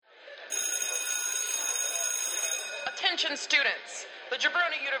Attention students, the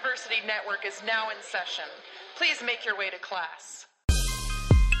Jabroni University Network is now in session. Please make your way to class.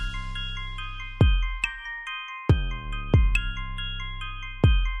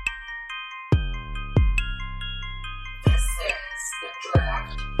 This is the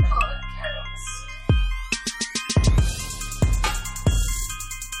Draft Podcast.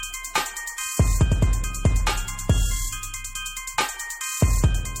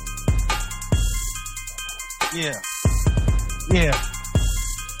 Yeah.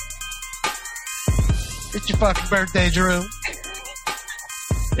 It's your fucking birthday, Drew.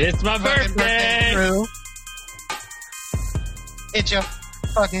 It's my Fucking birthday. Drew. It's your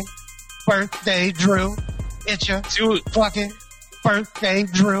fucking birthday, Drew. It's your fucking birthday,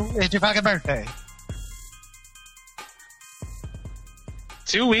 Drew. It's your fucking birthday.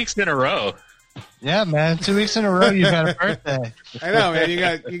 2 weeks in a row. Yeah, man. 2 weeks in a row, you've had a birthday. I know, man. You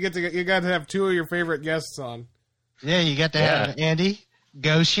got to have two of your favorite guests on. Yeah, you got to have Andy,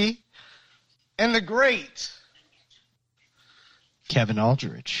 Goshi, and the great Kevin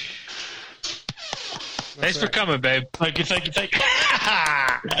Aldridge. Thanks for coming, babe. Thank you. Thank Thank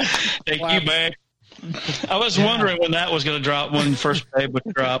Wow. you, babe. I was wondering when that was going to drop, when first babe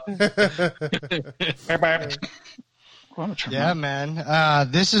would drop. Yeah,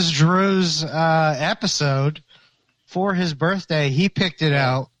 man. This is Drew's episode for his birthday. He picked it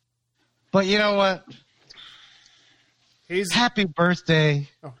out. But you know what? Happy birthday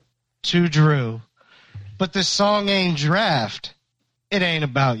to Drew. But this song ain't draft. It ain't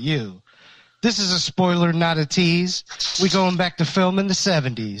about you. This is a spoiler, not a tease. We going back to film in the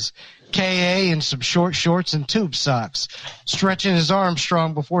 70s. K.A. in some short shorts and tube socks, stretching his arms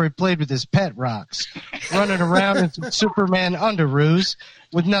strong before he played with his pet rocks, running around in some Superman underoos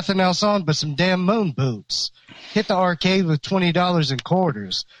with nothing else on but some damn moon boots. Hit the arcade with $20 in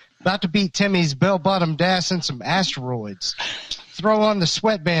quarters. About to beat Timmy's bell-bottomed ass in some asteroids. Throw on the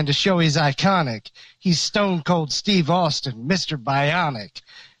sweatband to show he's iconic. He's Stone Cold Steve Austin, Mr. Bionic.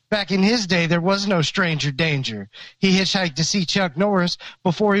 Back in his day, there was no stranger danger. He hitchhiked to see Chuck Norris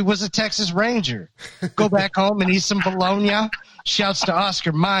before he was a Texas Ranger. Go back home and eat some bologna. Shouts to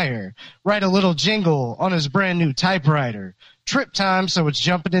Oscar Mayer. Write a little jingle on his brand new typewriter. Trip time, so it's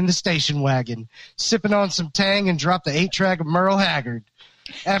jumping in the station wagon. Sipping on some Tang and drop the 8-track of Merle Haggard.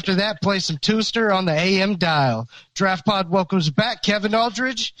 After that, play some Tooster on the AM dial. Draft Pod welcomes back Kevin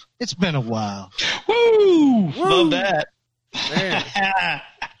Aldridge. It's been a while. Woo! Love that. Man,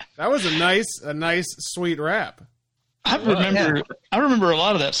 that was a nice, sweet rap. I remember a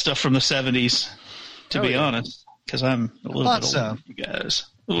lot of that stuff from the 70s, to be honest, because I'm a little bit older than you guys.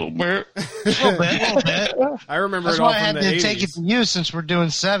 A little bit. I remember That's it all why I had from the to 80s. take it to you since we're doing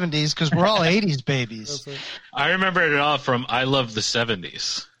 70s, because we're all 80s babies. I remember it all from I Love the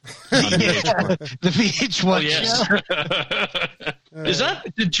 70s. The VH1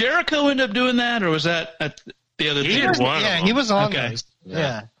 show. Did Jericho end up doing that, or was that at the other He thing? did one of them. He was on Okay. those.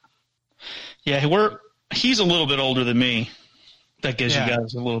 Yeah. Yeah, he's a little bit older than me. That gives you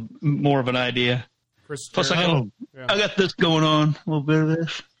guys a little more of an idea. Plus, I got this going on, a little bit of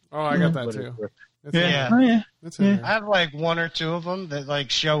this. Oh, I got that too. Yeah. Oh, yeah. That's in there. I have like one or two of them that like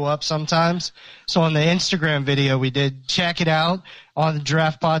show up sometimes. So on the Instagram video we did, check it out on the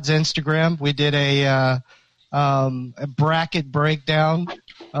Draft Pod's Instagram. We did a bracket breakdown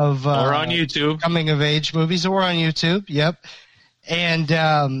of Or on YouTube. coming of age movies, or on YouTube. Yep.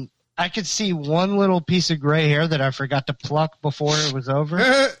 And I could see one little piece of gray hair that I forgot to pluck before it was over.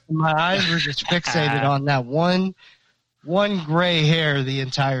 My eyes were just fixated on that one gray hair the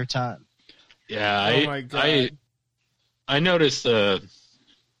entire time. Yeah, Oh my God. I noticed I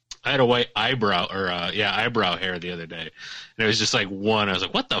had a white eyebrow eyebrow hair the other day, and it was just like one. I was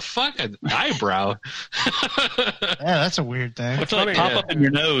like, "What the fuck, an eyebrow?" Yeah, that's a weird thing. It's like pop up in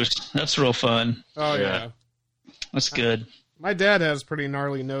your nose. That's real fun. Oh, Yeah. yeah. That's good. My dad has pretty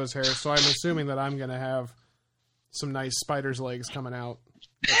gnarly nose hair, so I'm assuming that I'm going to have some nice spider's legs coming out.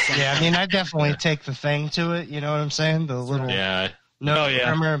 Yeah, I mean, I definitely take the thing to it. You know what I'm saying? The little nose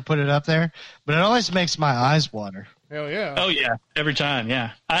trimmer and put it up there. But it always makes my eyes water. Hell yeah. Oh yeah, every time.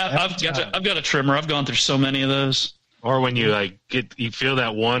 Yeah, I've got a trimmer. I've gone through so many of those. Or when you you feel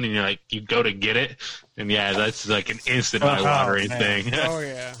that one, and you go to get it, and that's like an instant eye watering thing. Oh,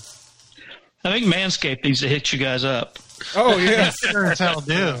 yeah. I think Manscaped needs to hit you guys up. Oh, yeah. Sure as hell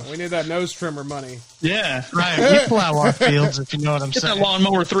do. We need that nose trimmer money. Yeah, Right, we plow our fields, if you know what I'm get that saying.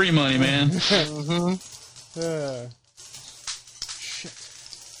 lawnmower 3 money, man. Shit.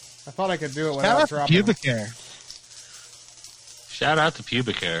 I thought I could do it Shout without out to dropping. pubic hair. Shout out to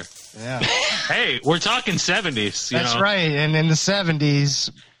pubic hair. Yeah, Hey, we're talking 70s. that's right. And in the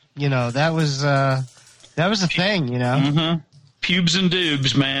 70s, that was That was the thing, you know? Mm-hmm. Pubes and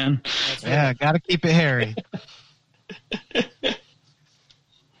dubes, man. Yeah, got to keep it hairy.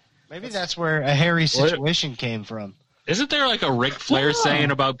 Maybe that's where a hairy situation came from. Isn't there like a Ric Flair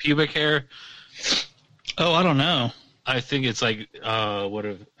saying about pubic hair? Oh, I don't know. I think it's like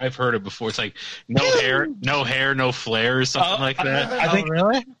I've heard it before. It's like no hair, no flare, or something like that. I think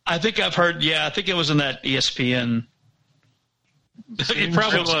really? I think I've heard. Yeah, I think it was in that ESPN. It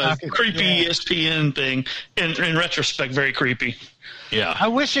probably was creepy ESPN thing. In retrospect, very creepy. Yeah, I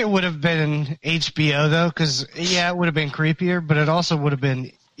wish it would have been HBO though, because it would have been creepier, but it also would have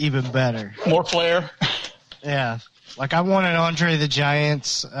been even better. More flair. Yeah, like I wanted Andre the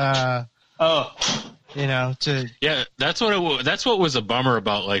Giant's. You know, that's what was a bummer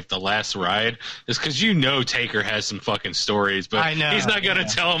about like the last ride is because Taker has some fucking stories, but he's not gonna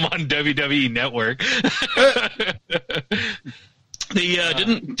tell them on WWE Network.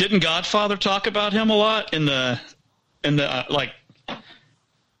 Didn't Godfather talk about him a lot in the like? I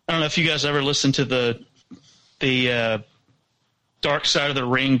don't know if you guys ever listened to the Dark Side of the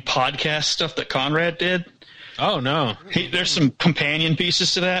Ring podcast stuff that Conrad did. Oh no! There's some companion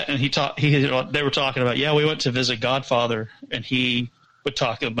pieces to that, and they were talking about. Yeah, we went to visit Godfather, and he would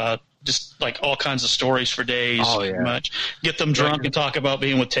talk about just like all kinds of stories for days. Oh yeah, pretty much get them drunk and talk about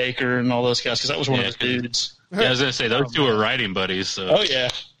being with Taker and all those guys because that was one of his dudes. Yeah, I was gonna say those two are riding buddies. So. Oh yeah.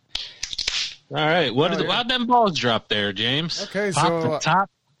 All right, how'd them balls drop there, James? Okay, pop the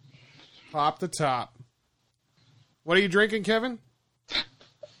top. Pop the top. What are you drinking, Kevin?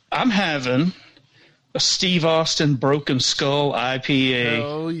 I'm having a Steve Austin Broken Skull IPA.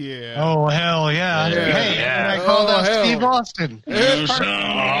 Oh, yeah. Oh, hell yeah. Hey, I called out Steve Austin. Son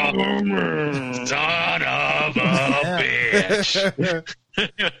of a bitch.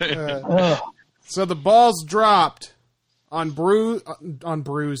 So the balls dropped on Bruce's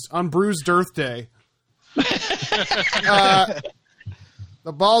Earth Day.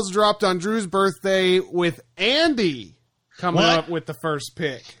 The balls dropped on Drew's birthday with Andy coming up with the first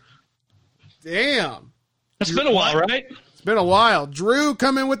pick. Damn. It's been a while, right? It's been a while. Drew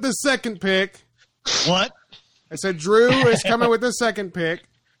coming with the second pick. What? I said Drew is coming with the second pick.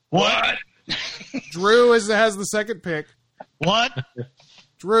 What? Drew has the second pick. What?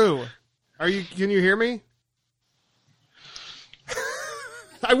 Drew, can you hear me?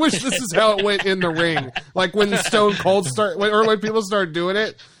 I wish this is how it went in the ring. Like when Stone Cold when people start doing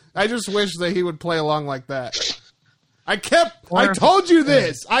it. I just wish that he would play along like that. I told you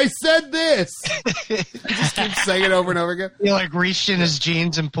this. I said this. He just keeps saying it over and over again. He reached in his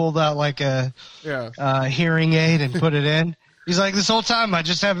jeans and pulled out like a hearing aid and put it in. He's like, this whole time I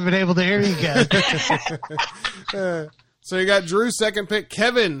just haven't been able to hear you guys. So you got Drew's second pick.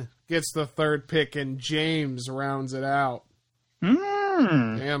 Kevin gets the third pick, and James rounds it out.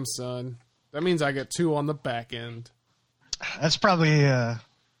 Damn, son. That means I get 2 on the back end. That's probably a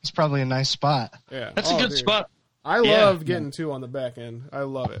nice spot. Yeah, that's a good spot. I love getting 2 on the back end. I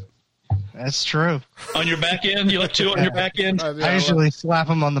love it. That's true. On your back end? You like 2 on your back end? I usually slap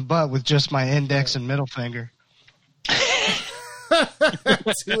him on the butt with just my index and middle finger. 2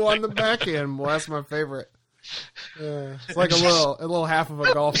 on the back end. Well, that's my favorite. It's like a little half of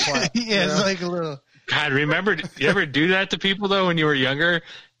a golf clap. It's like a little. God, remember? You ever do that to people though when you were younger?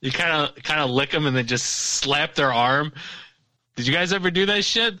 You kind of lick them and then just slap their arm. Did you guys ever do that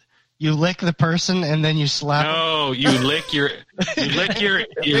shit? You lick the person and then you slap. No, you lick your index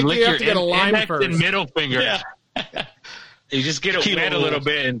and middle finger. Yeah. You just get it wet a little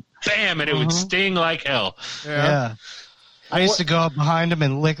bit and bam, and it would sting like hell. Yeah. I used to go up behind them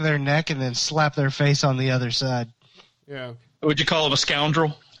and lick their neck and then slap their face on the other side. Yeah. Would you call him a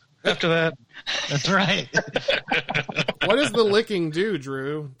scoundrel after that? That's right. What does the licking do,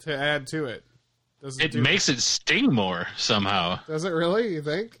 Drew, to add to it? It makes it sting more somehow. Does it really, you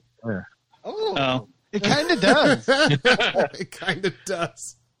think? Yeah. Oh. It kind of does. It kind of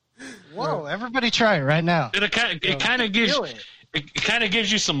does. Whoa, everybody try it right now. It kind of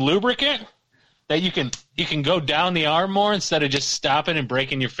gives you some lubricant that you can go down the arm more instead of just stopping and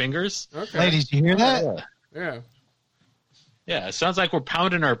breaking your fingers. Okay. Ladies, you hear that? Yeah. Yeah, it sounds like we're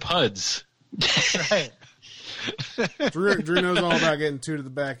pounding our puds. Right. Drew knows all about getting 2 to the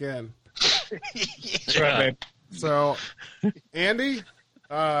back end. That's right, babe. So, Andy?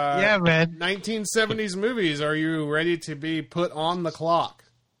 Yeah, man. 1970s movies, are you ready to be put on the clock?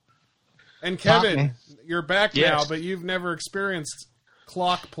 And Kevin, you're back now, but you've never experienced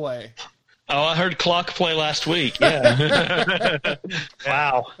clock play. Oh, I heard clock play last week. Yeah.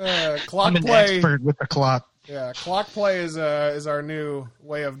 Wow. Clock I'm an play. expert with the clock. Yeah, clock play is our new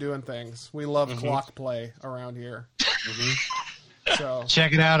way of doing things. We love clock play around here. So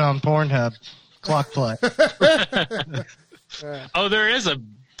check it out on Pornhub. clock play. Oh, there is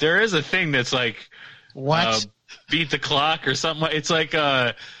a thing that's like What? beat the clock or something. It's like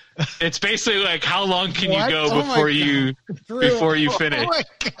it's basically like how long can What? you go Oh my before you finish? Oh my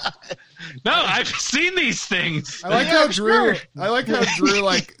god! No, I've seen these things. I like how Drew. I like how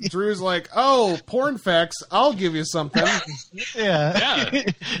Drew's like, oh, porn facts. I'll give you something. Yeah.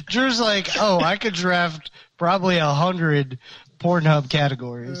 Drew's like, oh, I could draft probably 100 Pornhub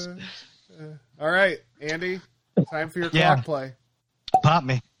categories. All right, Andy, time for your Yeah. clock play. Pop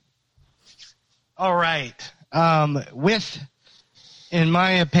me. All right. With, in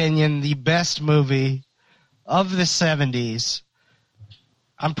my opinion, the best movie of the 70s,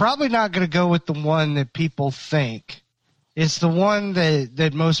 I'm probably not going to go with the one that people think. It's the one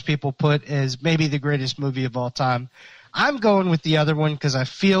that most people put as maybe the greatest movie of all time. I'm going with the other one because I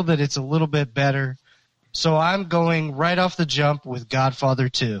feel that it's a little bit better. So I'm going right off the jump with Godfather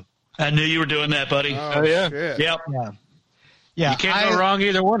 2. I knew you were doing that, buddy. Oh, yeah. shit. Yep. Yeah, You can't go wrong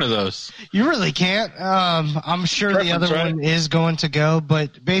either one of those. You really can't. I'm sure the other Preference, right? one is going to go,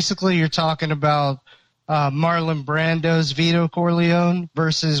 but basically you're talking about Marlon Brando's Vito Corleone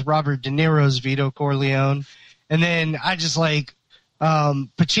versus Robert De Niro's Vito Corleone. And then I just like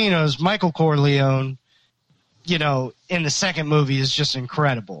Pacino's Michael Corleone, you know, in the second movie is just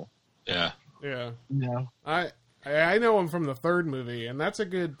incredible. Yeah. Yeah. You know? I know him from the third movie, and that's a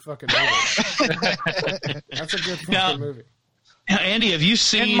good fucking movie. That's a good fucking Now- movie. Now, Andy, have you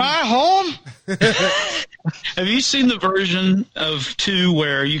seen In my home? have you seen the version of 2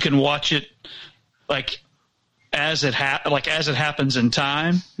 where you can watch it like as it happens in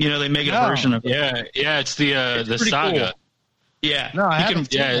time? You know, they make a No. version of it. Yeah. It's the pretty saga. cool. Yeah. No, I you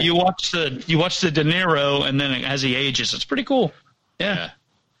haven't seen it. you watch the De Niro, and then as he ages, it's pretty cool. Yeah.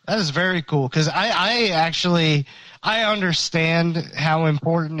 That is very cool because I actually understand how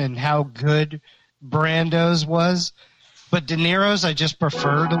important and how good Brando's was, but De Niro's I just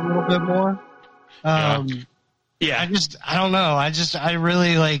preferred a little bit more. Yeah. I don't know. I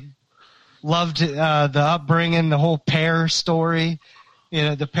really like loved the upbringing, the whole pear story. You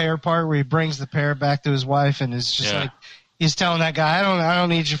know, the pear part where he brings the pear back to his wife and is just Yeah. like he's telling that guy, I don't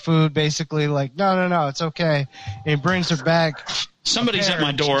need your food. Basically, like no, it's okay. And he brings her back. Somebody's at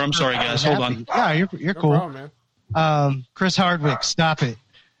my door. I'm sorry, guys. Hold on. Yeah, you're No cool. problem, man. Chris Hardwick, stop it.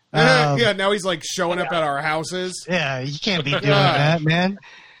 Yeah, now he's like showing up at our houses. Yeah, you can't be doing Yeah. that, man.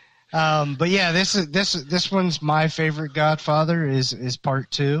 But yeah, this one's my favorite Godfather is part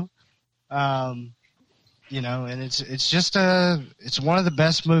 2. You know, and it's just it's one of the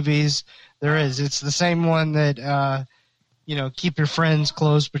best movies there is. It's the same one that you know, keep your friends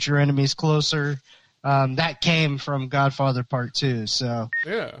close but your enemies closer. That came from Godfather Part 2. So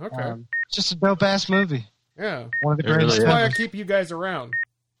Yeah, okay. it's just a dope ass movie. Yeah. One of the It really greatest. That's why I ever. keep you guys around.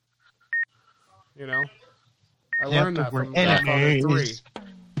 You know? I Yep, learned that we're from Godfather 3. enemies.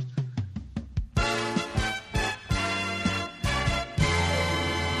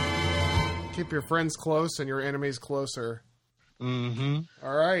 Keep your friends close and your enemies closer. Mm-hmm.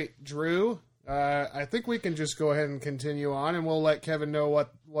 All right, Drew. I think we can just go ahead and continue on, and we'll let Kevin know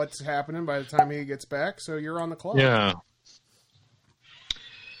what's happening by the time he gets back. So you're on the clock. Yeah.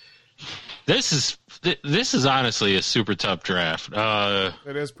 This is honestly a super tough draft.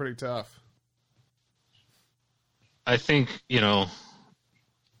 It is pretty tough. I think, you know,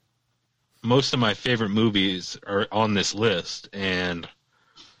 most of my favorite movies are on this list, and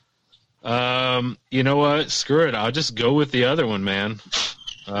you know what? Screw it. I'll just go with the other one, man.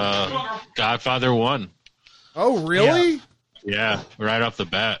 Godfather 1. Oh, really? Yeah, right off the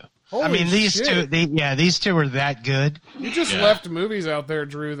bat. Holy I mean, these shit. these two are that good. You just Yeah. left movies out there,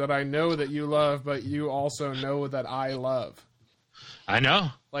 Drew, that I know that you love, but you also know that I love. I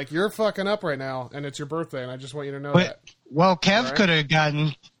know. Like, you're fucking up right now, and it's your birthday, and I just want you to know But that. well, Kev Right. could have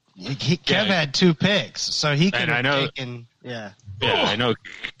gotten. Kev Yeah. had 2 picks, so he could And I have know- taken. Yeah. Yeah, I know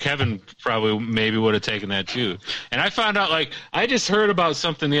Kevin probably maybe would have taken that too. And I found out, like, I just heard about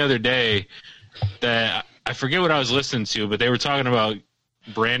something the other day that I forget what I was listening to, but they were talking about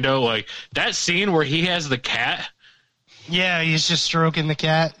Brando, like that scene where he has the cat. Yeah, he's just stroking the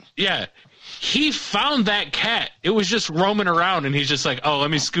cat. Yeah. He found that cat. It was just roaming around, and he's just like, oh, let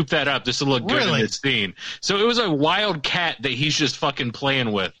me scoop that up. This will look good Really? in this scene. So it was a wild cat that he's just fucking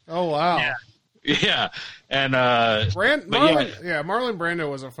playing with. Oh, wow. Yeah. And, Marlon Brando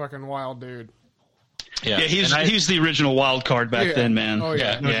was a fucking wild dude. yeah. Yeah, And I- he's the original wild card back Yeah. then, man. Oh,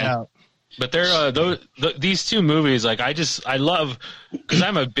 yeah. Yeah. No doubt. But they're these two movies, like I love, because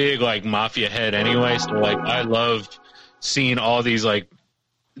I'm a big like mafia head anyway, so like I love seeing all these like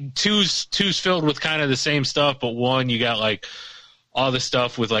two's filled with kind of the same stuff, but one you got like all the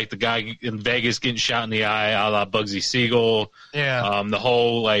stuff with like the guy in Vegas getting shot in the eye, a la Bugsy Siegel. Yeah. The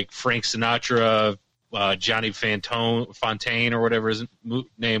whole like Frank Sinatra, Johnny Fontaine or whatever his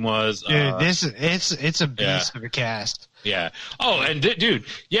name was. Dude, it's a beast of a cast. Yeah. Oh, and dude,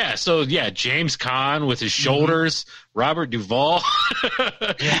 yeah. So yeah, James Caan with his shoulders, Robert Duvall,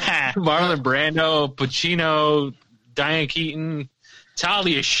 Yeah. Marlon Brando, Pacino, Diane Keaton,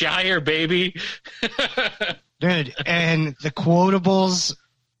 Talia Shire, baby. Dude, and the quotables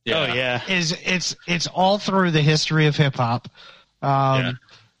Oh yeah. it's all through the history of hip hop. And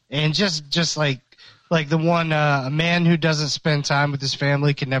just like the one a man who doesn't spend time with his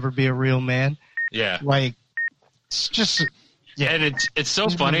family can never be a real man. Yeah. Like it's just And it's so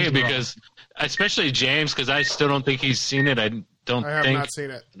funny because especially James, because I still don't think he's seen it. I have think not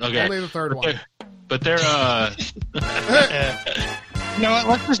seen it. Okay. Only the third one. But they're you know what,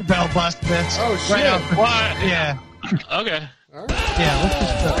 let's just bell bust this. Oh, shit. what? Yeah. Okay. Yeah, let's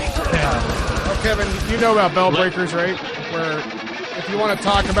just Oh, Kevin, you know about Bell Breakers, right? Where if you want to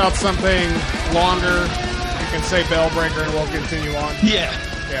talk about something longer, you can say Bell Breaker and we'll continue on. Yeah.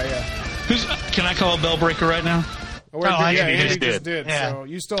 Yeah. Can I call a bell breaker right now? Andy just just did. Yeah. So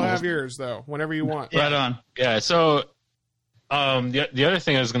you still have yours, though, whenever you want. Right on. Yeah. So the other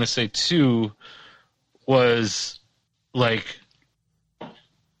thing I was going to say too was like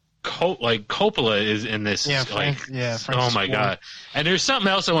Coppola is in this. Yeah, like, Francis oh my Ford. god! And there's something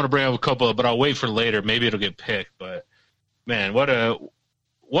else I want to bring up with Coppola, but I'll wait for later. Maybe it'll get picked. But man, what a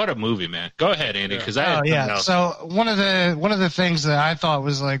movie, man! Go ahead, Andy, because I had something else. So one of the things that I thought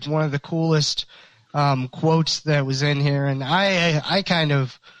was like one of the coolest quotes that was in here, and I kind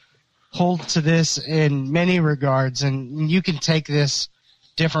of hold to this in many regards, and you can take this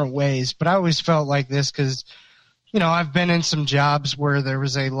different ways, but I always felt like this because, you know, I've been in some jobs where there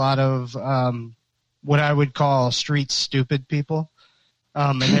was a lot of what I would call street stupid people,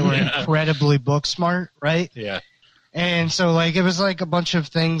 and they were incredibly book smart, right? Yeah. And so, like, it was like a bunch of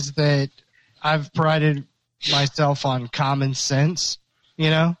things that I've prided myself on common sense, you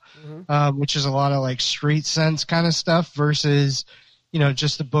know, which is a lot of like street sense kind of stuff versus, you know,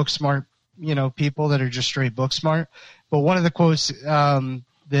 just the book smart, you know, people that are just straight book smart. But one of the quotes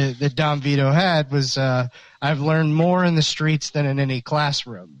that Don Vito had was, I've learned more in the streets than in any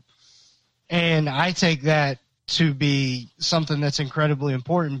classroom. And I take that to be something that's incredibly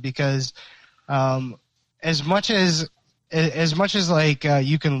important because as much as like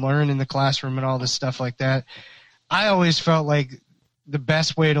you can learn in the classroom and all this stuff like that, I always felt like the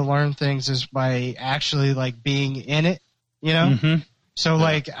best way to learn things is by actually like being in it, you know? Mm-hmm. So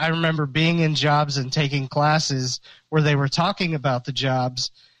like I remember being in jobs and taking classes where they were talking about the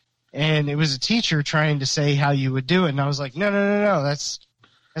jobs and it was a teacher trying to say how you would do it. And I was like, no, that's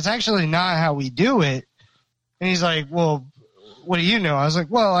actually not how we do it. And he's like, well, what do you know? I was like,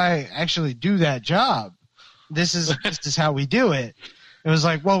 well, I actually do that job. This is how we do it. It was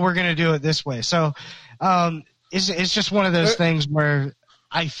like, well, we're going to do it this way. So it's just one of those things where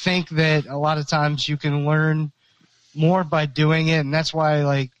I think that a lot of times you can learn more by doing it. And that's why,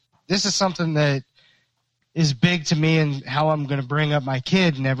 like, this is something that is big to me and how I'm going to bring up my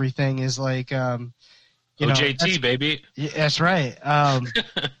kid and everything is like, you know, OJT, baby. That's right.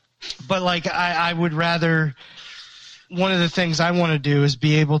 But like, I would rather, one of the things I want to do is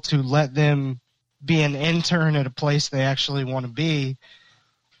be able to let them be an intern at a place they actually want to be,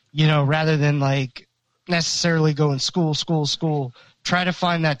 you know, rather than like necessarily go in school. Try to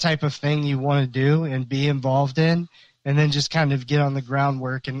find that type of thing you want to do and be involved in, and then just kind of get on the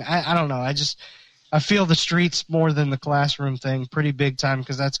groundwork. And I don't know. I feel the streets more than the classroom thing pretty big time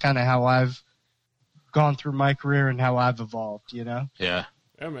because that's kind of how I've gone through my career and how I've evolved, you know? Yeah.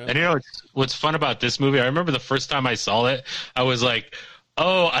 Yeah, man. And you know what's fun about this movie? I remember the first time I saw it, I was like,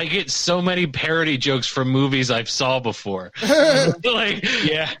 oh, I get so many parody jokes from movies I've saw before. This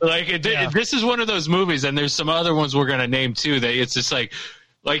is one of those movies, and there's some other ones we're gonna name too. That it's just like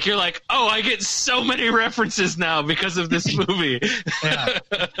you're like, oh, I get so many references now because of this movie. Yeah.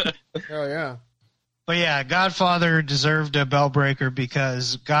 Oh, yeah. But yeah, Godfather deserved a bell breaker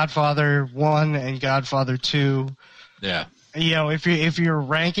because Godfather 1 and Godfather 2, Yeah. you know, if you're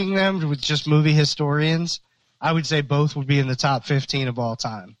ranking them with just movie historians, I would say both would be in the top 15 of all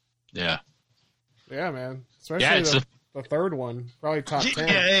time. Yeah. Yeah, man. Especially the third one. Probably top 10.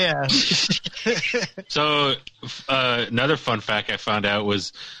 Yeah. So another fun fact I found out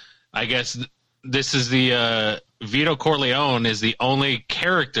was, I guess this is the Vito Corleone is the only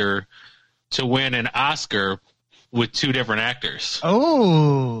character to win an Oscar with two different actors.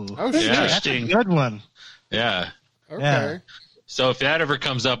 Oh, Oh, that's shit. a good one. Yeah. Okay. Yeah. So if that ever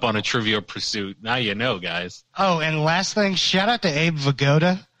comes up on a Trivial Pursuit, now you know, guys. Oh, and last thing, shout out to Abe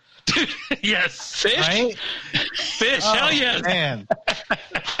Vigoda. Yes. Fish? Right? Fish, Oh, hell yes. man.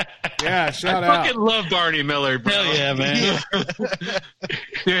 Yeah, shout I out. fucking love Barney Miller, bro. Hell yeah, man.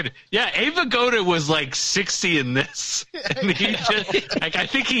 Dude, yeah, Abe Vigoda was like 60 in this. And he just, like, I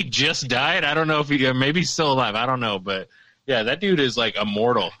think he just died. I don't know if maybe he's still alive. I don't know. But yeah, that dude is like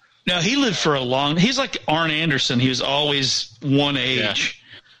immortal. No, he lived for a long. He's like Arn Anderson. He was always one age.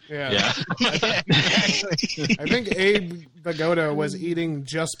 Yeah. Yeah. I think Abe Vigoda was eating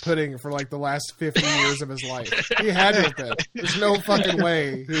just pudding for like the last 50 years of his life. He had to have been. There's no fucking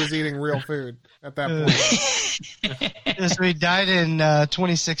way he was eating real food at that point. So he died in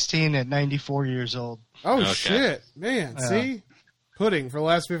 2016 at 94 years old. Oh, Okay. shit. Man, Yeah. see? Pudding for the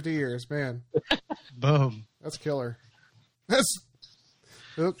last 50 years. Man, Boom. that's killer. That's...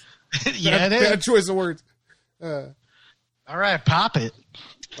 Oops. Yeah, it Bad is. choice of words. All right, pop it.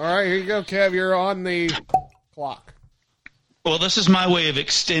 All right, here you go, Kev. You're on the clock. Well, this is my way of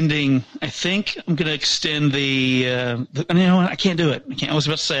extending. I think I'm going to extend the. You know what? I can't do it. I was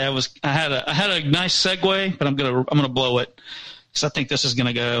about to say I had a nice segue, but I'm gonna blow it because I think this is going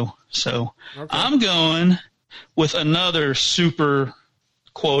to go. So Okay. I'm going with another super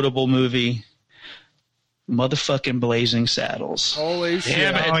quotable movie, motherfucking Blazing Saddles. Holy shit.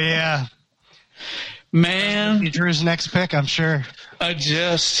 Damn it. Oh, yeah. Man, Drew's next pick, I'm sure. I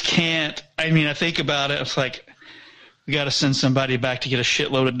just can't. I mean, I think about it. It's like we got to send somebody back to get a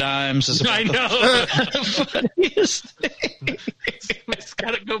shitload of dimes. Is about I the know. funniest thing. It's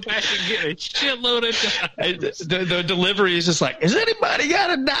got to go back and get a shitload of time. The delivery is just like, has anybody got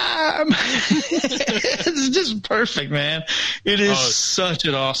a dime? It's just perfect, man. It is such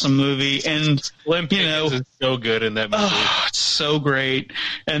an awesome movie, and Slim you know, Pickens is so good in that movie. it's so great.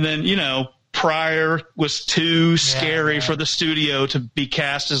 And then Pryor was too scary for the studio to be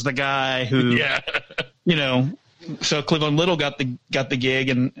cast as the guy who, so Cleveland Little got the gig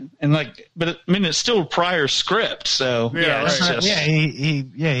and but it's still Pryor's script. So Yeah, it's right. just,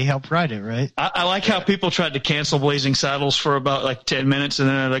 he helped write it, right? I like how people tried to cancel Blazing Saddles for about like 10 minutes, and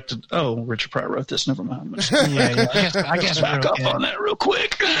then Richard Pryor wrote this. Never mind. Yeah. I guess Back we're up okay. on that real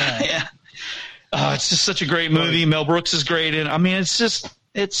quick. Yeah. Oh, it's just such a great movie. Mel Brooks is great in. I mean, it's just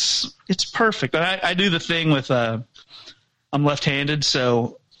it's perfect. But I do the thing with I'm left-handed,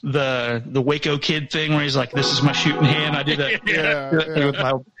 so the Waco Kid thing where he's like, "This is my shooting hand." I do that with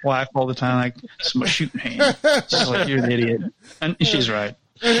my wife all the time. Like, "This is my shooting hand." She's like, "You're an idiot," and she's right.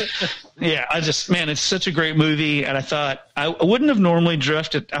 Yeah, it's such a great movie, and I thought I wouldn't have normally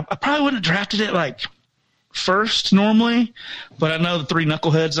drafted. I probably wouldn't have drafted it like first normally, but I know the three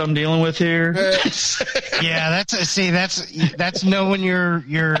knuckleheads I'm dealing with here. Yeah, that's knowing your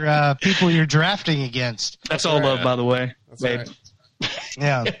people you're drafting against. That's all love, by the way, babe. right.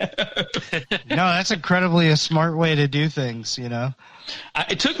 Yeah. No, that's incredibly a smart way to do things,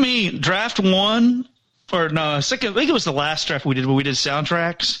 It took me draft one, or no, second. I think it was the last draft we did when we did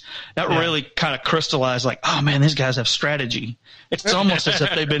soundtracks. That really kind of crystallized, like, oh man, these guys have strategy. It's almost as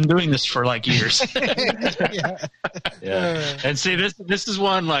if they've been doing this for like years. Yeah. And see, this is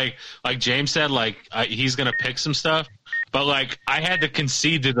one like James said, like he's gonna pick some stuff, but like I had to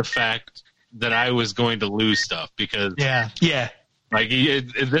concede to the fact that I was going to lose stuff because Yeah. like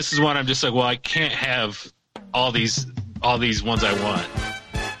this is one I'm just like, well, I can't have all these ones I want.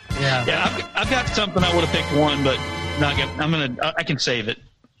 Yeah. Yeah, I've got something I would have picked one, but I can save it.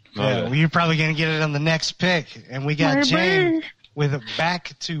 Yeah, well, you're probably going to get it on the next pick. And we got James with a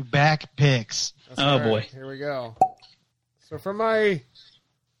back-to-back picks. That's Oh, right. boy. Here we go. So for my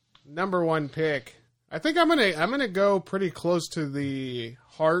number one pick, I think I'm gonna go pretty close to the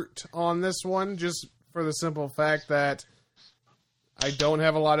heart on this one, just for the simple fact that I don't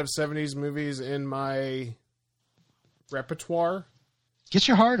have a lot of 70s movies in my repertoire, Get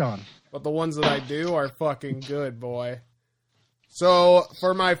your heart on. but the ones that I do are fucking good, boy. So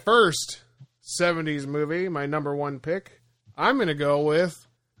for my first 70s movie, my number one pick, I'm gonna go with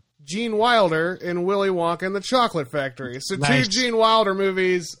Gene Wilder in Willy Wonka and the Chocolate Factory. So Nice. two Gene Wilder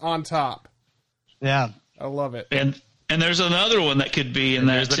movies on top. Yeah. I love it. And there's another one that could be in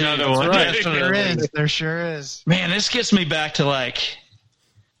there. There's too. another That's one. right. There is. There sure is. Man, this gets me back to like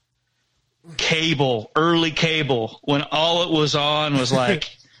early cable, when all it was on was like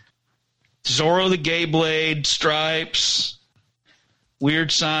Zorro the Gay Blade, Stripes,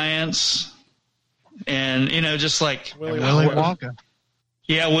 Weird Science, and just like Willy Willy Wonka. Wonka.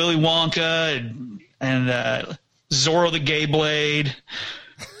 yeah, Willy Wonka and Zorro the Gay Blade.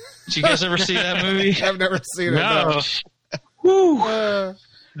 Did you guys ever see that movie? I've never seen it. No. Whew. Uh,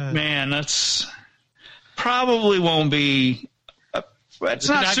 Man, that's probably won't be It's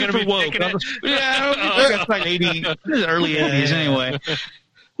not not gonna super be woke. picking it. Yeah, I think that's like 80, early 80s anyway.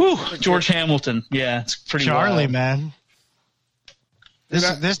 Whew, George Hamilton. Yeah, it's pretty Charlie, wild. man. This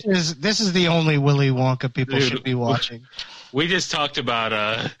is the only Willy Wonka people should be watching. We just talked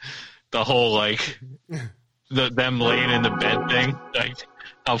about the whole like them laying in the bed thing, like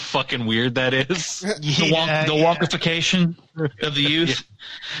how fucking weird that is. The wonkification of the youth.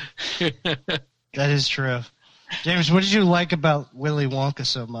 That is true. James, what did you like about Willy Wonka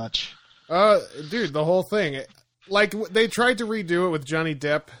so much? Dude, the whole thing. Like, they tried to redo it with Johnny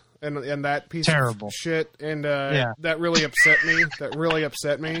Depp and that piece Terrible of shit, and that really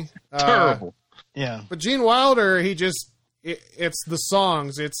upset me. Terrible. Yeah. But Gene Wilder, it's the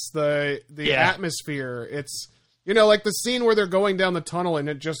songs, it's the atmosphere, it's, like the scene where they're going down the tunnel and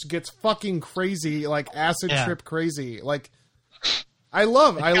it just gets fucking crazy, like acid trip crazy. Like, I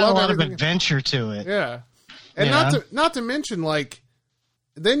love a lot of everything. adventure to it. Yeah. And not to mention, like,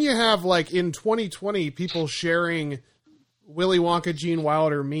 then you have, like, in 2020, people sharing Willy Wonka, Gene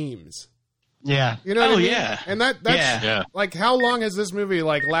Wilder memes. Yeah. You know what I mean? Yeah. And that's like, how long has this movie,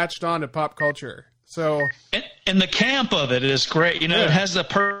 like, latched on to pop culture? So. And the camp of it is great. It has the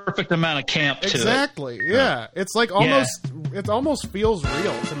perfect amount of camp to it. Exactly. Yeah. It's like it almost feels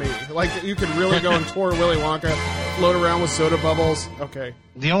real to me. Like, you could really go and tour Willy Wonka, float around with soda bubbles. Okay.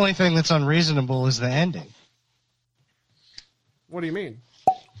 The only thing that's unreasonable is the ending. What do you mean?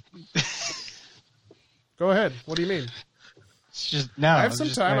 Go ahead. What do you mean? It's just no. I have some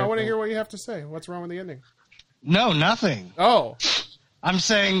time. I want to hear what you have to say. What's wrong with the ending? No, nothing. Oh, I'm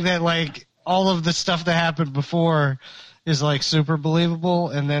saying that like all of the stuff that happened before is like super believable,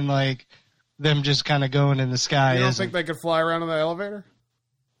 and then like them just kind of going in the sky. You don't think they could fly around in the elevator?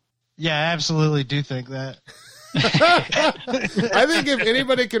 Yeah, I absolutely do think that. I think if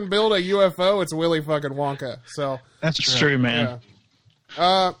anybody can build a UFO, it's Willy fucking Wonka. So That's It's true, man.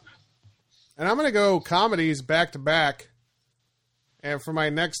 Yeah. And I'm gonna go comedies back to back. And for my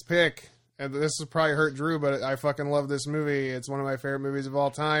next pick, and this will probably hurt Drew, but I fucking love this movie. It's one of my favorite movies of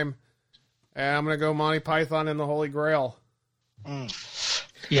all time. And I'm gonna go Monty Python and the Holy Grail.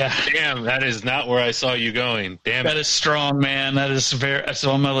 Yeah. Damn, that is not where I saw you going. Damn That it. is strong, man. That's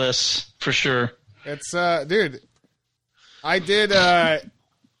on my list for sure. It's dude, I did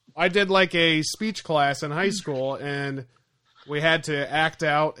like a speech class in high school, and we had to act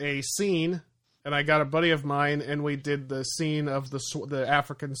out a scene, and I got a buddy of mine, and we did the scene of the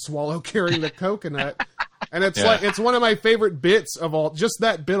African swallow carrying the coconut, and it's like it's one of my favorite bits of all. Just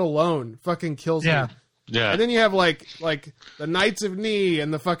that bit alone fucking kills me. Yeah. And then you have like the Knights of Ni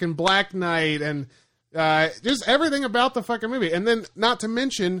and the fucking Black Knight and just everything about the fucking movie, and then not to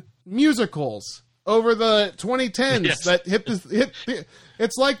mention musicals over the 2010s that hit.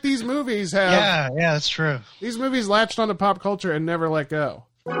 It's like these movies have. Yeah, that's true. These movies latched onto pop culture and never let go.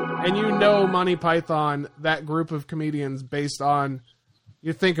 And Monty Python, that group of comedians based on.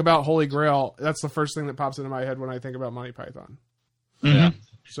 You think about Holy Grail. That's the first thing that pops into my head when I think about Monty Python. Yeah.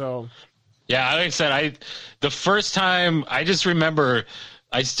 So. Yeah, like I said, the first time I still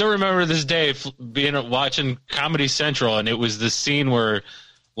remember this day watching Comedy Central, and it was this scene where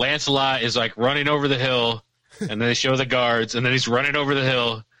Lancelot is like running over the hill, and then they show the guards, and then he's running over the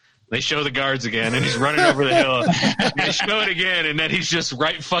hill. They show the guards again, and he's running over the hill. And they show it again, and then he's just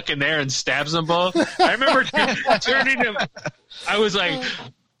right fucking there and stabs them both. I remember turning to, I was like,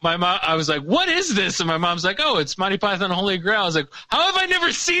 what is this? And my mom's like, oh, it's Monty Python and Holy Grail. I was like, how have I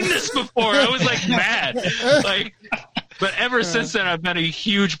never seen this before? I was like mad. But ever since then, I've been a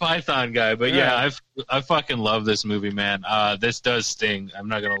huge Python guy. But yeah, I fucking love this movie, man. This does sting. I'm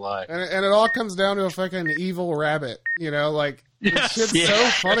not gonna lie. And it all comes down to a fucking evil rabbit. This shit's so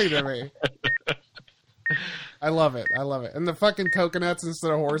funny to me. I love it. And the fucking coconuts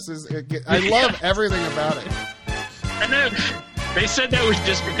instead of horses. I love everything about it. And then they said that was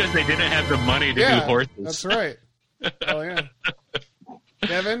just because they didn't have the money to do horses. That's right. Oh yeah.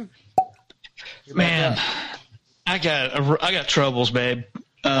 Kevin? Man, I got troubles, babe.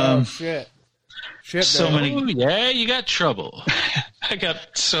 Shit, so babe. many. Oh, yeah, you got trouble. I got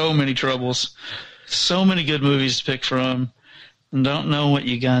so many troubles. So many good movies to pick from. And don't know what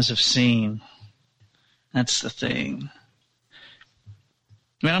you guys have seen. That's the thing.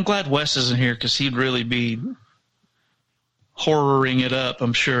 Man, I'm glad Wes isn't here because he'd really be horroring it up,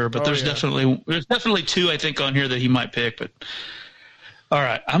 I'm sure. But there's definitely two I think on here that he might pick. But all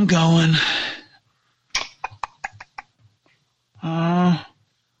right, I'm going.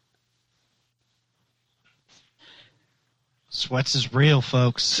 Sweats is real,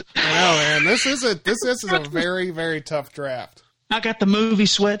 folks. I know, man. This is a very, very tough draft. I got the movie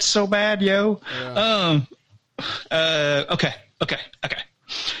sweats so bad, yo. Yeah. Okay. Okay.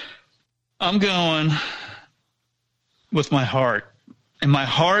 I'm going with my heart. And my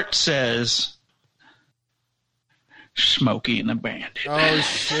heart says Smokey and the Bandit. Oh,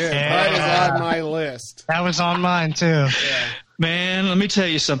 shit. That is on my list. That was on mine too. Yeah. Man, let me tell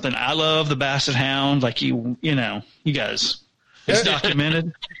you something. I love the Basset Hound. Like you guys. It's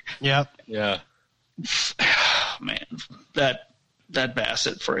documented. Yep. Yeah. Man, that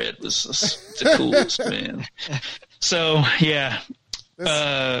Basset Fred was the coolest, man. So, yeah.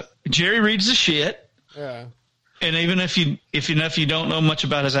 Jerry Reed's the shit. Yeah. And even if you don't know much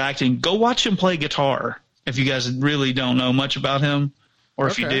about his acting, go watch him play guitar. If you guys really don't know much about him, or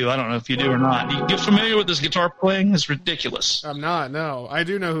if you do, I don't know if you do or not. You get familiar with his guitar playing? It's ridiculous. I'm not, no. I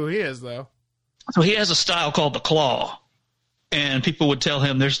do know who he is, though. So he has a style called the claw. And people would tell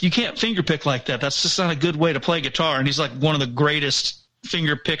him, you can't finger pick like that. That's just not a good way to play guitar. And he's like one of the greatest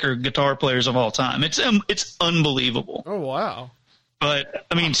finger picker guitar players of all time. It's unbelievable. Oh, wow. But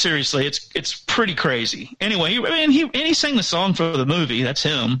I mean, seriously, it's pretty crazy. Anyway, he sang the song for the movie. That's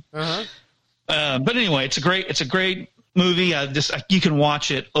him. Uh-huh. But anyway, it's a great movie. You can watch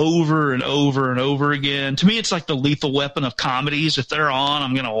it over and over and over again. To me, it's like the Lethal Weapon of comedies. If they're on,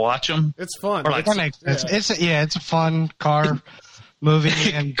 I'm gonna watch them. It's fun. Or like, That makes sense. It's a fun car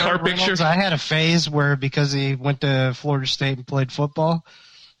movie and car Burt Reynolds, picture. I had a phase where because he went to Florida State and played football,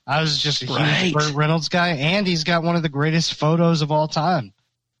 I was just a huge Burt Reynolds guy, and he's got one of the greatest photos of all time.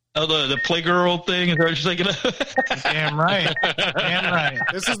 Oh, the Playgirl thing is what you're thinking of? Damn right. Damn right.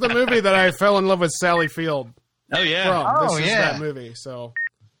 This is the movie that I fell in love with Sally Field Oh yeah. from. Oh, This is yeah. that movie, so.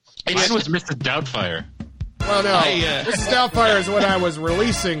 Mine was Mrs. Doubtfire. Well, no. Mrs. Doubtfire is what I was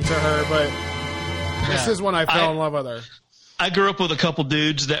releasing to her, but this is when I fell in love with her. I grew up with a couple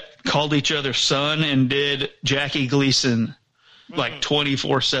dudes that called each other son and did Jackie Gleason like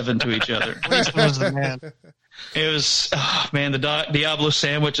 24/7 to each other. Gleason was the man. It was, oh, man, the Diablo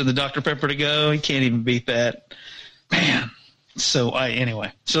sandwich and the Dr. Pepper to go. You can't even beat that. Man. So,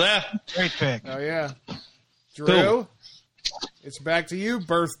 anyway. So, that. Great pick. Oh, yeah. Drew, Cool. It's back to you,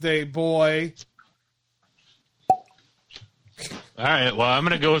 birthday boy. All right. Well, I'm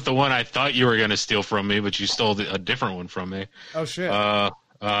going to go with the one I thought you were going to steal from me, but you stole a different one from me. Oh, shit. I'm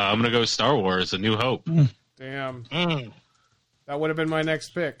going to go Star Wars: A New Hope. Damn. That would have been my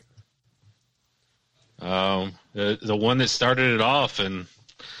next pick. The one that started it off, and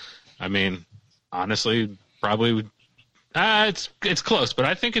I mean, honestly, probably would. It's close, but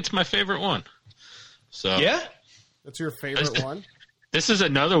I think it's my favorite one. So Yeah? That's your favorite one? this is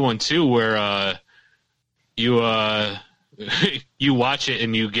another one too, where you you watch it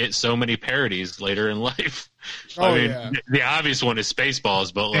and you get so many parodies later in life. Oh, I mean, yeah. the obvious one is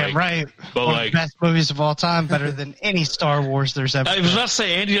Spaceballs, but Yeah, like, right. but One like, of the best movies of all time, better than any Star Wars there's ever I was about to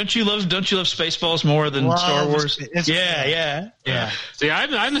say, Andy, don't you love Spaceballs more than Love Star Wars? it's- Yeah. see,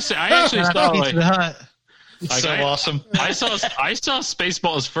 I'm the same. I actually saw Pizza like. Hut. It's Like, so awesome. I saw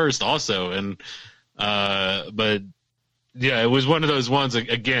Spaceballs first also, and but yeah, it was one of those ones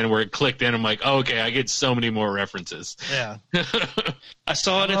again where it clicked in. I'm like, oh, okay, I get so many more references. Yeah. I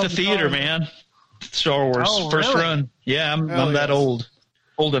saw it at the theater, man. Star Wars, Oh, first really? run. Yeah, I'm Hell that yes.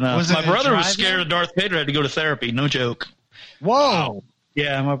 old enough. Was it My a brother was drive-in? scared of Darth Vader. Had to go to therapy. No joke. Whoa.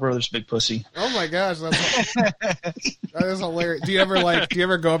 Yeah, my brother's a big pussy. Oh, my gosh. That is hilarious. Do you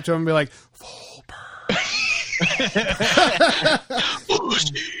ever go up to him and be like,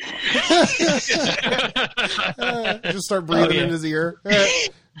 just start breathing in his ear? Yeah.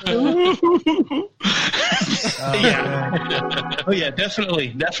 Man. Oh yeah,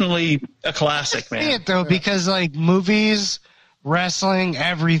 definitely a classic, See man. it though, because like movies, wrestling,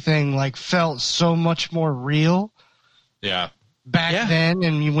 everything like felt so much more real Yeah, back Yeah. then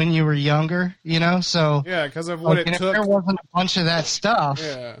and when you were younger, you know? So Yeah, because of what like, it and if took. there wasn't a bunch of that stuff,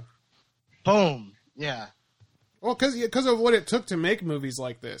 Yeah. boom. Yeah. Well, because of what it took to make movies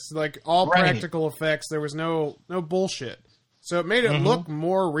like this, like all Right. practical effects, there was no bullshit. So it made it look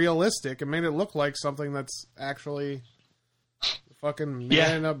more realistic. It made it look like something that's actually a fucking man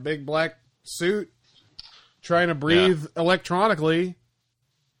Yeah. in a big black suit trying to breathe electronically,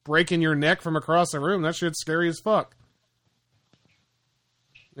 breaking your neck from across the room. That shit's scary as fuck.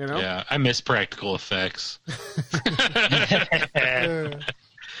 You know? yeah. I miss practical effects.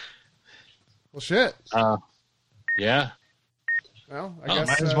 Well, shit. Yeah. Well, I Oh, guess.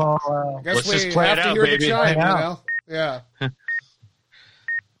 Might as well. I guess let's we just play have it to out, hear baby. the chime, Play it you out. know? Yeah.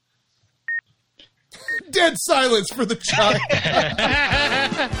 Dead silence for the chime.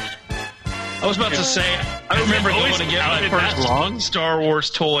 I was about to say, I remember going always to get my counted that first long? Star Wars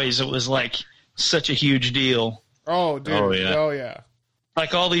toys. It was like such a huge deal. Oh, dude. Oh, yeah. Oh, yeah.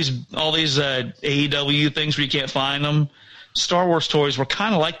 Like all these AEW things where you can't find them. Star Wars toys were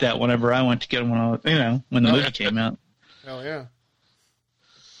kind of like that whenever I went to get them when the movie came out. Hell yeah.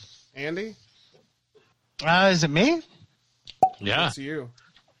 Andy? Is it me? Yeah. It's you.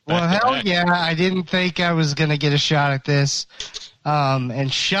 Well, Back to hell back. yeah. I didn't think I was going to get a shot at this.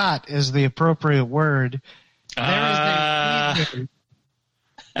 And shot is the appropriate word. There is a reason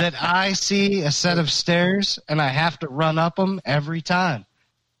that I see a set of stairs and I have to run up them every time.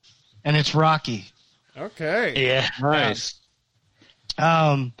 And it's Rocky. Okay. Yeah. Nice.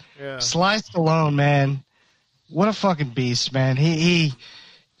 Yeah. Sly Stallone, man. What a fucking beast, man.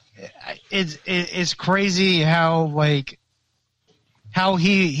 It's crazy how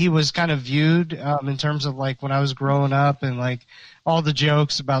he was kind of viewed in terms of like when I was growing up and like all the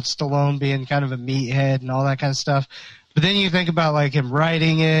jokes about Stallone being kind of a meathead and all that kind of stuff. But then you think about like him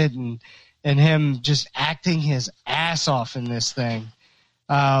writing it and him just acting his ass off in this thing.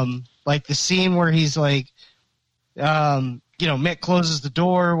 Like the scene where he's like, Mick closes the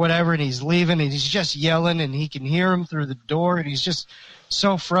door or whatever and he's leaving and he's just yelling and he can hear him through the door and he's just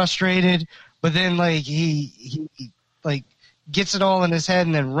so frustrated. But then like he like gets it all in his head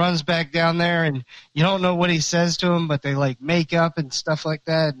and then runs back down there and you don't know what he says to him, but they like make up and stuff like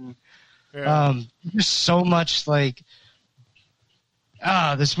that. And there's so much like,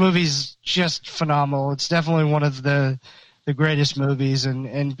 this movie's just phenomenal. It's definitely one of the greatest movies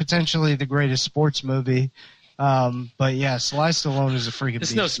and potentially the greatest sports movie. But yeah, Sly Stallone is a freaking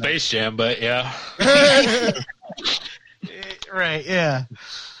It's beast. no Space Jam, but yeah. Right, yeah.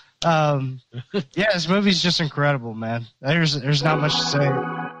 This movie's just incredible, man. There's not much to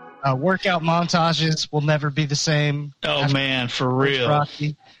say. Workout montages will never be the same. Oh after man, for real.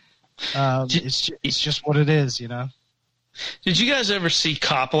 Rocky. It's just what it is, you know. Did you guys ever see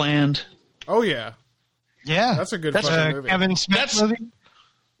Copland? Oh, yeah. Yeah, That's a good That's fucking movie. Kevin Smith That's- movie.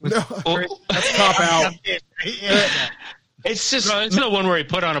 No, Oh, that's Cop Out. Yeah. it's just No, it's the one where he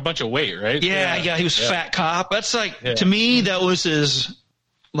put on a bunch of weight, right? yeah, he was fat cop. That's like Yeah. to me that was his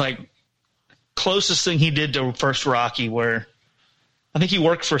like closest thing he did to first Rocky, where I think he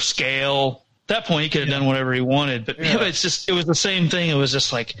worked for Scale. At that point, he could have done whatever he wanted, but Yeah. it was the same thing. It was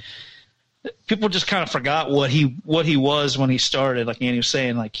just like people just kind of forgot what he was when he started. Like Andy was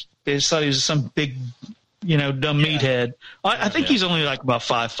saying, like they just thought he was some big, dumb meathead. I think he's only like about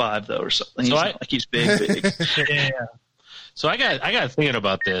 5'5" though, or something. So He's not like he's big. Yeah. So I got thinking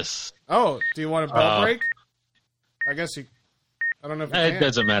about this. Oh, do you want a bell break? I guess you. I don't know if you It can.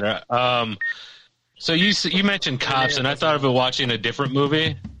 doesn't matter. So you mentioned cops, and I thought of watching a different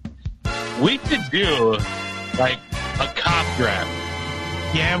movie. We could do like a cop draft,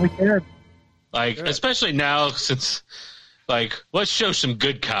 Yeah, we did. like Good. especially now since like let's show some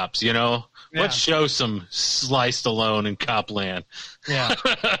good cops, Yeah. Let's show some Sly Stallone in Copland. Yeah.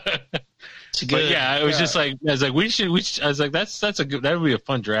 It's But good. yeah, it was just like I was like we should. I was like that's a good. That would be a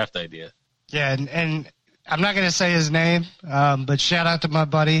fun draft idea. Yeah, and I'm not going to say his name, but shout out to my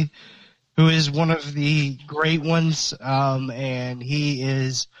buddy who is one of the great ones, and he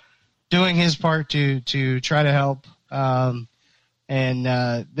is doing his part to try to help. And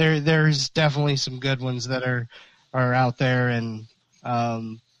there's definitely some good ones that are out there, and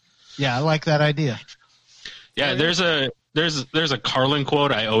I like that idea. Yeah, there's a Carlin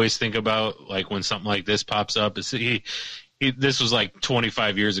quote I always think about, like when something like this pops up. This was like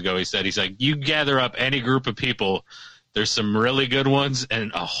 25 years ago. He's like, you gather up any group of people, there's some really good ones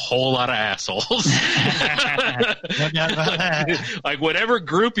and a whole lot of assholes. No doubt about that. Like whatever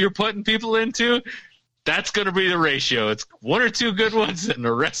group you're putting people into, that's going to be the ratio. It's one or two good ones and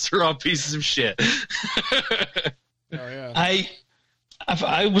the rest are all pieces of shit. Oh yeah.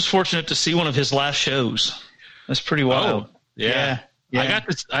 I was fortunate to see one of his last shows. That's pretty wild. Yeah. Yeah. I got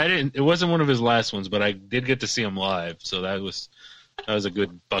this. It wasn't one of his last ones, but I did get to see him live, so that was a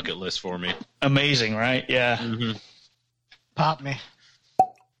good bucket list for me. Amazing, right? Yeah. Mm-hmm. Pop me.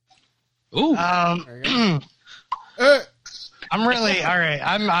 Ooh, There you go. I'm really all right.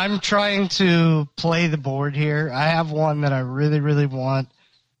 I'm trying to play the board here. I have one that I really, really want,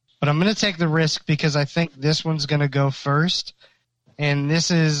 but I'm going to take the risk because I think this one's going to go first, and this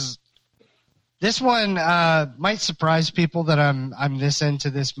one might surprise people that I'm this into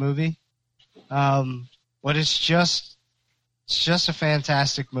this movie, but it's just a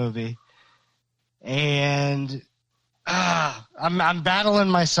fantastic movie, and I'm battling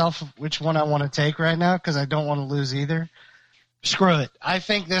myself which one I want to take right now because I don't want to lose either. Screw it. I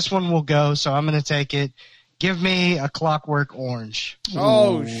think this one will go, so I'm going to take it. Give me A Clockwork Orange.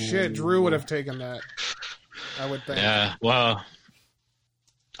 Oh shit! Drew would have taken that. I would think. yeah. Well,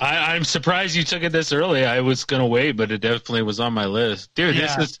 I'm surprised you took it this early. I was gonna wait, but it definitely was on my list, dude.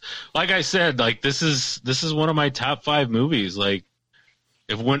 Yeah. This is, like I said, like this is one of my top 5 movies. Like,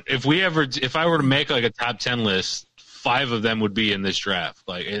 if I were to make like a top 10 list, 5 of them would be in this draft.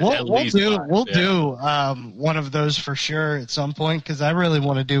 Like, at least we'll 5. do one of those for sure at some point because I really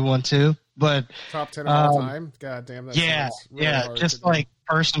want to do one too. But Top 10 of all time? God damn, that sounds really hard to just do. like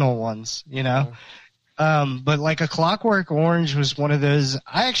personal ones, you know. But like A Clockwork Orange was one of those.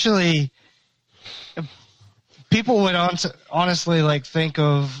 I actually, people would honestly like think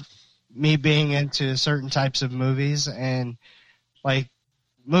of me being into certain types of movies, and like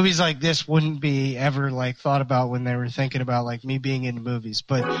movies like this wouldn't be ever like thought about when they were thinking about like me being into movies.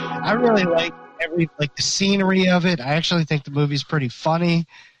 But I really like the scenery of it. I actually think the movie's pretty funny.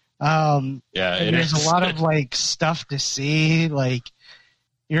 Yeah, it there's is. a lot of like stuff to see. Like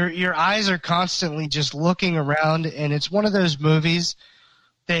your eyes are constantly just looking around, and it's one of those movies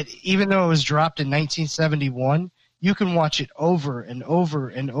that even though it was dropped in 1971, you can watch it over and over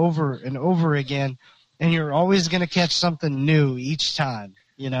and over and over again, and you're always going to catch something new each time.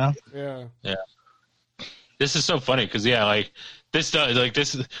 You know? Yeah. This is so funny because like this does like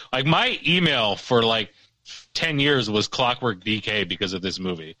this is like my email for like 10 years was Clockwork DK because of this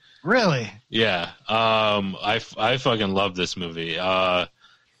movie. Really? Yeah. I fucking love this movie.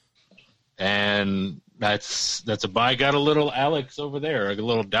 And that's I got a little Alex over there, like a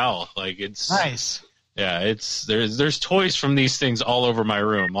little doll. Like it's Nice. Yeah, it's there's toys from these things all over my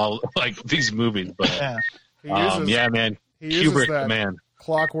room, all like these movies. But Yeah. He uses, yeah, man, he uses Kubrick, that man.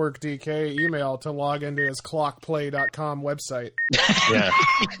 Clockwork DK email to log into his clockplay.com website. Yeah.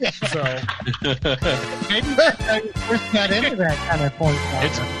 So Maybe I first got into that kind of point.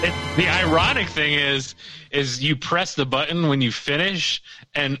 It's the ironic thing is you press the button when you finish,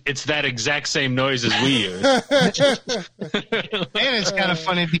 and it's that exact same noise as we use. And it's kind of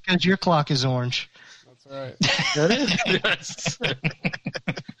funny because your clock is orange. that's right. Yes.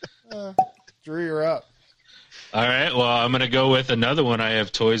 Drew, you're up. All right. Well, I'm gonna go with another one I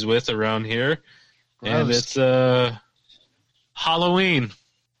have toys with around here, and Gross. it's Halloween.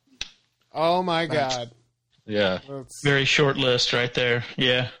 Oh my god. Yeah. That's, Very short list right there.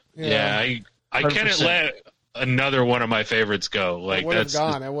 Yeah. Yeah. I couldn't 100%. let another one of my favorites go. it Like would have that's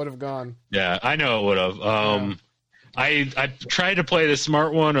gone. It would have gone. Yeah, I know it would have. I tried to play the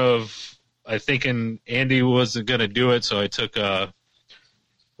smart one of I thinking Andy wasn't gonna do it, so I took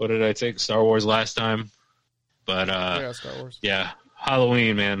what did I take? Star Wars last time. But Yeah, Star Wars. yeah,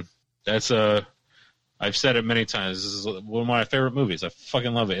 Halloween, man. That's I've said it many times. This is one of my favorite movies. I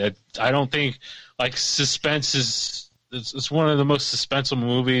fucking love it. I don't think like suspense is it's one of the most suspenseful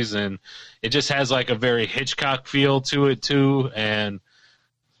movies, and it just has like a very Hitchcock feel to it too. And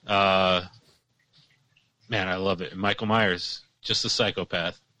man, I love it. Michael Myers, just a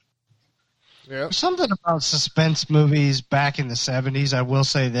psychopath. Yeah. There's something about suspense movies back in the 70s, I will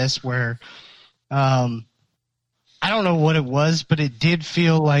say this, where I don't know what it was, but it did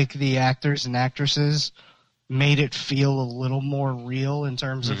feel like the actors and actresses made it feel a little more real in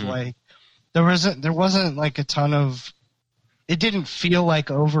terms of like there wasn't like a ton of it didn't feel like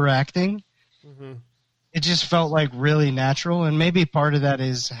overacting. Mm-hmm. It just felt like really natural, and maybe part of that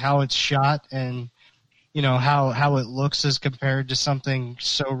is how it's shot and you know how it looks as compared to something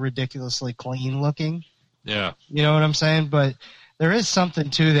so ridiculously clean looking. Yeah. You know what I'm saying? But there is something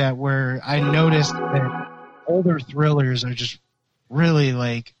to that where I noticed that older thrillers are just really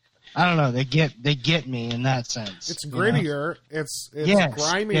like I don't know, they get me in that sense. It's you know? grittier. It's Yes,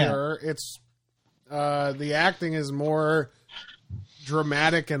 grimier. It's the acting is more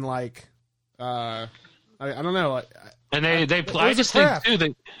dramatic and like I don't know. Like, And they it I was a just think craft. too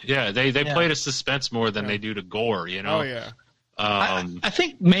they play to suspense more than they do to gore, you know. Oh yeah. I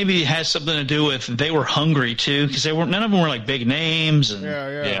think maybe it has something to do with they were hungry too because none of them were like big names and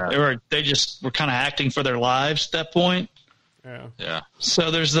Yeah. they just were kind of acting for their lives at that point. Yeah. Yeah.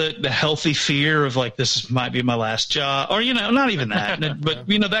 So there's the healthy fear of like this might be my last job, or not even that, but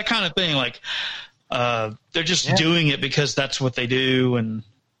that kind of thing. Like they're just doing it because that's what they do, and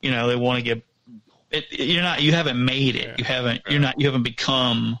they want to get it. You haven't made it. Yeah. You haven't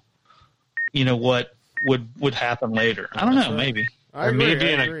become what would happen later. I don't know. right. Maybe. I agree. I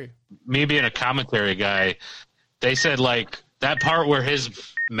me agree. being a commentary guy, they said like that part where his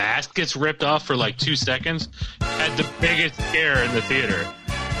mask gets ripped off for like 2 seconds had the biggest scare in the theater.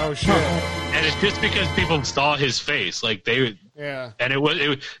 Oh shit. And it's just because people saw his face, like Yeah. and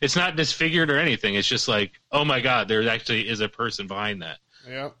it's not disfigured or anything. It's just like, oh my god, there actually is a person behind that.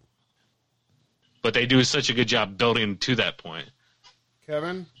 Yep. But they do such a good job building to that point.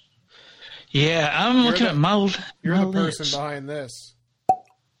 Kevin, Yeah, I'm looking at my you're my the person list. behind this.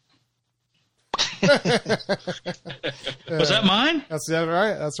 Was that mine? That's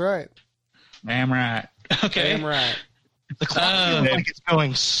right. That's right. Damn right. Okay. Damn right. The clock feels like it's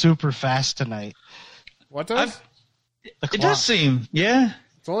going super fast tonight. What does? It does seem, yeah.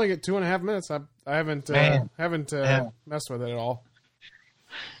 It's only at 2.5 minutes. I haven't messed with it at all.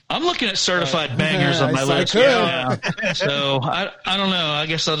 I'm looking at certified bangers on my list right now. So I don't know. I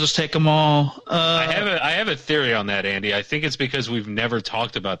guess I'll just take them all. I have a theory on that, Andy. I think it's because we've never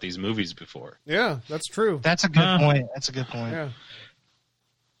talked about these movies before. Yeah, that's true. That's a good point. That's a good point. Yeah.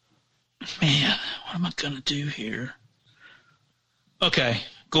 Man, what am I going to do here? Okay.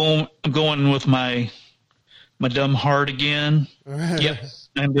 I'm going with my dumb heart again. Yep,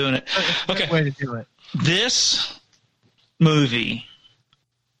 I'm doing it. Okay. Way to do it. This movie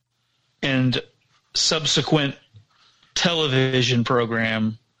and subsequent television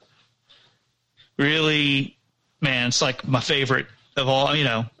program really, man, it's like my favorite of all.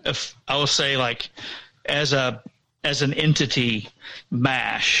 If I will say, like, as an entity,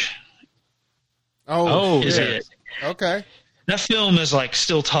 MASH. Is it? Okay. That film is like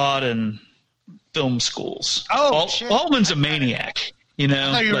still taught in film schools. Shit. Altman's a maniac. I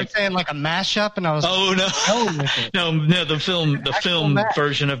thought you were saying like a mashup, and I was no, no, the film MASH.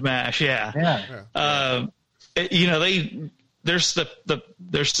 version of MASH, yeah. There's the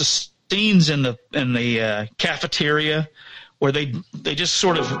scenes in the cafeteria where they just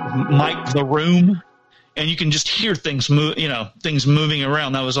sort of mic the room, and you can just hear things things moving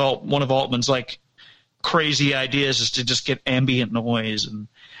around. That was one of Altman's like crazy ideas, is to just get ambient noise and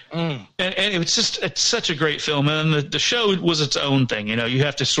it's such a great film, and the show was its own thing. You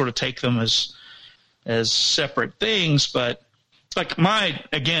have to sort of take them as separate things, but like I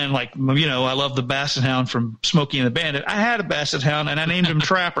love the Basset Hound from Smokey and the Bandit. I had a Basset Hound and I named him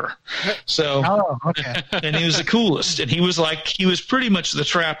Trapper. So, okay. And he was the coolest, and he was pretty much the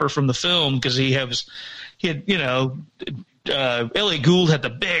Trapper from the film, because he had Elliot Gould had the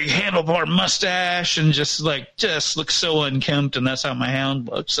big handlebar mustache and just looked so unkempt, and that's how my hound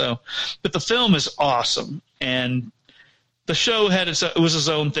looked. So, but the film is awesome, and the show was his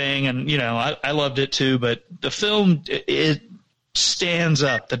own thing, and I loved it too. But the film, it stands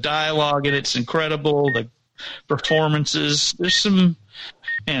up. The dialogue in it's incredible. The performances,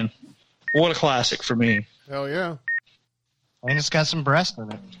 what a classic for me. Hell yeah! And it's got some breast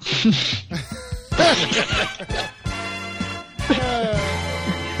in it.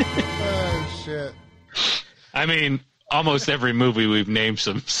 Oh, shit. I mean, almost every movie we've named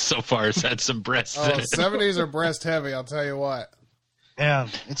so far has had some breasts in it. 70s are breast heavy, I'll tell you what. Yeah,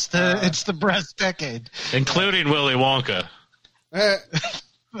 it's the breast decade, including Willy Wonka.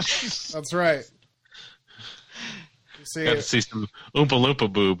 That's right. Got to see some Oompa Loompa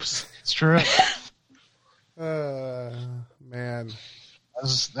boobs. It's true. Man.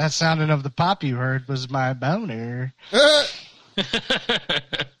 That sounding of the pop you heard was my boner.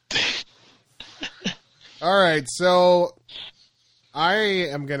 All right, so I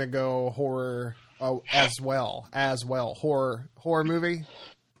am gonna go horror as well. Horror movie.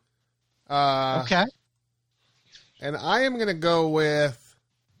 Okay. And I am gonna go with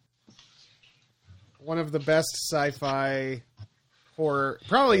one of the best sci-fi horror,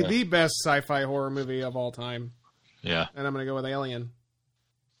 probably the best sci-fi horror movie of all time. Yeah. And I'm gonna go with Alien.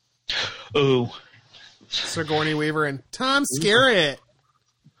 Ooh. Sigourney Weaver and Tom Skerritt.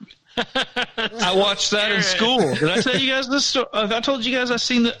 I watched that in school. Did I tell you guys this story? I told you guys I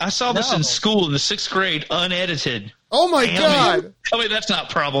saw this in school in the 6th grade, unedited. Oh my God! Tell me that's not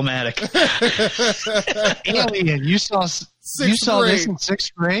problematic. Alien, you saw this in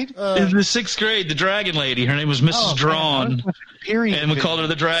 6th grade? In the 6th grade, the Dragon Lady. Her name was Mrs. Drawn. Period. And we called her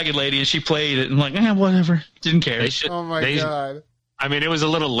the Dragon Lady, and she played it. And I'm like, whatever. Didn't care. Oh my God. I mean, it was a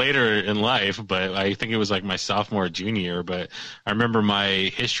little later in life, but I think it was like my sophomore, junior year. But I remember my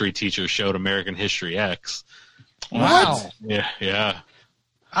history teacher showed American History X. Wow. Yeah.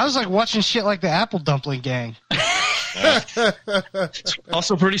 I was like watching shit like the Apple Dumpling Gang.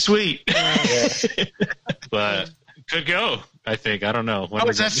 Also pretty sweet. But could go, I think. I don't know.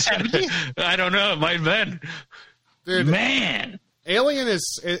 Was that 70? I don't know. It might have been. Dude, man. Alien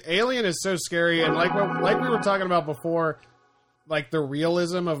is so scary, and like we were talking about before, like the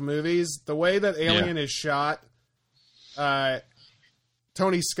realism of movies, the way that Alien is shot.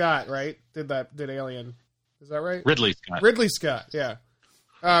 Tony Scott, right? Did Alien? Is that right? Ridley Scott. Yeah.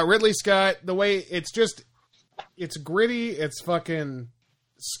 Ridley Scott. The way it's gritty. It's fucking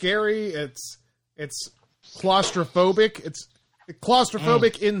scary. It's claustrophobic. It's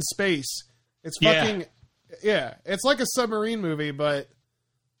claustrophobic in space. It's fucking It's like a submarine movie, but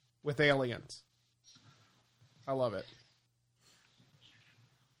with aliens. I love it.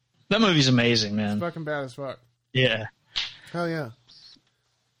 That movie's amazing, man. Fucking bad as fuck. Yeah. Hell yeah.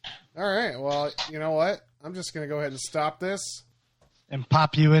 All right. Well, you know what? I'm just going to go ahead and stop this. And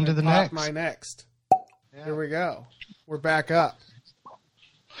pop you into the Pop next. my next. Here we go. We're back up.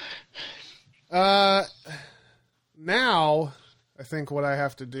 Now, I think what I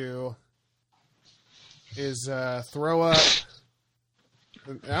have to do is throw up.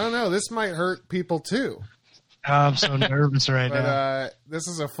 I don't know. This might hurt people too. I'm so nervous right But now. this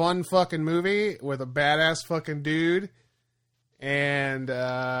is a fun fucking movie with a badass fucking dude. And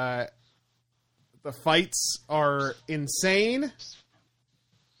the fights are insane.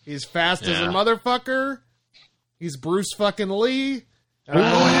 He's fast as a motherfucker. He's Bruce fucking Lee. And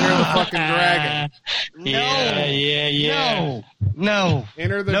I'm going Enter the fucking Dragon. Yeah. No.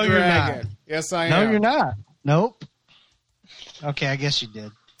 Enter the No, you're Dragon. not. Yes, I No, am. you're not. Nope. Okay, I guess you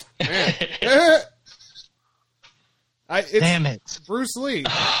did. It's Damn it. Bruce Lee.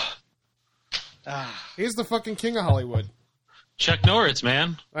 Ah, He's the fucking king of Hollywood. Chuck Norris,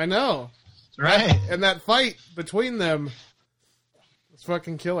 man. I know. right. And that fight between them is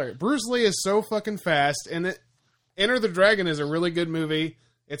fucking killer. Bruce Lee is so fucking fast, and Enter the Dragon is a really good movie.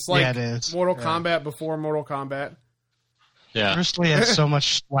 It's like Yeah, it is. Mortal Yeah. Kombat before Mortal Kombat. Yeah. Bruce Lee has so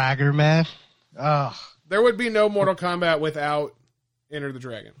much swagger, man. Oh, There would be no Mortal Kombat without Enter the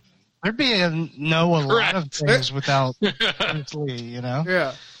Dragon. there'd be a lot of things without Bruce Lee, you know?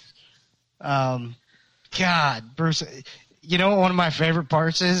 Yeah. God, Bruce, you know what one of my favorite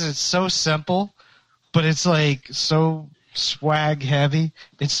parts is? It's so simple, but it's like so swag heavy.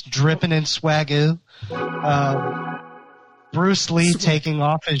 It's dripping in swagoo. Bruce Lee taking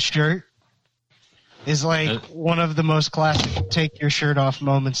off his shirt is like one of the most classic take your shirt off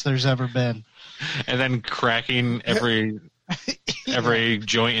moments there's ever been. And then cracking every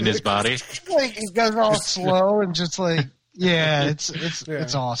joint in his body. Like he goes all slow and just like, yeah,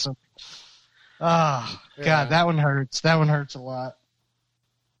 it's awesome. Oh, Yeah. God, that one hurts. That one hurts a lot.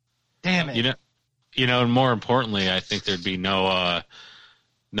 Damn it. You know, and more importantly, I think there'd be no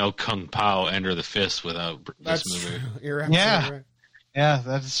Kung Pao Enter the Fist without this movie. True. You're absolutely Yeah. right. Yeah,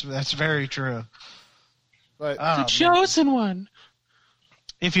 that's very true. But Chosen one.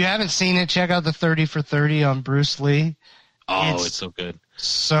 If you haven't seen it, check out the 30 for 30 on Bruce Lee. Oh, it's so good.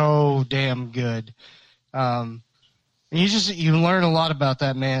 So damn good. You learn a lot about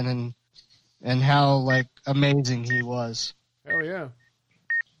that man and how like amazing he was. hell yeah.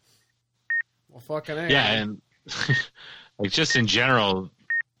 Well, fucking A. Yeah, and like just in general,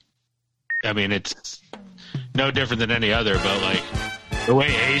 I mean, it's no different than any other, but like the way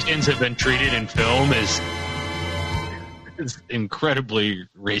Asians have been treated in film is incredibly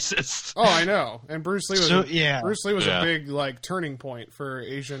racist. Oh, I know. And Bruce Lee was Bruce Lee was Yeah. a big like turning point for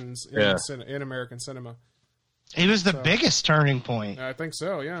Asians in, Yeah. in American cinema. He was the biggest turning point. I think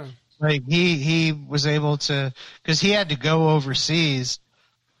so. Yeah. Like he was able to, because he had to go overseas.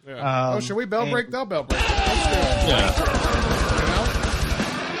 Yeah. Should we bell break? They'll bell break. Let's do it. Yeah. You know?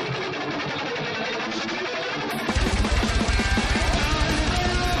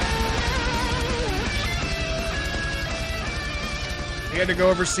 He had to go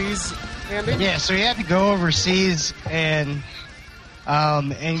overseas, Andy? Yeah, so he had to go overseas and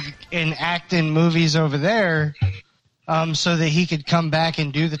act in movies over there, so that he could come back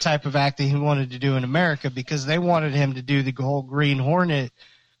and do the type of acting he wanted to do in America, because they wanted him to do the whole Green Hornet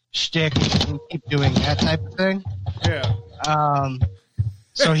shtick and keep doing that type of thing. Yeah.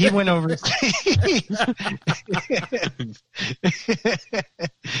 So he went overseas.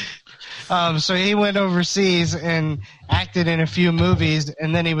 So he went overseas and acted in a few movies,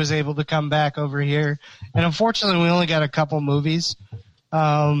 and then he was able to come back over here. And unfortunately, we only got a couple movies.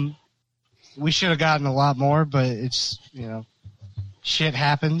 We should have gotten a lot more, but it's, shit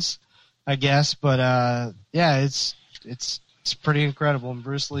happens, I guess. But yeah, it's pretty incredible, and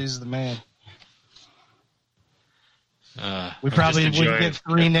Bruce Lee's the man. We probably wouldn't get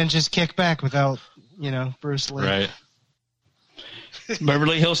Three Ninjas Kickback without, Bruce Lee. Right.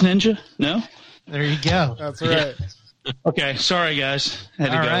 Beverly Hills Ninja? No? There you go. That's right. Okay, sorry guys.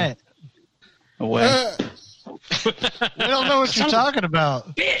 Had to All go right. away. We don't know what you're talking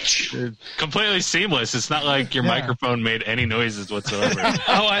about. Bitch! Completely seamless. It's not like your microphone made any noises whatsoever.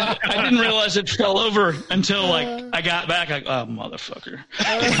 Oh, I didn't realize it fell over until I got back. Oh, motherfucker!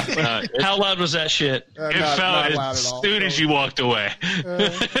 How loud was that shit? It Not fell loud as at all. soon as you walked away.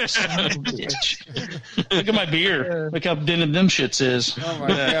 Bitch. Look at my beer. Look how dented them shits is. Oh my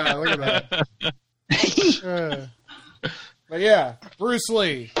god, look at that. But yeah, Bruce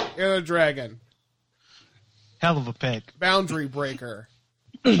Lee, Enter the Dragon, Hell of a pick. Boundary Breaker.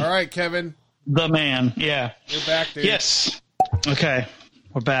 All right, Kevin, The man. Yeah. you're back, dude. Yes. Okay.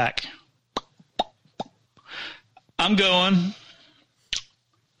 We're back. I'm going.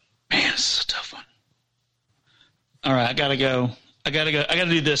 Man, this is a tough one. All right, I gotta go. I gotta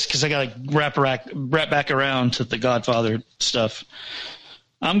do this because I gotta wrap back around to the Godfather stuff.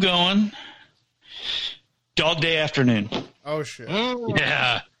 I'm going Dog Day Afternoon. Oh shit!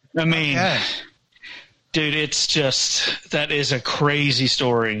 Yeah. I mean, Okay. dude, it's just that is a crazy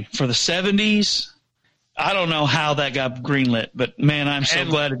story for the 70s. I don't know how that got greenlit, but man, I'm so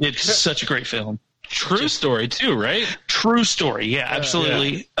glad it did. It's such a great film. True story too, right? True story, yeah,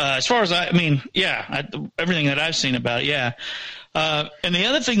 absolutely. As far as everything that I've seen about it, yeah. And the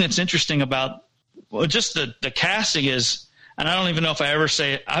other thing that's interesting about just the casting is, and I don't even know if I ever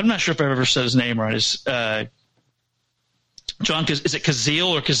say it. I'm not sure if I ever said his name right. Is John? Is it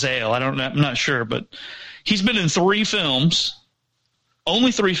Cazale or Cazale? I don't know. I'm not sure, but he's been in 3 films,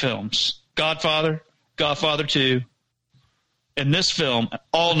 only 3 films: Godfather, Godfather 2, and this film,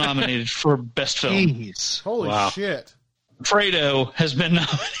 all nominated for Best Film. Jeez. Holy Wow. shit! Fredo has been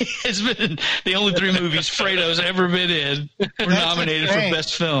in the only 3 movies Fredo's ever been in were nominated for insane.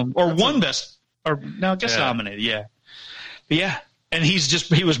 Best Film, or won Best, or no, I guess nominated, yeah. But yeah, and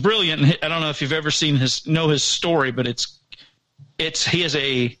he was brilliant. I don't know if you've ever seen his story, but he has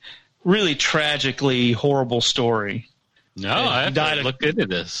a really tragically horrible story. No, I have died to of- look into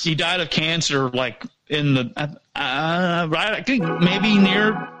this. He died of cancer, like in the I think maybe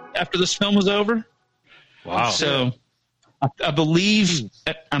near after this film was over. Wow. So I believe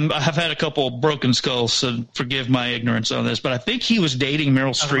I've had a couple of broken skulls, so forgive my ignorance on this, but I think he was dating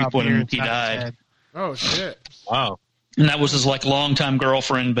Meryl Streep when he died, Oh shit! Wow. and that was his like longtime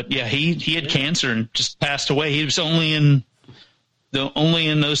girlfriend. But yeah, he had cancer and just passed away. He was only in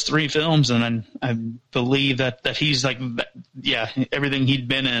those 3 films, and I believe that he's like, yeah, everything he'd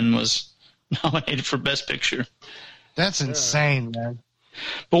been in was nominated for Best Picture. That's insane, man.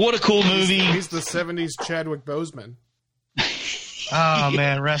 But what a cool movie! He's the '70s Chadwick Boseman. Oh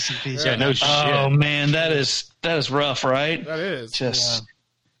man, rest in peace. Yeah, no shit. Oh man, that is rough, right? That is. Just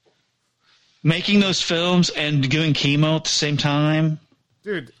making those films and doing chemo at the same time.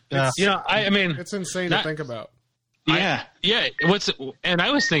 Dude, Yeah. it's, You know, I mean, it's insane not- to think about. Yeah, yeah. And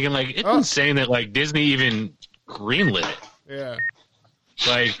I was thinking, like, it's insane that like Disney even greenlit it. Yeah.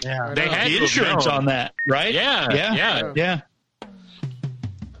 Like, Yeah. they I know. had the to have insurance known. on that, right? Yeah, yeah. yeah.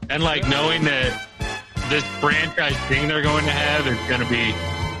 And like knowing that this franchise thing they're going to have is going to be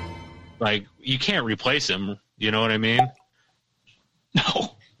like, you can't replace him. You know what I mean?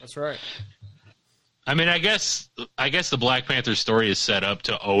 No, That's right. I mean, I guess the Black Panther story is set up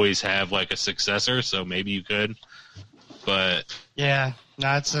to always have like a successor, so maybe you could. But Yeah,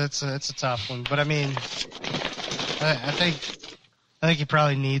 no, it's a tough one, but I mean, I think you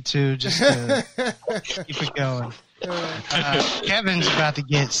probably need to just to keep it going. Kevin's about to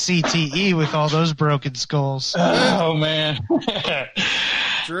get CTE with all those broken skulls. oh man.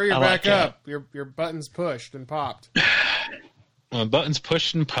 Drew, you're I back like that. up. Your button's pushed and popped. my button's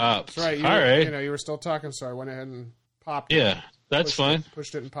pushed and popped. That's right. You All were, right. You were still talking, so I went ahead and popped it. Yeah, that's Pushed fine. It,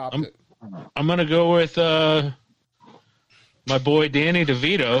 pushed it and popped I'm- it. I'm gonna go with my boy Danny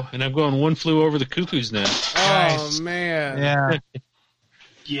DeVito, and I'm going One Flew Over the Cuckoo's Nest. Oh, Nice. man. Yeah,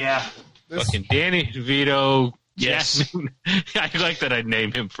 Yeah. This- Fucking Danny DeVito. Yes. I like that I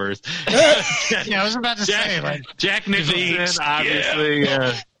named him first. yeah. I was about to say, like, Jack Nicholson, DeVito, obviously.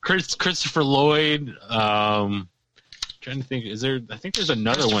 Christopher Lloyd. Trying to think, I think there's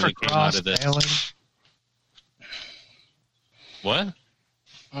another one that came out of this. Failing. What?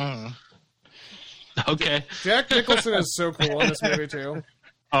 Mm. Okay. Jack Nicholson is so cool in this movie, too.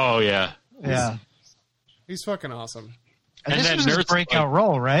 Oh yeah. Yeah, He's fucking awesome. and And this that was his nurse, breakout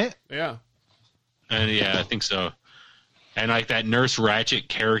role, right? Yeah. And yeah, I think so. And like that Nurse Ratched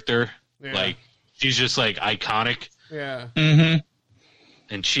character, Yeah. like she's just like iconic Yeah. Mm-hmm.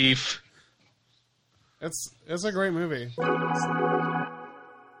 and chief. It's a great movie. Have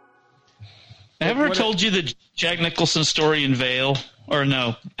I ever What- told you the Jack Nicholson story in Vale? Or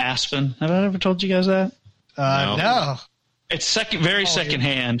no, Aspen? Have I ever told you guys that? No. No. It's very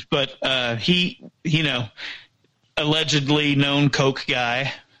secondhand, but he, allegedly known coke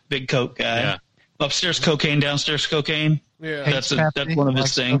guy, big coke guy. Yeah. Upstairs cocaine, downstairs cocaine. Yeah. That's Pepsi, one of his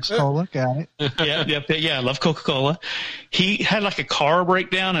likes things. Coca-Cola, got it. Yeah, I love Coca-Cola. He had like a car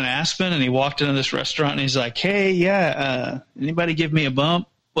breakdown in Aspen, and he walked into this restaurant, and he's like, "Hey, anybody give me a bump?"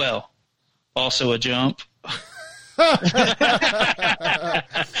 Well, also a jump.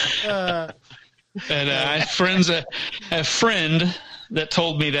 And I have a friend that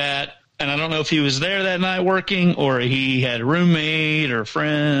told me that and I don't know if he was there that night working or he had a roommate or a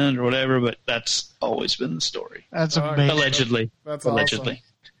friend or whatever, but that's always been the story. That's amazing. Allegedly. That's Allegedly. Awesome.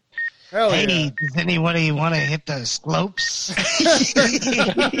 Hell Hey, yeah. does anybody want to hit the slopes?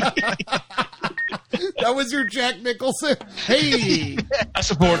 That was your Jack Nicholson. Hey. I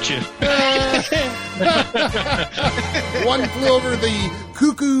support you. One flew over the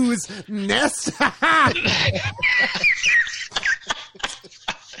cuckoo's nest.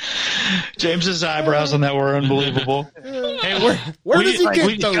 James's eyebrows on that were unbelievable. Hey, Where does he like, get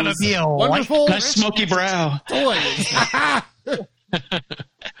we those gonna be a wonderful Nice smoky brow. toys?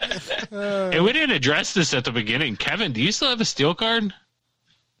 hey, we didn't address this at the beginning. Kevin, do you still have a steel card?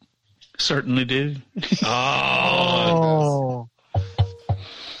 Certainly do. Oh,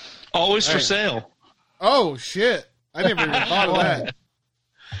 Always for Hey. sale. Oh shit! I never even thought of that.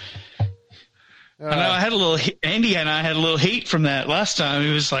 I know I had a little. Andy and I had a little heat from that last time.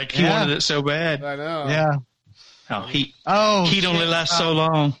 He was like, he Yeah. wanted it so bad. I know. yeah. Oh, heat Oh, only shit. lasts so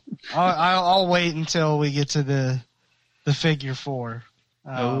long. I'll wait until we get to the figure 4.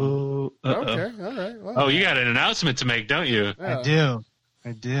 Oh, Okay. All right. Well, Oh, you got an announcement to make, don't you? yeah.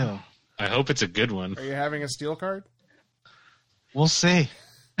 I do. I hope it's a good one. Are you having a steel card? We'll see.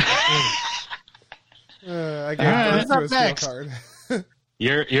 I gave All right, birth who's to up a steel next? card.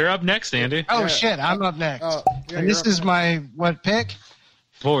 You're up next, Andy. Oh Yeah. shit, I'm up next. Oh, yeah, and you're this up is next. my what pick?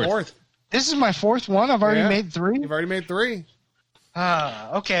 Fourth. This is my 4th one. I've already Yeah. made 3. You've already made 3.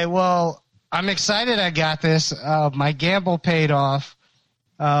 Okay, well, I'm excited I got this. My gamble paid off.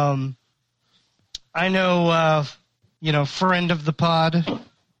 I know, friend of the pod,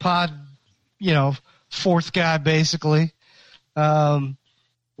 4th guy basically.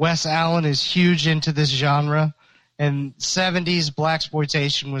 Wes Allen is huge into this genre, and 70s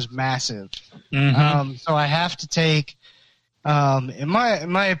blaxploitation was massive. So I have to take, in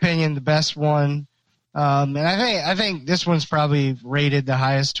my opinion, the best one. And I think this one's probably rated the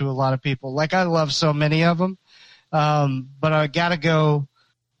highest to a lot of people. Like, I love so many of them. But I gotta go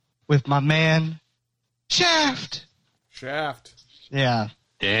with my man, Shaft. Yeah,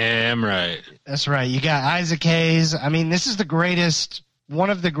 Damn right. that's right. You got Isaac Hayes. I mean, this is one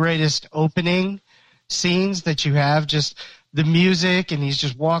of the greatest opening scenes that you have. Just the music, and he's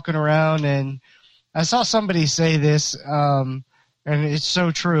just walking around. And I saw somebody say this, and it's so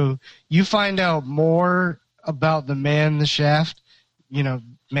true. You find out more about the man, the Shaft, the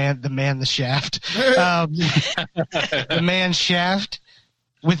Shaft, the man Shaft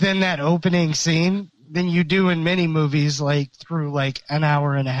within that opening scene than you do in many movies, like through like an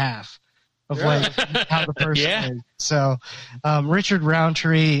hour and a half of like how the person Yeah. is. So, Richard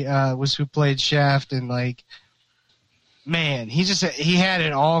Roundtree was who played Shaft, and like, man, he had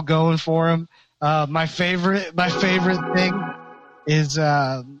it all going for him. My favorite thing is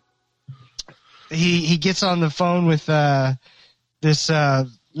he gets on the phone with this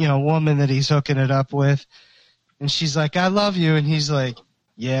woman that he's hooking it up with, and she's like, "I love you," and he's like,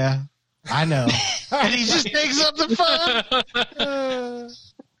 "Yeah, I know," and he just takes up the phone.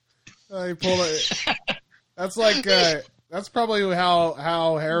 He pulled it. That's like that's probably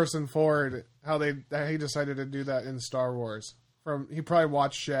how Harrison Ford he decided to do that in Star Wars. He probably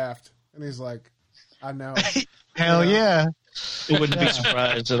watched Shaft and he's like, I know. Hell yeah! It wouldn't be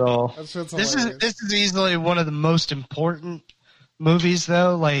surprised at all. That shit's This hilarious. is easily one of the most important movies,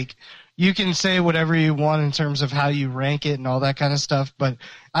 though. Like, you can say whatever you want in terms of how you rank it and all that kind of stuff, but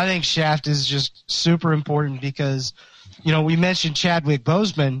I think Shaft is just super important because, we mentioned Chadwick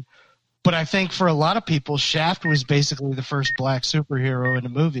Boseman, but I think for a lot of people, Shaft was basically the first black superhero in a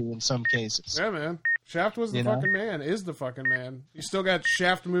movie in some cases. Yeah, man. Shaft was the fucking man. Is the fucking man. You still got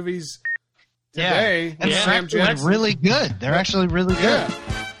Shaft movies today. And with they're Sam actually Jackson. really good. They're actually really good. Yeah.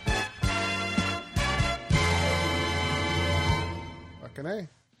 Fucking A.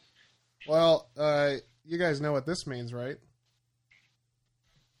 Well, you guys know what this means, right?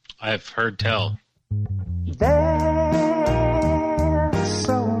 I've heard tell.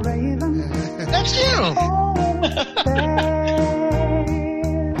 That's you.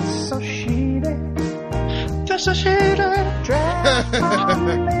 That's a shader.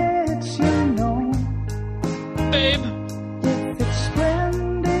 Babe.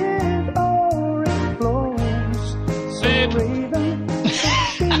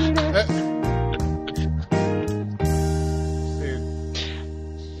 Dude.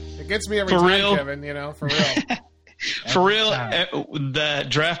 It gets me every For time, real? Kevin, for real. For real, the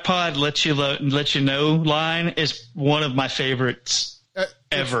Draft Pod let you know line is one of my favorites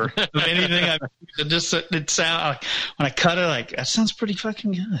ever of anything I've used. It sound like, when I cut it, like, that sounds pretty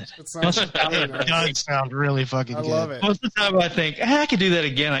fucking good. It sounds really It nice. does sound really fucking I good. love it. Most of the time I think, I could do that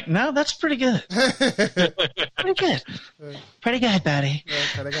again. Like, no, that's pretty good. Pretty good. Pretty good, buddy.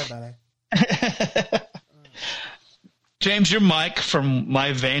 James, your mic, from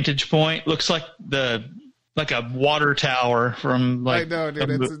my vantage point, looks like a water tower from I know,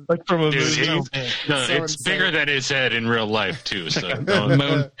 dude. like from a Dude, movie. no, so it's insane. bigger than his head in real life too. So Like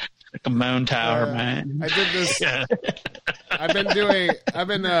don't- a moon tower, man. I did this. yeah. I've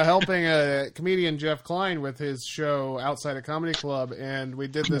been helping a comedian, Jeff Klein, with his show Outside a Comedy Club, and we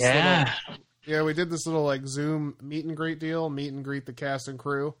did this we did this little like Zoom meet and greet deal, meet and greet the cast and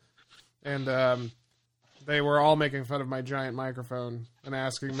crew, and they were all making fun of my giant microphone and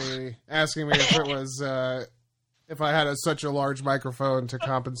asking me if it was if I had such a large microphone to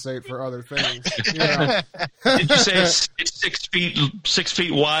compensate for other things. You know? Did you say it's 6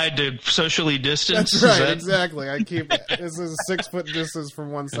 feet wide to socially distance? That's right, exactly. This is a 6 foot distance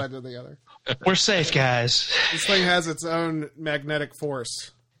from one side to the other. We're safe, guys. This thing has its own magnetic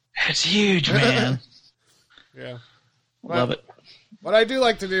force. It's huge, man. Yeah. Love it. What I do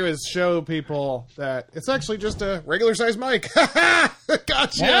like to do is show people that it's actually just a regular sized mic.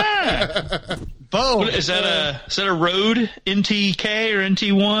 Gotcha. Yeah. Boom. What, is that a Rode NTK or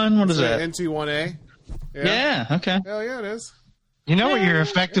NT1? What is that? NT1A. Yeah. Okay. Hell yeah, it is. You know what you're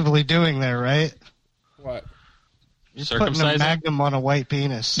effectively doing there, right? What? You're putting a Circumcising? magnum on a white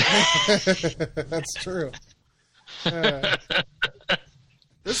penis. That's true.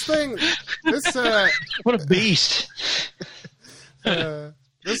 This thing, What a beast.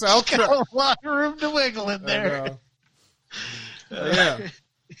 this Got outro. a lot of room to wiggle in there. Yeah.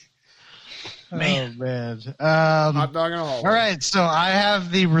 Man. Hot dog in a hole. All right, so I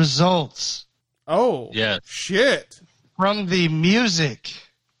have the results Oh. Yes. Shit. from the music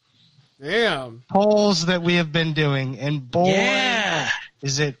Damn. polls that we have been doing, and boy, Yeah.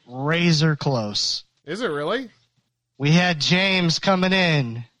 is it razor close. Is it really? We had James coming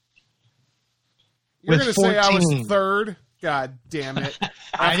in. You're With going to say I was 14. third? God damn it.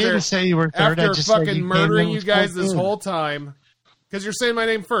 I didn't say you were third. I After just said fucking you murdering came in you with guys this 14. whole time. Because you're saying my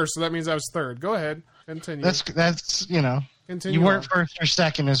name first, so that means I was third. Go ahead. Continue. That's Continue you weren't on. first or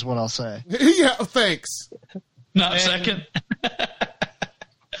second is what I'll say. Yeah, thanks. Not second.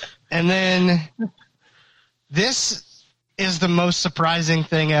 And then this is the most surprising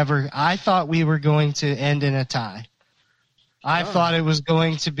thing ever. I thought we were going to end in a tie. I thought it was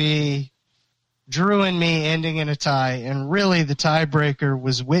going to be Drew and me ending in a tie, and really the tiebreaker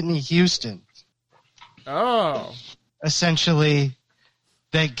was Whitney Houston. Oh. Essentially,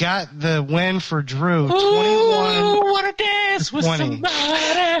 they got the win for Drew, 21. want to dance with 20.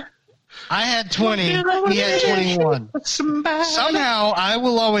 somebody. I had 20. He had 21. Somehow, I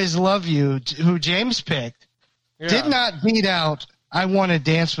Will Always Love You, who James picked, Yeah. did not beat out I Want to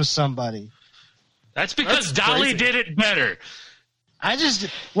Dance with Somebody. That's because That's Dolly crazy. did it better.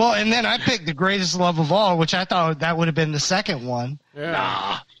 And then I picked The Greatest Love of All, which I thought that would have been the second one.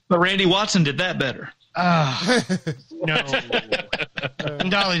 Yeah. But Randy Watson did that better. No.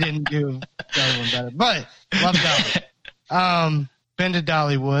 And Dolly didn't do the other one better. But, love Dolly. Been to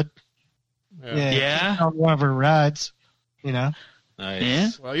Dollywood. Yeah. On one of her rides, Nice. Yeah.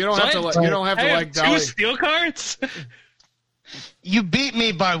 Well, you don't have to I like have Dolly. 2 steel cards. You beat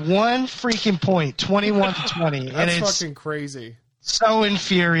me by one freaking point, 21 to 20. And That's it's fucking crazy. so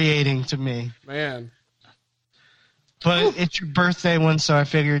infuriating to me. Man. But it's your birthday one, so I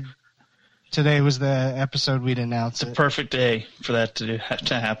figured today was the episode we'd announce it. Perfect day for that to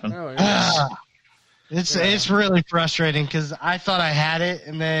happen. Hell yeah. Ah, it's really frustrating because I thought I had it,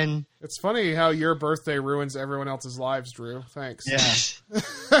 and then It's funny how your birthday ruins everyone else's lives, Drew. Thanks.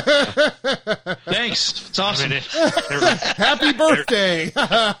 Thanks. It's awesome. Happy birthday.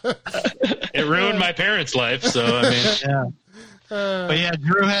 It ruined my parents' life. So I mean, But yeah,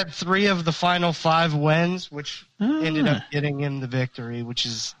 Drew had 3 of the final 5 wins, which ended up getting him the victory, which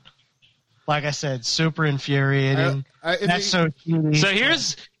is, like I said, super infuriating. That's so cheaty. so here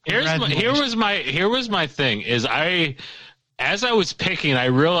was my thing is as I was picking, I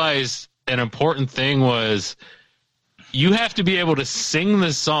realized an important thing was you have to be able to sing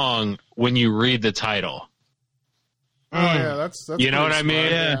the song when you read the title. Oh yeah, that's You know pretty what I mean?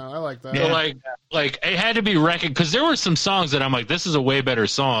 smart. Yeah. Yeah, I like that. So like it had to be recognized because there were some songs that I'm like, this is a way better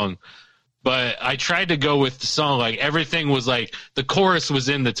song. But I tried to go with the song, like everything was like the chorus was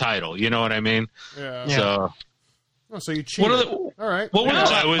in the title. You know what I mean? Yeah. So Oh, so you cheated. What are the- All right. What were the No,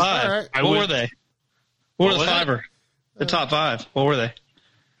 top I was- five? all right. What were they? What were the was it? five? The top 5. What were they?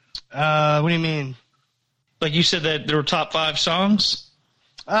 What do you mean? Like you said that there were top 5 songs.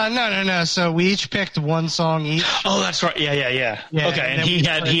 No. So we each picked one song each. Oh, that's right. Yeah. Yeah, Okay, and he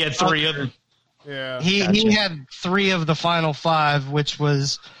had three of them. Yeah. He had 3 of the final 5, which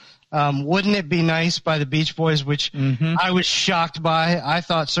was Wouldn't It Be Nice by the Beach Boys, which I was shocked by. I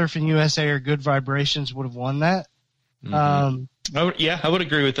thought Surfing USA or Good Vibrations would have won that. I would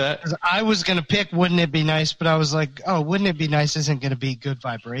agree with that. 'Cause I was going to pick Wouldn't It Be Nice, but I was like, oh, Wouldn't It Be Nice isn't going to be Good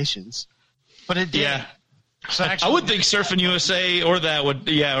Vibrations. But it did. Yeah. So actually, I would think Surfing USA or that would,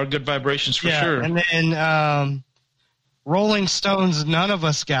 or Good Vibrations for sure. And then Rolling Stones, none of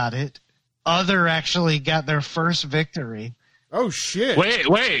us got it. Other actually got their first victory. Oh shit!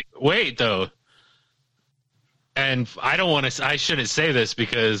 Wait though. And I shouldn't say this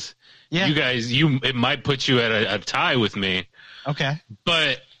because you guys, it might put you at a tie with me. Okay.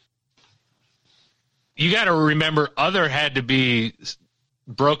 But you got to remember, Other had to be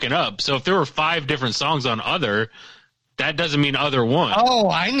broken up. So if there were 5 different songs on Other, that doesn't mean Other won. Oh,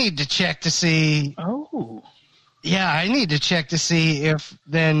 I need to check to see. Oh. Yeah, I need to check to see if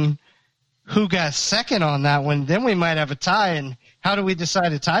then who got second on that one. Then we might have a tie. And how do we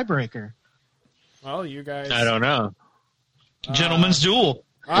decide a tiebreaker? Well, you guys. I don't know. Gentleman's duel.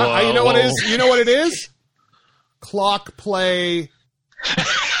 You know what it is? You know what it is? Clock play.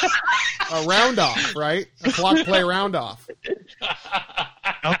 A round off, right? A clock play round off.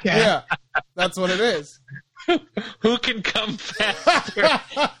 Okay. Yeah, that's what it is. Who can come faster?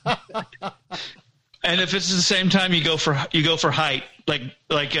 And if it's the same time, you go for height, like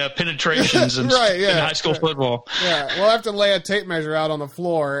penetrations in high school football. Yeah, we'll have to lay a tape measure out on the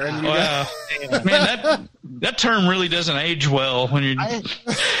floor, and man, that term really doesn't age well when you're.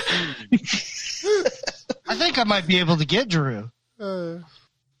 I think I might be able to get Drew.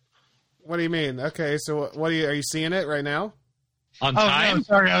 What do you mean? Okay, so are you seeing it right now? On time? No,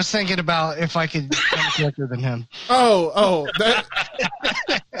 sorry, I was thinking about if I could come quicker than him. That.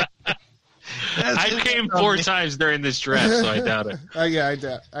 I came 4 times during this draft, so I doubt it. Yeah,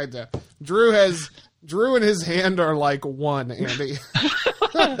 I doubt. Drew and his hand are like 1, Andy.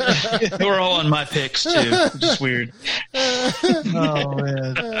 We're all on my picks too. Just weird. Oh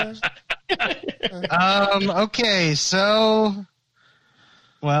man. Okay, so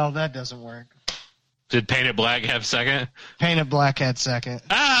well, that doesn't work. Did Painted Black have second? Painted Black had second.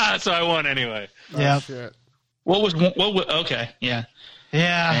 So I won anyway. Yeah. Shit. What was okay? Yeah.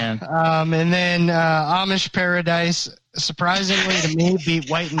 Yeah. And then Amish Paradise, surprisingly to me, beat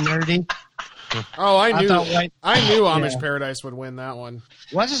White and Nerdy. Oh, I knew Amish Yeah. Paradise would win that one.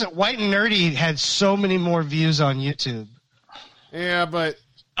 What is it? White and Nerdy had so many more views on YouTube. Yeah, but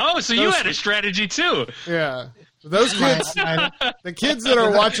Oh, so you had a strategy too. yeah. Those kids, the kids that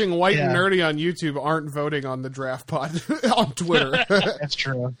are watching White and Nerdy on YouTube aren't voting on the draft pod on Twitter. That's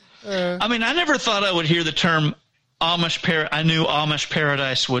true. I mean, I never thought I would hear the term I knew Amish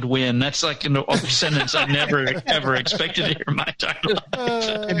Paradise would win. That's like a sentence I never ever expected to hear in my title.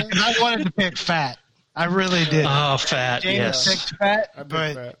 I wanted to pick Fat. I really did. Oh, Fat, James yes. picked Fat, I picked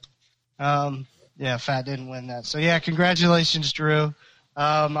but that. Fat didn't win that. So yeah, congratulations, Drew.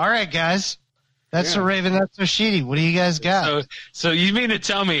 All right, guys. That's a Raven. That's a Sheedy. What do you guys got? So you mean to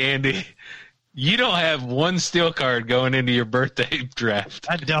tell me, Andy, you don't have one steel card going into your birthday draft?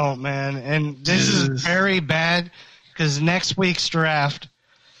 I don't, man. And this is very bad because next week's draft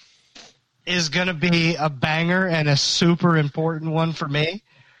is going to be a banger and a super important one for me.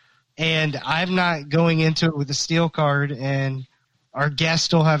 And I'm not going into it with a steel card, and our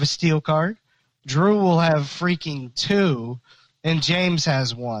guests will have a steel card. Drew will have freaking 2, and James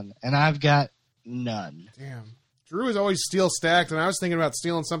has 1, and I've got none. Damn. Drew is always steel stacked, and I was thinking about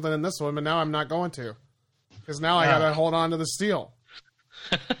stealing something in this one, but now I'm not going to. Because now I got to hold on to the steel.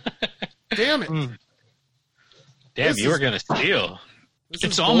 Damn it. Damn, you were going to steal.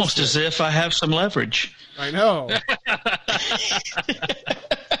 It's almost as if I have some leverage. I know.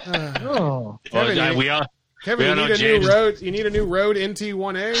 Oh. Kevin, Kevin, you need a new road. You need a new Road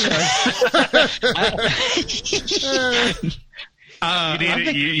NT1A.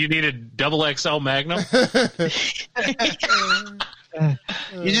 You need a double XL Magnum.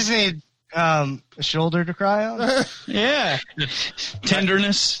 You just need a shoulder to cry on. Yeah,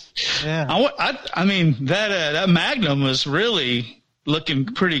 tenderness. Yeah. I mean that Magnum was really looking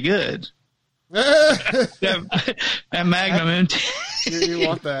pretty good. that Magnum. You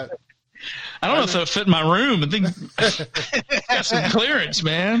want that? I don't know if it'll fit in my room. I think got some clearance,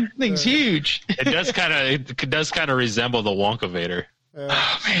 man. Thing's huge. It does kind of resemble the Wonkavator.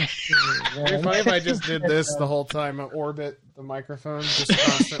 Oh man! It'd be funny if I just did this the whole time. I orbit the microphone just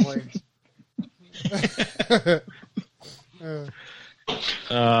constantly.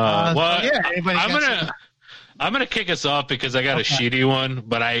 I'm gonna kick us off because I got a shitty one,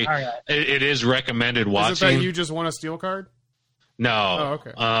 but it is recommended watching. Is it that you just won a steel card? No. Oh,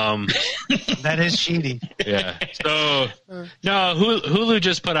 okay. That is cheating. Yeah. So no, Hulu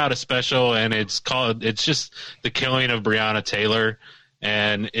just put out a special, and it's just The Killing of Breonna Taylor,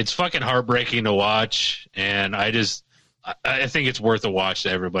 and it's fucking heartbreaking to watch. And I think it's worth a watch to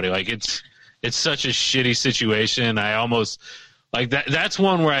everybody. Like it's such a shitty situation. I almost like that. That's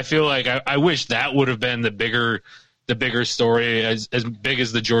one where I feel like I wish that would have been the bigger story, as big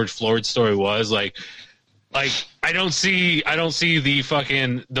as the George Floyd story was. Like I don't see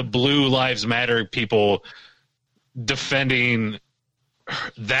the Blue Lives Matter people defending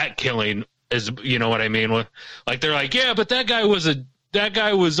that killing, as you know what I mean? Like they're like, yeah, but that guy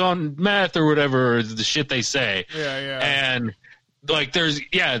was on meth or whatever, or the shit they say. Yeah. And like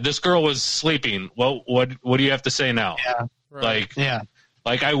this girl was sleeping. Well, what do you have to say now? Yeah. Right.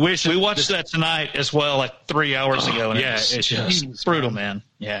 Like I wish We watched that tonight as well, like 3 hours ago, and it's just brutal, man.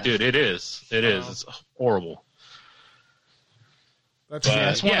 Yeah, dude, it is. It's horrible. That's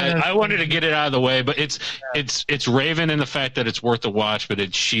I wanted to get it out of the way, but it's Raven in the fact that it's worth a watch, but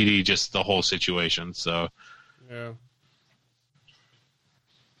it's shitty just the whole situation. So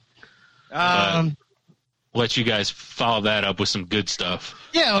let you guys follow that up with some good stuff.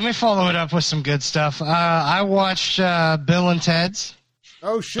 Yeah, let me follow it up with some good stuff. I watched Bill and Ted's.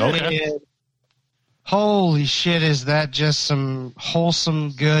 Oh shit! Okay. And holy shit, is that just some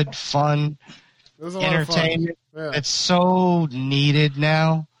wholesome, good, fun It was a lot of fun. entertainment? Yeah. It's so needed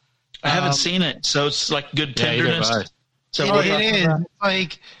now. I haven't seen it, so it's like good tenderness. So It is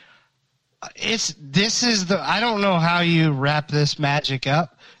like this is I don't know how you wrap this magic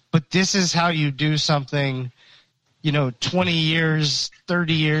up, but this is how you do something, 20 years,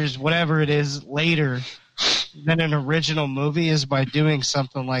 30 years, whatever it is later than an original movie, is by doing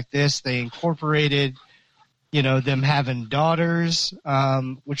something like this. They incorporated, them having daughters,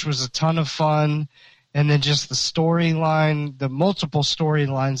 which was a ton of fun. And then just the storyline, the multiple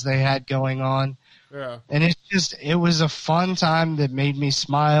storylines they had going on. Yeah. And it was a fun time that made me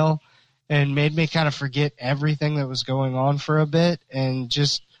smile and made me kind of forget everything that was going on for a bit and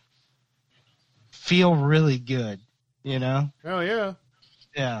just feel really good, Hell yeah.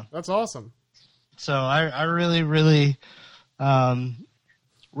 Yeah. That's awesome. So I really, really,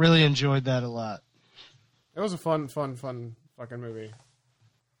 really enjoyed that a lot. It was a fun fucking movie.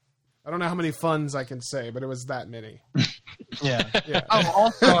 I don't know how many funs I can say, but it was that many. Yeah. Yeah. Oh,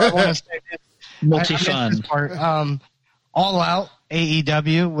 also, I want to say this. multi-fun. This part. All Out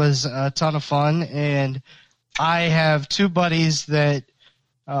AEW was a ton of fun, and I have two buddies that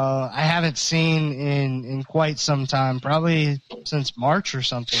I haven't seen in quite some time, probably since March or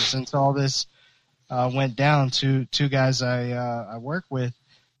something, since all this went down. Two guys I work with,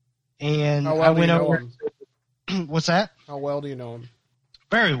 and How well I do went you know over. them? What's that? How well do you know them?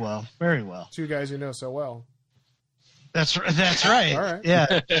 Very well, very well. Two guys you know so well. That's right. All right. Yeah.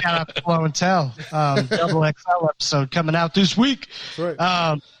 Shout out to Flow and Tell. Double XL episode coming out this week. That's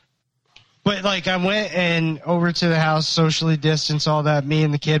right. But like I went and over to the house, socially distanced, all that. Me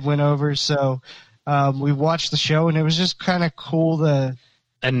and the kid went over, so we watched the show, and it was just kind of cool to.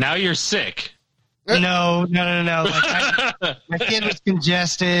 And now you're sick. No. Like my kid was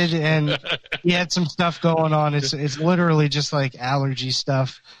congested, and he had some stuff going on. It's literally just like allergy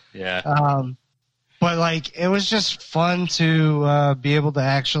stuff. Yeah. But like it was just fun to be able to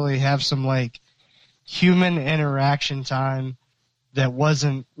actually have some like human interaction time that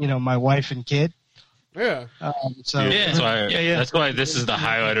wasn't, my wife and kid. Yeah. So That's why this is the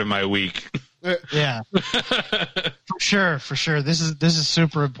highlight of my week. yeah, for sure. This is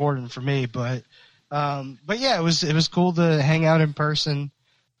super important for me. But yeah, it was cool to hang out in person.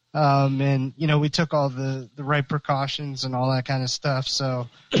 And we took all the right precautions and all that kind of stuff. So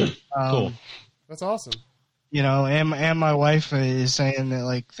Cool. That's awesome. And my wife is saying that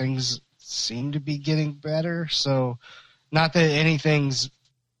like things seem to be getting better. So not that anything's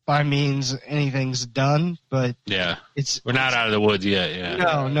done, but Yeah. We're not out of the woods yet.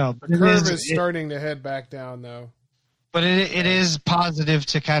 Yeah. No. But The curve is starting to head back down, though. But it is positive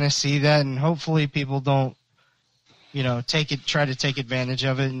to kind of see that, and hopefully people don't, try to take advantage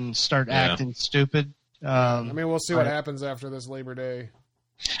of it and start acting stupid. I mean, we'll see what happens after this Labor Day.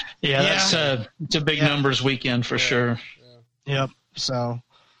 Yeah, it's a big numbers weekend for sure. Yep. So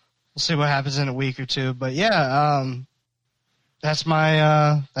we'll see what happens in a week or two. But yeah, that's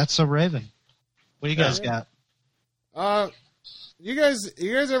a Raven. What do you guys got? You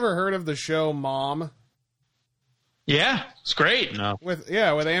guys ever heard of the show Mom? Yeah, it's great. No. With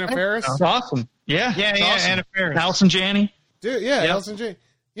Anna Faris? It's awesome. Yeah, it's awesome. Anna Faris. Allison Janney. Dude, yeah, Yep. Allison Jane.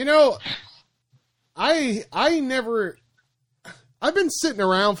 I never. I've been sitting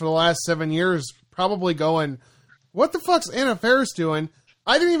around for the last 7 years, probably going, "What the fuck's Anna Faris doing?"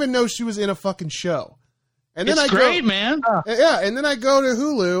 I didn't even know she was in a fucking show. And then It's great, man. Yeah, and then I go to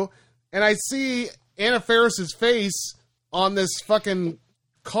Hulu and I see Anna Faris's face on this fucking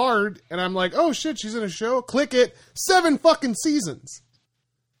card, and I'm like, "Oh shit, she's in a show." Click it. 7 fucking seasons.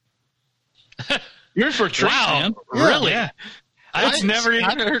 You're in for a treat, man. Yeah. Really? Yeah. I've never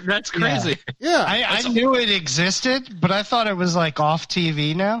even heard. That's crazy. Yeah. I knew it existed, but I thought it was like off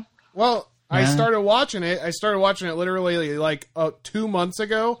TV now. Well, I started watching it. I started watching it literally like 2 months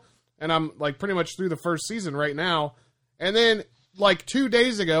ago, and I'm like pretty much through the first season right now. And then like 2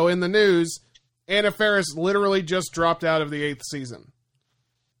 days ago in the news, Anna Faris literally just dropped out of the 8th season.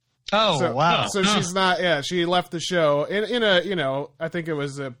 Oh, wow. So she's not. Yeah, she left the show in a. You know, I think it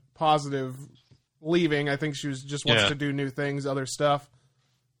was a positive leaving. I think she was just wants to do new things, other stuff.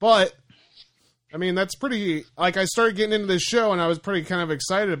 But I mean, that's pretty. Like, I started getting into this show, and I was pretty kind of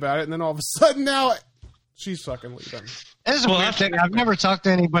excited about it, and then all of a sudden now she's fucking leaving. It's a weird thing. I've never talked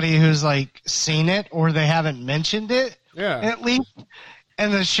to anybody who's like seen it or they haven't mentioned it. Yeah, at least.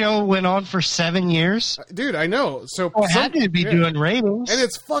 And the show went on for 7 years. Dude, I know. So it had to be doing ratings, and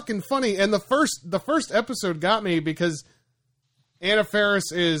it's fucking funny. And the first episode got me because Anna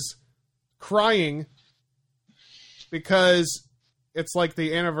Faris is crying because it's like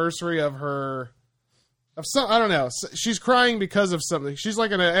the anniversary of some. I don't know. She's crying because of something. She's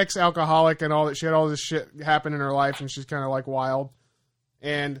like an ex-alcoholic and all that. She had all this shit happen in her life, and she's kind of like wild.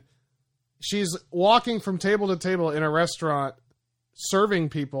 And she's walking from table to table in a restaurant, serving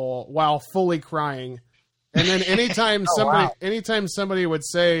people while fully crying. And then anytime somebody would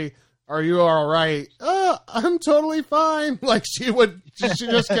say, "Are you all right?" I'm totally fine. Like she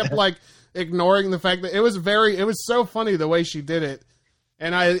just kept like ignoring the fact that it was so funny the way she did it.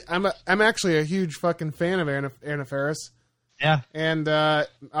 And I'm actually a huge fucking fan of Anna Faris. Yeah. And I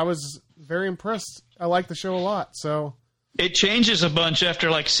was very impressed. I like the show a lot. So it changes a bunch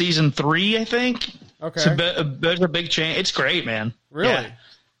after like season 3, I think. Okay. There's a big change. It's great, man. Really?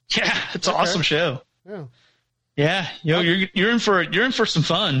 Yeah, it's an awesome show. Yeah. Yeah, you're in for some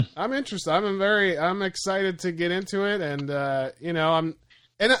fun. I'm interested. I'm excited to get into it, and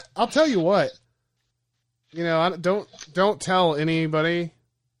I'll tell you what. Don't tell anybody,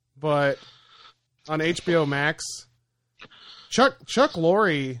 but on HBO Max, Chuck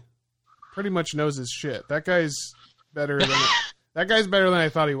Lorre pretty much knows his shit. That guy's better than I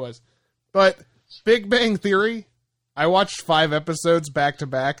thought he was. But Big Bang Theory, I watched 5 episodes back to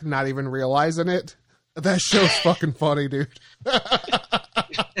back, not even realizing it. That show's fucking funny, dude.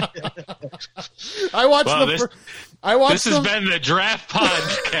 I watched This has been the Draft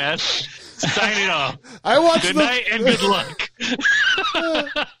Podcast. Signing off. Good night and good luck.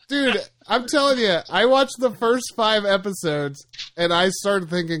 Dude, I'm telling you, I watched the first 5 episodes and I started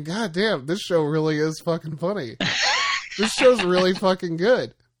thinking, God damn, this show really is fucking funny. This show's really fucking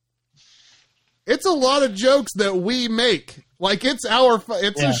good. It's a lot of jokes that we make. Like, it's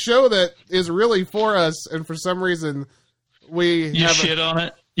a show that is really for us, and for some reason, you shit on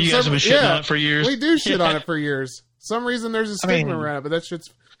it? You guys have been shitting on it for years? We do shit on it for years. Some reason there's a stigma around it, but that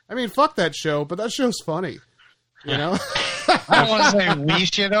shit's... I mean, fuck that show, but that show's funny. You know? I don't want to say we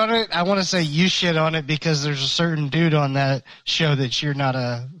shit on it. I want to say you shit on it because there's a certain dude on that show that you're not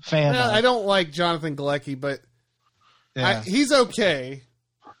a fan of. I don't like Jonathan Galecki, but he's okay.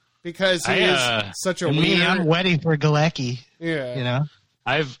 Because he is such a weird... I'm waiting for Galecki. Yeah. You know?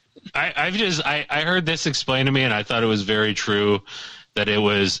 I heard this explained to me, and I thought it was very true that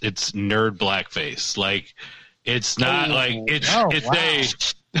it's nerd blackface. Like, it's not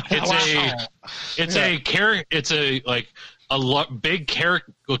big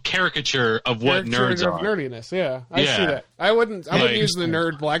caricature of what nerds are. Nerdiness, yeah. I see that. I wouldn't use the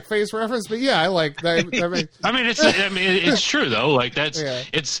nerd blackface reference, but yeah, I like that. It's true though. Like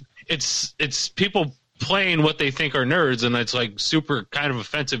it's people playing what they think are nerds, and it's like super kind of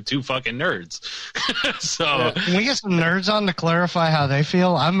offensive to fucking nerds. So can we get some nerds on to clarify how they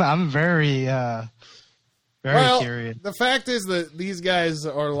feel? I'm very curious. The fact is that these guys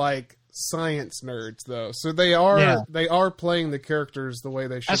are like science nerds, though, so they are playing the characters the way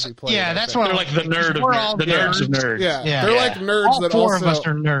they should be played. Yeah, that's why they're like the nerds of nerds. Yeah, they're like nerds all that four also of us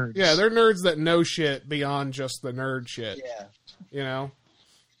are nerds. Yeah, they're nerds that know shit beyond just the nerd shit. Yeah, you know.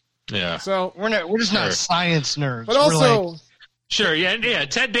 Yeah. So we're just not science nerds, but also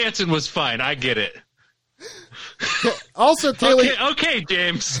Ted Danson was fine. I get it. Also, Kaylee. Okay,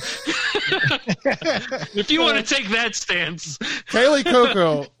 James. If you want to take that stance, Kaylee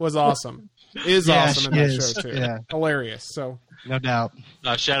Coco was awesome. Awesome in that show too. Yeah. Hilarious. So no doubt.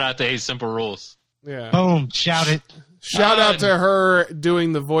 Shout out to 8 Simple Rules. Yeah. Boom! Shout it. Shout out to her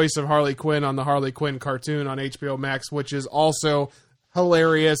doing the voice of Harley Quinn on the Harley Quinn cartoon on HBO Max, which is also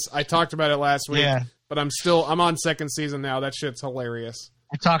hilarious. I talked about it last week, but I'm on second season now. That shit's hilarious.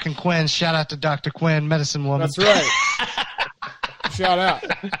 We're talking Quinn. Shout out to Dr. Quinn, medicine woman. That's right. Shout out.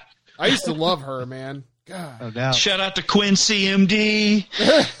 I used to love her, man. God. No doubt. Shout out to Quinn CMD.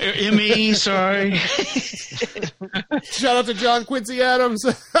 ME, sorry. Shout out to John Quincy Adams.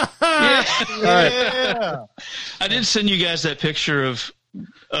 All right. I did send you guys that picture of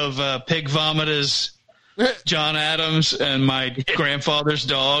Pig Vomit as John Adams and my grandfather's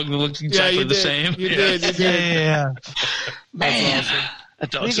dog. It looks exactly the same. You did. Yeah. Man, awesome.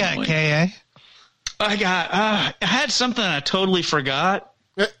 that dog's You got annoying. KA. I had something I totally forgot.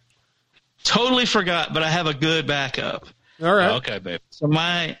 Totally forgot, but I have a good backup. All right. Okay, babe. So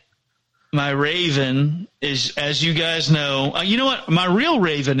my Raven is, as you guys know, you know what? My real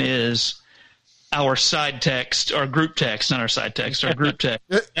Raven is our side text, our group text, not our side text, our group text.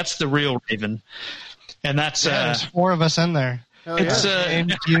 That's the real Raven. And that's, There's 4 of us in there. Hell yeah. it's,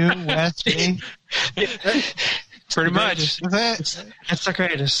 James, you, Wes, me. pretty much. That's it. That's the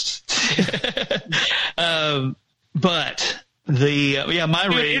greatest. But my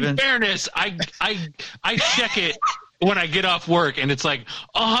Dude, Raven. in fairness, I check it when I get off work, and it's like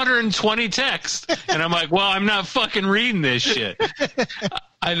 120 texts, and I'm like, well, I'm not fucking reading this shit.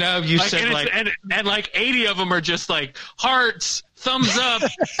 I know you said and like 80 of them are just like hearts, thumbs up,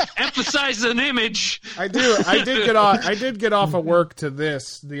 emphasize an image. I did get off of work to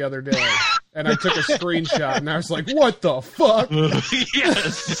this the other day, and I took a screenshot, and I was like, "What the fuck?"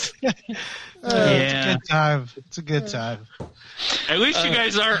 Yes. It's a yeah. good time. It's a good time. At least you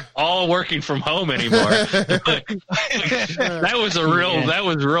guys aren't all working from home anymore. that was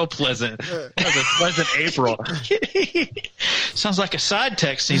real pleasant. That was a pleasant April. Sounds like a side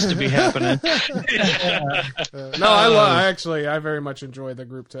text needs to be happening. No, I very much enjoy the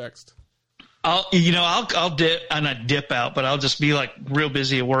group text. I'll dip and I dip out, but I'll just be like real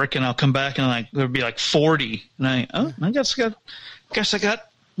busy at work, and I'll come back and there'll be like 40, and I guess I got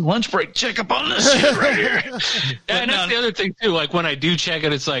lunch break check up on this shit right here. And that's the other thing too. Like when I do check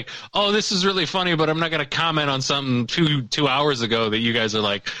it, it's like, oh, this is really funny, but I'm not going to comment on something two hours ago that you guys are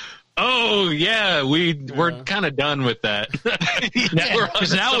like, oh yeah, we're kind of done with that.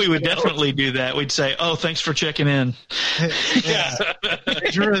 Because now we would definitely do that. We'd say, oh, thanks for checking in. Yeah.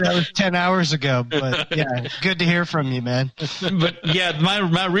 Drew, that was 10 hours ago, but yeah, good to hear from you, man. But yeah,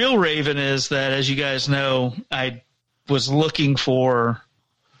 my real Raven is that, as you guys know, I was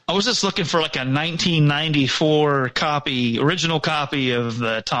just looking for like a 1994 original copy of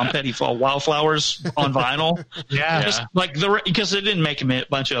the Tom Petty Fall Wildflowers on vinyl. Yeah. Just like because they didn't make a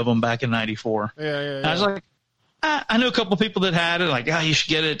bunch of them back in '94. Yeah. And I was like, I knew a couple of people that had it. Like, you should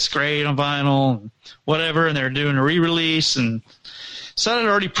get it. It's great on vinyl, and whatever. And they're doing a re-release, and so I'd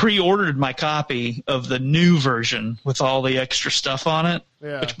already pre-ordered my copy of the new version with all the extra stuff on it,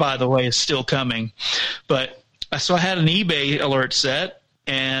 which, by the way, is still coming. But so I had an eBay alert set.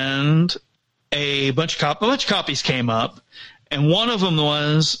 And a bunch of copies came up, and one of them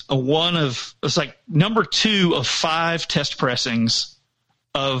was like number 2 of 5 test pressings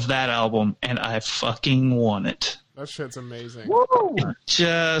of that album, and I fucking won it. That shit's amazing. Woo! I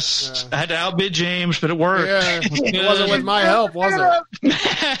had to outbid James, but it worked. Yeah, it wasn't with my help, was it?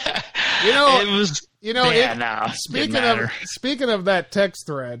 It was. Speaking of that text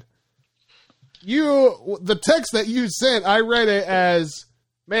thread, the text that you sent, I read it as,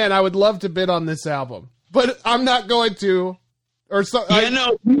 man, I would love to bid on this album, but I'm not going to. Or so.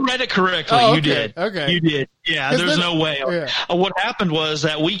 No, you read it correctly. Oh, okay, you did. Okay. You did. Yeah, there's no way. Yeah. What happened was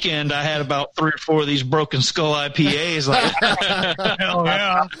that weekend I had about 3 or 4 of these Broken Skull IPAs. Like, hell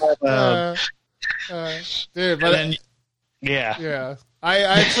yeah. Dude, but then, yeah. I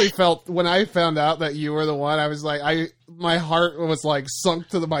actually felt, when I found out that you were the one, I was like, my heart was like sunk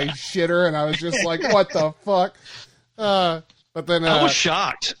to my shitter, and I was just like, what the fuck? But then I was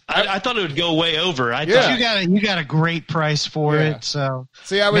shocked. I thought it would go way over. You got a great price for it. So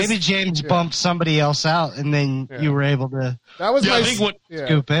maybe James bumped somebody else out, and then you were able to. That was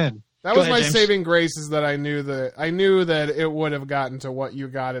scoop in. That was my saving grace, is that I knew that it would have gotten to what you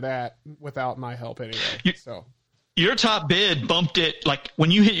got it at without my help anyway. Your top bid bumped it, like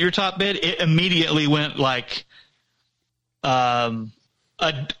when you hit your top bid, it immediately went like a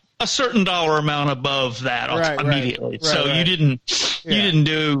certain dollar amount above that immediately. Right. You didn't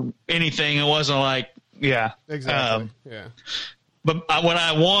do anything. It wasn't like exactly. But when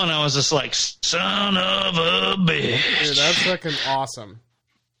I won, I was just like, son of a bitch. Dude, that's fucking awesome.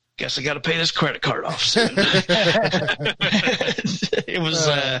 guess I got to pay this credit card off soon. It was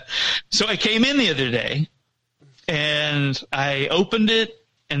so I came in the other day, and I opened it,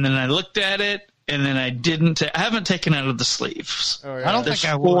 and then I looked at it, and then I didn't. I haven't taken out of the sleeves. Oh, yeah. I don't There's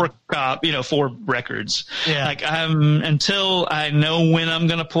think I would. 4 records. Yeah. Like until I know when I'm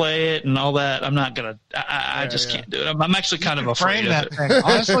gonna play it and all that, I'm not gonna. I just can't do it. I'm actually kind of afraid Frame of that it. thing.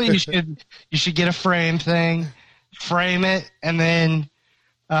 Honestly, you should get a frame thing, frame it, and then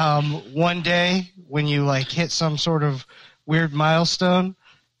one day when you like hit some sort of weird milestone,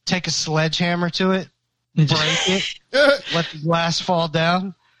 take a sledgehammer to it, break it, let the glass fall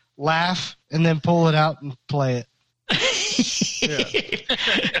down, laugh, and then pull it out and play it.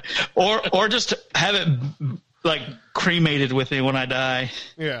 or just have it like cremated with me when I die,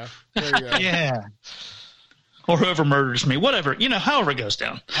 Yeah. There you go. Yeah. or whoever murders me, whatever, however it goes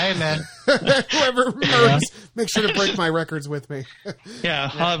down. Hey, man. Whoever murders, make sure to break my records with me.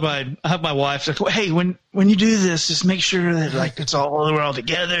 Yeah, I'll have my wife like, hey, when you do this, just make sure that like we're all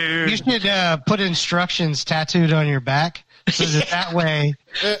together. You should put instructions tattooed on your back so that way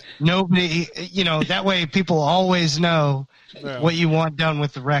nobody, that way people always know what you want done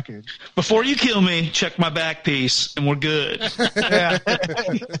with the record. Before you kill me, check my back piece, and we're good. Yeah.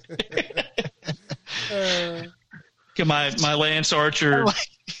 Get my Lance Archer. I like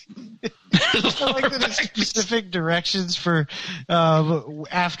that it's specific directions for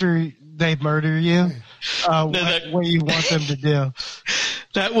after they murder you, what you want them to do.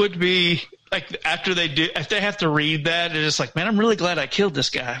 That would be like after they do. If they have to read that, it's just like, man, I'm really glad I killed this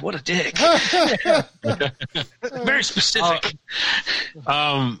guy. What a dick. Very specific.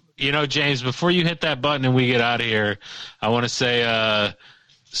 James, before you hit that button and we get out of here, I want to say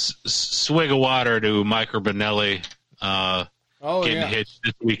swig of water to Mike Urbanelli getting hit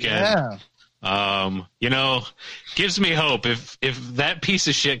this weekend. Yeah. Gives me hope. If that piece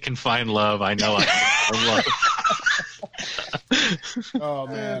of shit can find love, I know I can find love. Oh,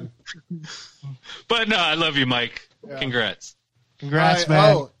 man. But no, I love you, Mike. Yeah. Congrats. Congrats,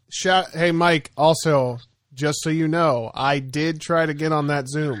 man. Hey, Mike, also, just so you know, I did try to get on that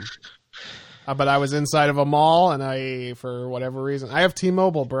Zoom. But I was inside of a mall, and for whatever reason, I have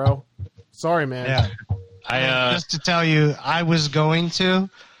T-Mobile, bro. Sorry, man. Yeah. Just to tell you, I was going to,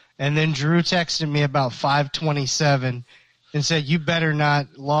 and then Drew texted me about 5:27 and said, "You better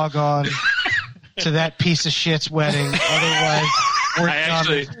not log on to that piece of shit's wedding, otherwise we're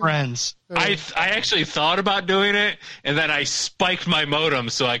done as friends." I actually thought about doing it, and then I spiked my modem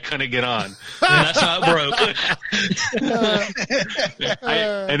so I couldn't get on. And that's how it broke.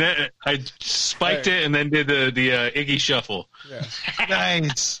 I spiked it and then did the Iggy shuffle. Yeah.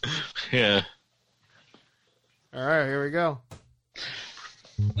 Nice. Yeah. All right, here we go.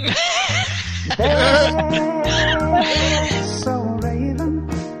 So Raven,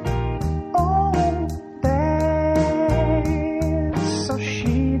 oh, that's so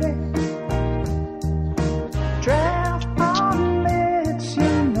shady. Draft pilots, if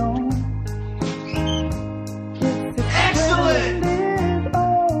it's Excellent! splendid,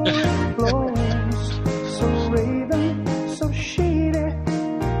 overflows. So Raven, so shady.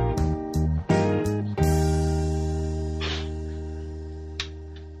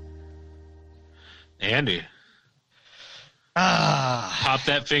 Andy, pop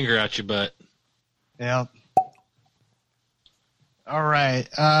that finger out your butt. Yep. All right.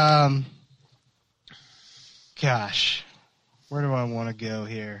 Gosh, where do I want to go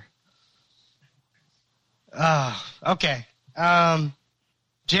here? Okay.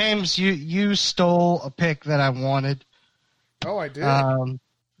 James, you stole a pick that I wanted. Oh, I did.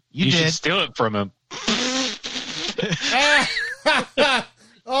 You should did. steal it from him.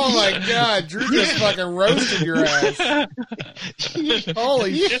 Oh, my God. Drew just fucking roasted your ass.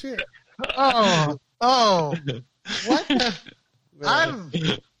 Holy shit. Oh. What the? I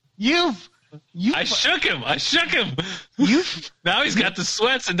shook him. You Now he's got the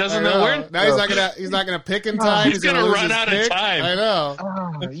sweats and doesn't I know know. where. Now he's not gonna pick in time. He's gonna lose run his out of pick. time. I know.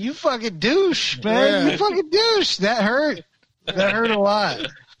 Oh, you fucking douche, man. Yeah. You fucking douche. That hurt. That hurt a lot.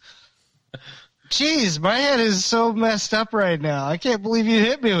 Jeez, my head is so messed up right now. I can't believe you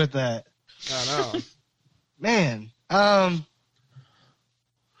hit me with that. I know. Man.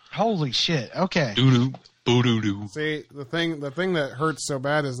 Holy shit. Okay. Doo-doo. Boo-doo-doo. See, the thing that hurts so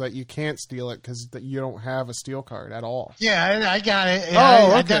bad is that you can't steal it because you don't have a steal card at all. Yeah, I got it. Oh,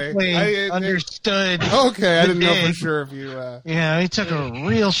 I okay. definitely understood. Okay, I didn't know for dig. sure if you. Yeah, he took a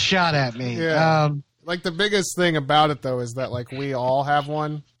real shot at me. Yeah. Like the biggest thing about it though is that like we all have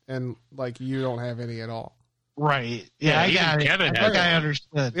one and like you don't have any at all. Right. Yeah, I even got it. Kevin I has think I one.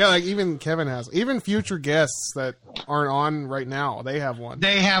 understood. Yeah, like even Kevin has. Even future guests that aren't on right now, they have one.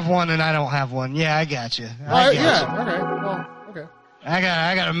 They have one and I don't have one. Yeah, I got you. Yeah. Okay. Well, okay.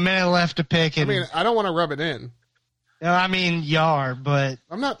 I got a minute left to pick. I And, mean, I don't want to rub it in. Yar, but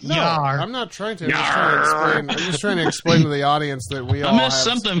I'm not. No, Yar. I'm not trying to. I'm just trying to explain to the audience that we all I missed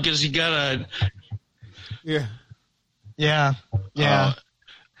have. something because you gotta. Yeah. yeah.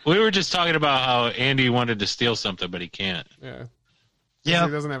 We were just talking about how Andy wanted to steal something, but he can't. Yeah. Yeah.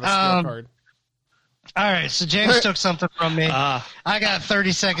 He doesn't have a skill card. All right, so James took something from me. I I got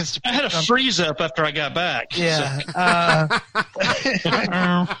 30 seconds to pick had a something. freeze up after I got back. Yeah.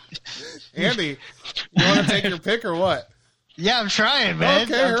 Andy, you want to take your pick or what? Yeah, I'm trying, man.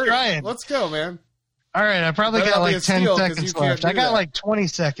 Okay, I'm hurry. trying. Let's go, man. All right, I probably Better got not be like a 10 steal, 'cause seconds you can't left. do I got that. like 20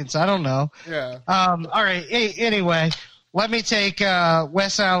 seconds. I don't know. Yeah. All right. Anyway, let me take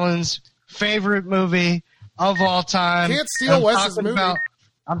Wes Allen's favorite movie of all time. Can't steal Wes's talking movie.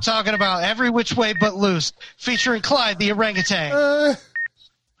 I'm talking about Every Which Way But Loose, featuring Clyde the orangutan.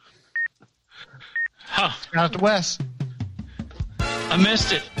 Huh. Shout out to Wes. I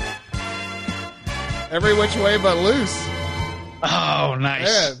missed it. Every which way but loose. Oh, nice.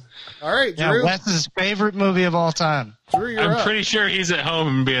 Yeah. All right, Yeah, Drew. Wes's favorite movie of all time. Drew, you're I'm up. pretty sure he's at home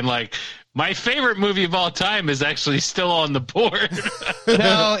and being like, my favorite movie of all time is actually still on the board.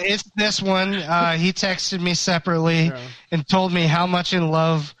 No, it's this one. He texted me separately and told me how much in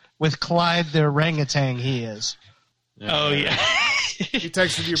love with Clyde the orangutan he is. Oh, yeah. He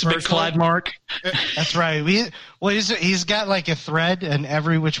texted you It's a big personally. Clyde mark. That's right. He's got like a thread, an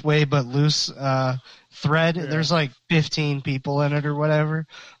Every Which Way But Loose thread. Yeah. There's like 15 people in it or whatever.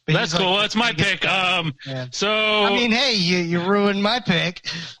 But That's he's, like, cool. the That's my biggest pick. fan. Yeah. So I mean, hey, you ruined my pick.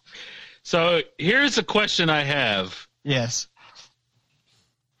 So here's a question I have. Yes.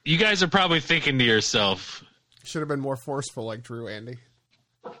 You guys are probably thinking to yourself, Should have been more forceful like Drew, Andy.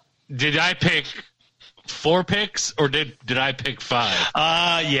 did I pick 4 picks or did I pick 5?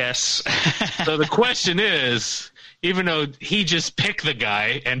 Yes. So the question is, even though he just picked the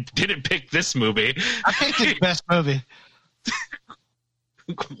guy and didn't pick this movie, I picked his best movie.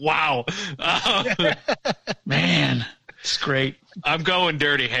 wow. Man, it's great. I'm going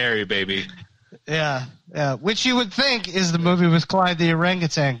Dirty Harry, baby. Yeah. Which you would think is the movie with Clyde the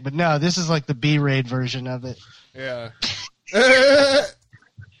orangutan, but no, this is like the B-rated version of it. Yeah.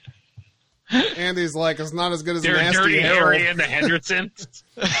 Andy's like, it's not as good as Dirty Nasty Harry Harold. and the Hendersons.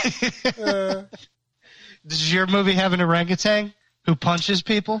 Does your movie have an orangutan who punches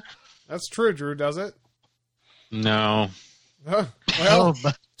people? That's true, Drew, does it? No. Well, Oh,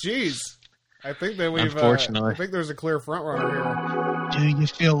 but geez. I think that we've. Unfortunately. I think there's a clear front runner do you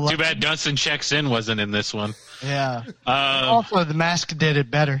feel lucky? Too bad Dunstan Checks In wasn't in this one. Yeah. Also, The Mask did it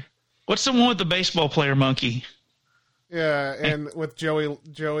better. What's the one with the baseball player monkey? here. Yeah, and with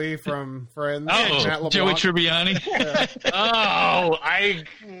Joey from Friends. Oh, Matt LeBlanc. Joey Tribbiani.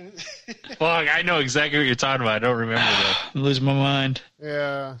 Fuck, I know exactly what you're talking about. I don't remember that. I'm losing my mind.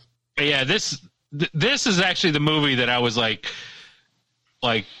 Yeah. But yeah, this is actually the movie that I was like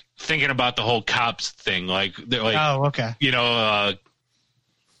thinking about the whole cops thing. Like, they're like, Oh, okay.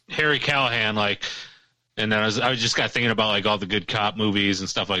 Harry Callahan, like, and then I was just got thinking about like all the good cop movies and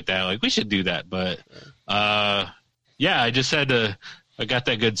stuff like that. Like, we should do that, but yeah, I just had to. I got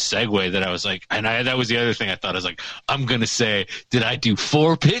that good segue that I was like, and that was the other thing I thought. I was like, I'm gonna say, did I do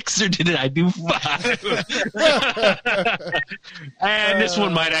 4 picks or did I do 5? And this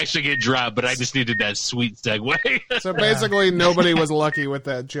one might actually get dropped, but I just needed that sweet segue. So basically, nobody was lucky with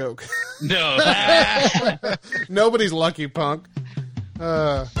that joke. No. Nobody's lucky, punk.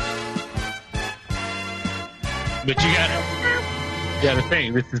 But you gotta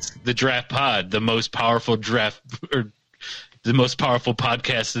think, this is the Draft Pod, the most powerful draft or the most powerful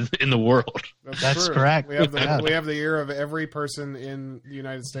podcast in the world. That's true. correct. We have Yeah. we have the ear of every person in the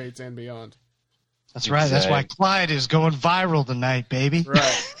United States and beyond. That's right. That's why Clyde is going viral tonight, baby.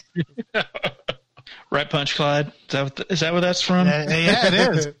 Right. Right Punch Clyde. Is that what that's from? Yeah, it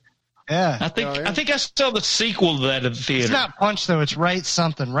is. Yeah. I think Oh, yeah. I think I saw the sequel to that at the theater. It's not punch, though. It's right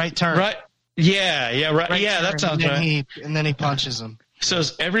something. Right turn. Right? Yeah, right. Right Yeah, turn, that sounds and then right. And then he punches him. So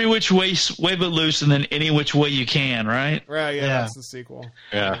it's every which way but loose, and then any which way you can, right? Right, yeah, Yeah. that's the sequel.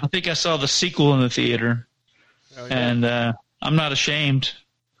 Yeah. I think I saw the sequel in the theater, Oh, yeah. and I'm not ashamed.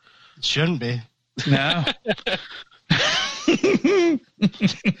 It shouldn't be. No. All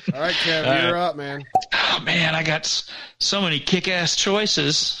right, Kev, you're up, man. Oh man, I got so many kick-ass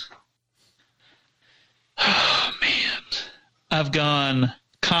choices. Oh man, I've gone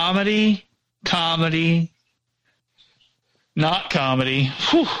comedy, not comedy,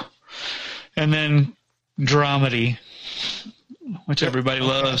 whew, and then dramedy, which everybody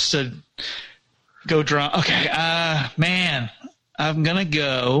loves to go drama. Okay, man, I'm gonna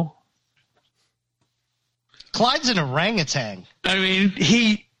go. Clyde's an orangutan. I mean,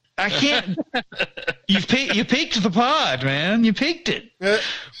 I can't. You peaked the pod, man. You peaked it.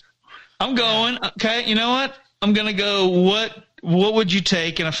 I'm going. Okay, you know what? I'm gonna go. What would you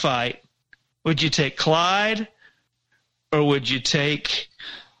take in a fight? Would you take Clyde, or would you take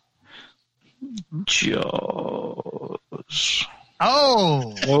Jaws?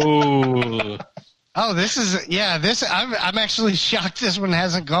 Oh, this is this. I'm actually shocked this one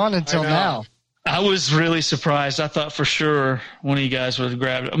hasn't gone until now. I was really surprised. I thought for sure one of you guys would have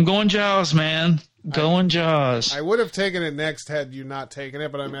grabbed it. I'm going Jaws, man. Going Jaws. I would have taken it next had you not taken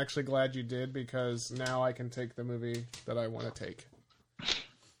it, but I'm actually glad you did because now I can take the movie that I want to take.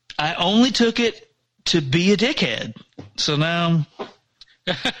 I only took it to be a dickhead. So now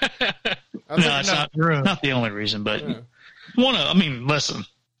it's not the only reason, but listen.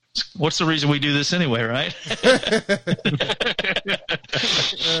 What's the reason we do this anyway, right?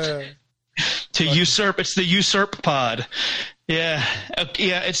 To usurp, it's the usurp pod. Yeah,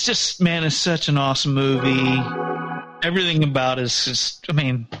 it's just, man, it's such an awesome movie. Everything about it is just, I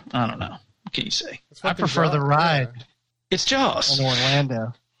don't know. What can you say? I prefer the ride. Yeah. It's Jaws. In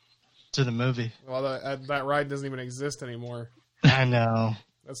Orlando to the movie. Well, that ride doesn't even exist anymore. I know.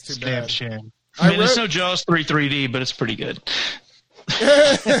 That's too Damn bad. shame. It's no Jaws 3D, but it's pretty good.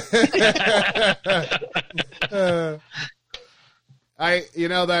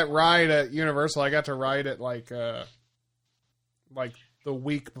 That ride at Universal, I got to ride it like the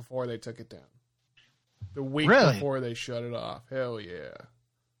week before they took it down. The week before they shut it off. Hell yeah.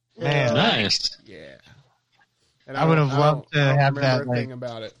 Man, nice. Yeah. And I would have loved to have that. Thing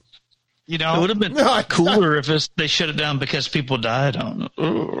about it. It would have been cooler if they shut it down because people died on it.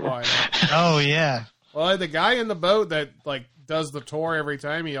 Oh yeah. Well, the guy in the boat that does the tour every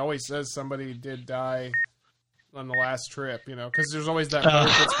time, he always says somebody did die on the last trip, because there's always that boat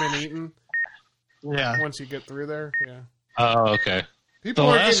that's been eaten. Yeah. Once you get through there, yeah. Oh, okay. The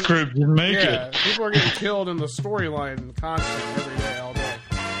last group didn't make it. People are getting killed in the storyline constantly every day, all day.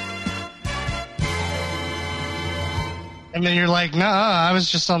 And then you're like, nah, I was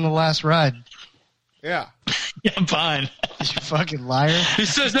just on the last ride. Yeah. Yeah, I'm fine. You fucking liar. He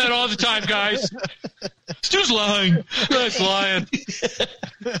says that all the time, guys. Stu's lying. That's lying.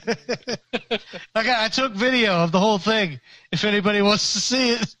 I took video of the whole thing. If anybody wants to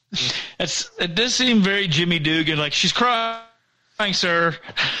see it. It does seem very Jimmy Dugan, like she's crying, sir.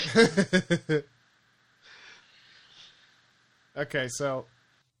 Okay, so,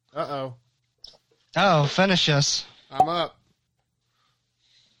 uh-oh. Oh, finish us. I'm up.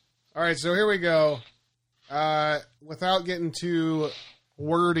 All right, so here we go. Without getting too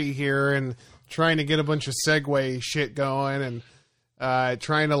wordy here and trying to get a bunch of segue shit going and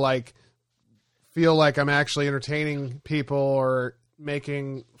trying to feel like I'm actually entertaining people or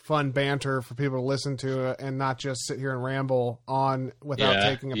making fun banter for people to listen to and not just sit here and ramble on without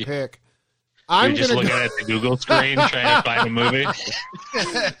taking a pick. You're just looking at the Google screen trying to find a movie.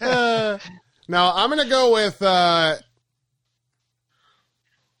 No, I'm going to go with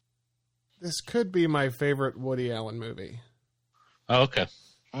this could be my favorite Woody Allen movie. Oh, okay.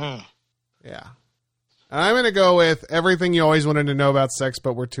 Yeah. I'm going to go with Everything You Always Wanted to Know About Sex,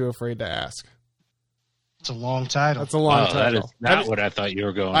 But Were Too Afraid to Ask. It's a long title. That's a long title. That is not what I thought you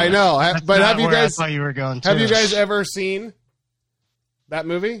were going I with. know. But have you guys... I thought you were going to. Have you guys ever seen that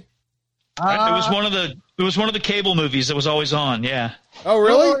movie? It was one of the cable movies that was always on, yeah. Oh,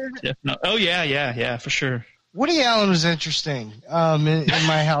 really? Yeah. No. Oh, yeah, for sure. Woody Allen was interesting in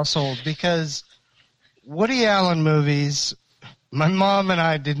my household because Woody Allen movies, my mom and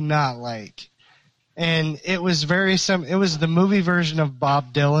I did not like. And it was it was the movie version of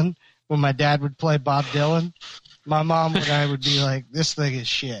Bob Dylan when my dad would play Bob Dylan. My mom and I would be like, this thing is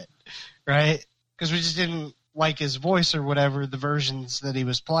shit, right? Because we just didn't like his voice or whatever, the versions that he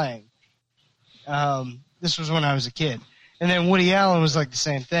was playing. This was when I was a kid. And then Woody Allen was like the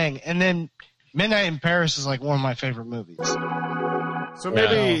same thing. And then Midnight in Paris is like one of my favorite movies. So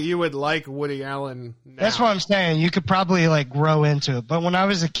maybe you would like Woody Allen now. That's what I'm saying. You could probably grow into it. But when I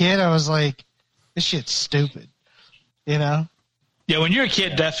was a kid, I was like, this shit's stupid. Yeah, when you're a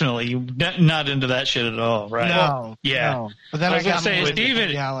kid, definitely. You're not into that shit at all, right? No. Yeah. No. But then I was going to say,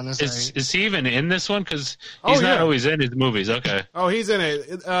 Woody Allen is he even in this one? Because he's not always in his movies. Okay. Oh, he's in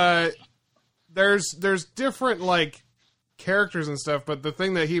it. There's different, characters and stuff, but the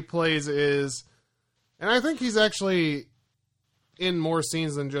thing that he plays is, and I think he's actually in more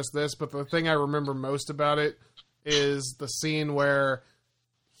scenes than just this, but the thing I remember most about it is the scene where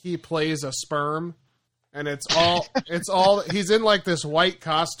he plays a sperm and it's all he's in like this white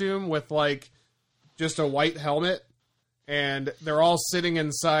costume with like just a white helmet, and they're all sitting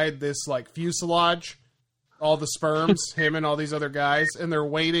inside this like fuselage, all the sperms, him and all these other guys, and they're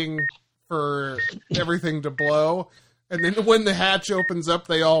waiting for everything to blow. And then when the hatch opens up,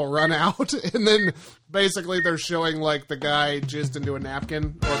 they all run out. And then basically they're showing like the guy jizzed into a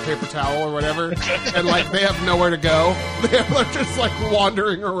napkin or a paper towel or whatever. And like they have nowhere to go. They're just like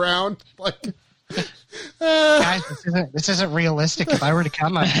wandering around. Like, Guys, this isn't realistic. If I were to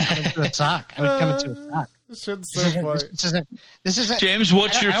come, I'd come into a sock. I would come into a sock. this shit's so funny. This isn't James,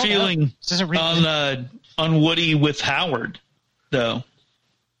 what's your I don't know. feeling This isn't realistic. on Woody with Howard, though?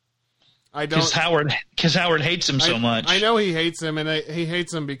 I don't. Because Howard hates him so much. I know he hates him, and he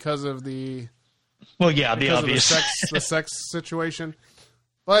hates him because of the Well, yeah, the because of obvious. the sex situation.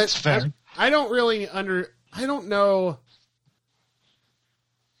 But fair. I don't really I don't know.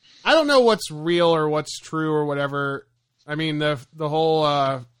 I don't know what's real or what's true or whatever. I mean the whole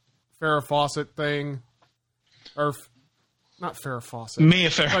Farrah Fawcett thing, or not Farrah Fawcett, Mia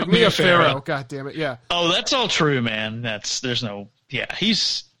Farrow. like Mia Farrow. God damn it! Yeah, Oh, that's all true, man. There's no. Yeah,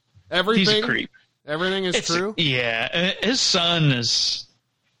 he's everything. a creep. Everything is true. Yeah, his son is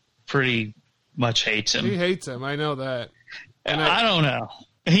pretty much hates him. He hates him. I know that. And I don't know.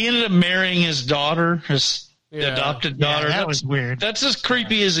 He ended up marrying his daughter, his Yeah. adopted Yeah, daughter. that was weird. That's as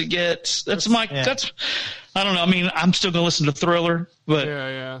creepy as it gets. That's I don't know. I mean, I'm still gonna listen to Thriller, but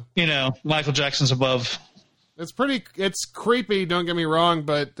yeah. Michael Jackson's above. It's creepy, don't get me wrong,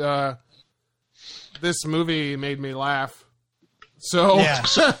 but this movie made me laugh. So, Yeah.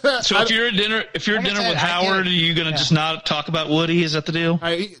 So if you're at dinner, Like I with said, Howard, are you gonna just not talk about Woody? Is that the deal?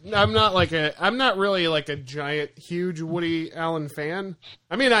 I'm not really like a giant, huge Woody Allen fan.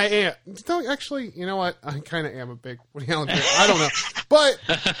 I mean, I am. Actually, you know what? I kind of am a big Woody Allen fan. I don't know, but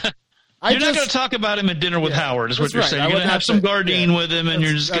You're not going to talk about him at dinner with Howard, is what that's you're right. saying. I You're going would to have have some to- Gardein yeah. with him, and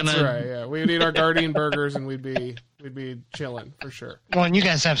you're just going That's to. right. Yeah, we'd eat our Gardein burgers and we'd be chilling for sure. Well, and you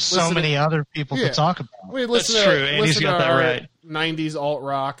guys have so Listen to- many other people Yeah. to talk about. We'd listen That's to, true. Andy's listen got to that our right. 90s alt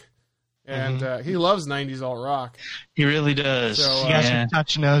rock, and he loves 90s alt rock. He really does. So, You guys yeah. can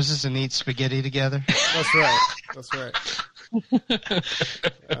touch noses and eat spaghetti together. That's right. That's right.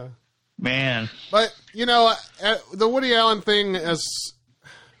 Man. But the Woody Allen thing is.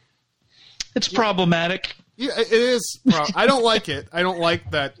 It's problematic. Yeah, it is. I don't like it. I don't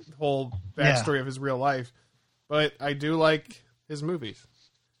like that whole backstory of his real life, but I do like his movies.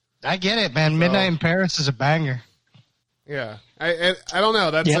 I get it, man. Midnight in Paris is a banger. Yeah, I don't know.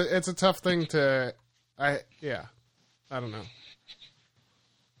 That's Yep. it's a tough thing to. I don't know.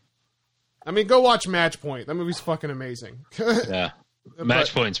 I mean, go watch Match Point. That movie's fucking amazing. Yeah.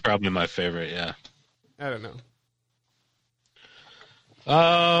 Match Point's probably my favorite, yeah. I don't know.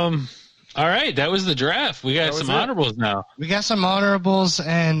 All right, that was the draft. We got That was some it. honorables now. We got some honorables,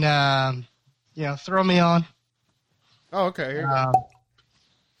 and throw me on. Oh, okay. Here you go.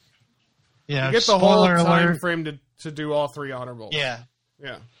 You You get the whole spoiler time alert. frame to do all three honorables. Yeah.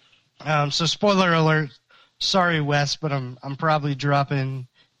 Yeah. So spoiler alert. Sorry, Wes, but I'm probably dropping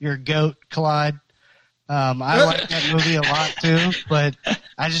your goat, Clyde. I like that movie a lot too, but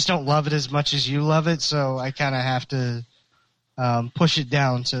I just don't love it as much as you love it, so I kind of have to push it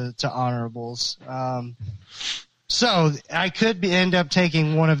down to honorables. So I could end up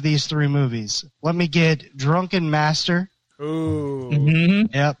taking one of these three movies. Let me get Drunken Master. Ooh.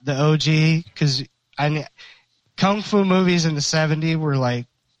 Mm-hmm. Yep, the OG, because kung fu movies in the 70s were like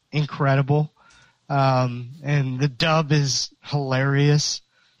incredible, and the dub is hilarious.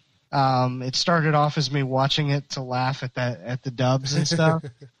 It started off as me watching it to laugh at the dubs and stuff,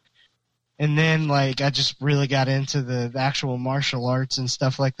 and then like I just really got into the actual martial arts and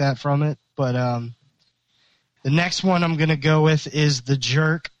stuff like that from it. But the next one I'm gonna go with is The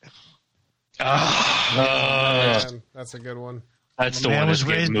Jerk. Man, that's a good one. That's the Man one was that's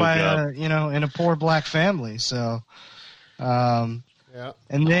getting raised moved by up. in a poor black family, so. Yeah.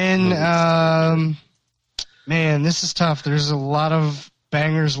 And then, man, this is tough. There's a lot of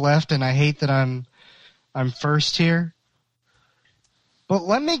bangers left, and I hate that I'm first here. But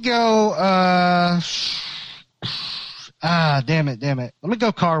let me go. Damn it. Let me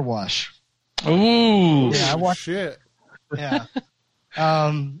go Car Wash. Ooh. Yeah, I watched. Shit. Yeah.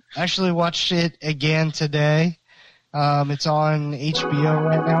 Actually watched it again today. It's on HBO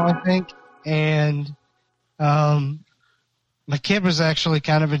right now, I think, and my kid was actually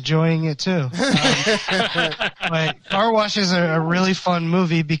kind of enjoying it too. But Car Wash is a really fun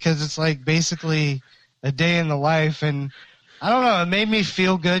movie because it's like basically a day in the life, and I don't know, it made me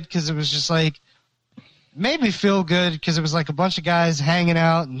feel good because it was like a bunch of guys hanging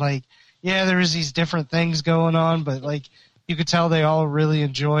out and like yeah, there was these different things going on, but like you could tell they all really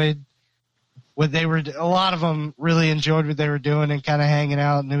enjoyed what they were. A lot of them really enjoyed what they were doing and kind of hanging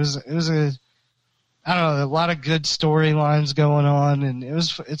out, and it was a, I don't know, a lot of good storylines going on, and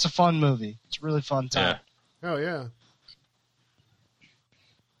it's a fun movie. It's a really fun time. Oh yeah.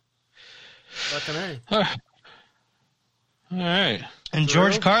 Fucking A. All right. And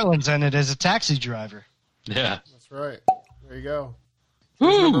George Carlin's in it as a taxi driver. Yeah. That's right. There you go.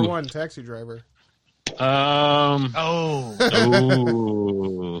 Who's Woo! number one taxi driver? Oh,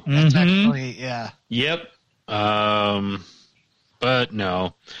 Oh. that's actually, yeah. Yep. But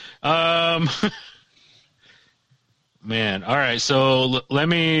no. Man. All right. So let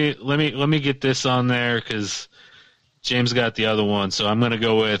me get this on there because James got the other one. So I'm gonna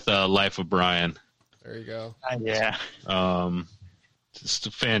go with Life of Brian. There you go. Yeah. It's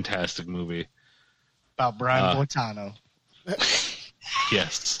a fantastic movie. About Brian Boitano.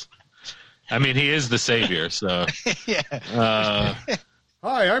 Yes. I mean, he is the savior. So. Yeah.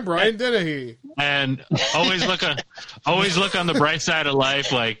 Hi, I'm Brian Dennehy. And always look on the bright side of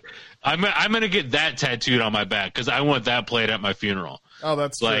life. Like I'm gonna get that tattooed on my back because I want that played at my funeral. Oh,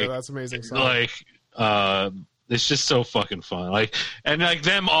 that's true. Like- That's amazing. Song. Like, it's just so fucking fun. Like, and like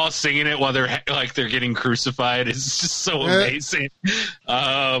them all singing it while they're getting crucified is just so amazing.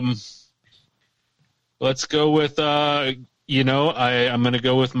 Let's go with I'm gonna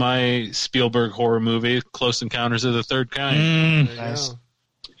go with my Spielberg horror movie, Close Encounters of the Third Kind. There you Nice. go.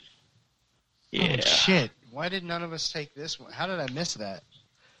 Yeah. Oh, shit. Why did none of us take this one? How did I miss that?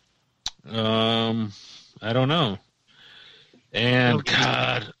 I don't know. And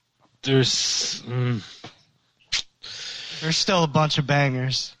God, there's There's still a bunch of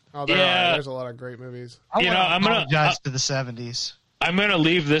bangers. Oh, Yeah. there's a lot of great movies. I You wanna know, I'm gonna- apologize to the 70s. I'm gonna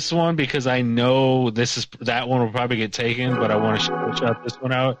leave this one because I know that one will probably get taken, but I want to shout this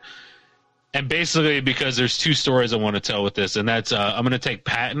one out. And basically because there's two stories I want to tell with this, and that's I'm gonna take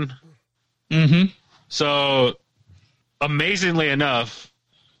Patton. Mm-hmm. So amazingly enough,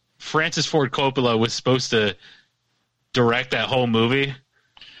 Francis Ford Coppola was supposed to direct that whole movie.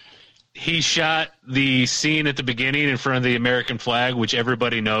 He shot the scene at the beginning in front of the American flag, which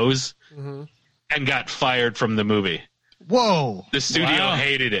everybody knows, and got fired from the movie. Whoa. The studio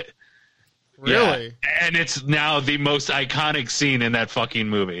hated it. Really? Yeah. And it's now the most iconic scene in that fucking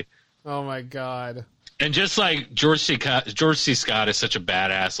movie. Oh my god. And just like George C. Scott is such a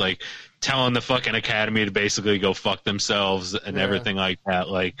badass, like telling the fucking Academy to basically go fuck themselves and everything like that.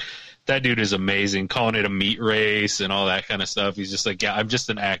 Like that dude is amazing, calling it a meat race and all that kind of stuff. He's just like, yeah, I'm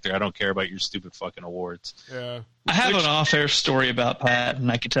just an actor. I don't care about your stupid fucking awards. Yeah. I have an off-air story about Pat,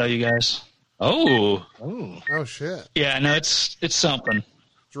 and I could tell you guys. Oh, Oh shit. Yeah, no, it's something.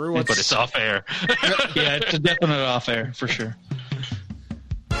 Drew, but it's off air. Yeah, it's a definite off-air for sure.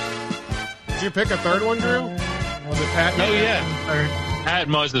 did you pick a third one, Drew? Was it Pat? Oh yeah,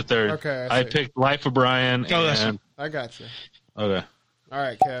 Patton was the third. Okay, I I see. picked Life of Brian. Oh, that's- and I got you. okay. All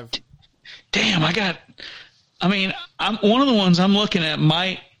right, Kev. Damn, I'm one of the ones I'm looking at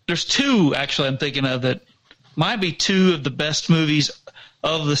there's two actually I'm thinking of that might be two of the best movies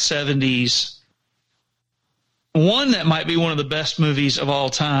of the 70s. One that might be one of the best movies of all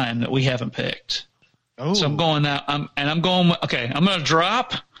time that we haven't picked. Oh. So I'm going now. I'm going to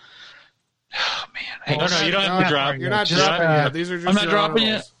drop. Oh man. Hey, Oh, no, you don't have to drop. You're not Just, dropping yet. These are just I'm not your dropping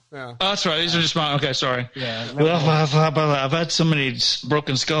honorables. yet? Yeah. Oh, that's right. These are just mine. Okay, sorry. Yeah. I've had so many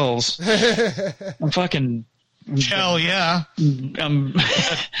broken skulls. I'm fucking. Hell yeah. Man.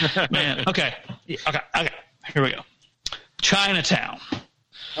 Okay. Here we go. Chinatown.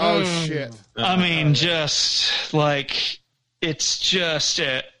 Oh shit. I mean, just like it's just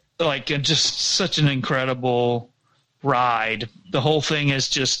just such an incredible ride. The whole thing is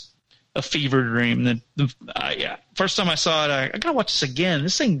just a fever dream. Yeah. First time I saw it, I gotta watch this again.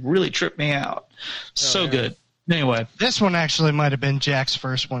 This thing really tripped me out. So good. Anyway, This one actually might have been Jack's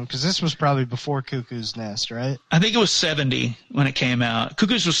first one because this was probably before Cuckoo's Nest, right? I think it was 70 when it came out.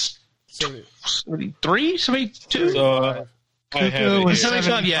 Cuckoo's was 73, 72. So I have Cuckoo it was here.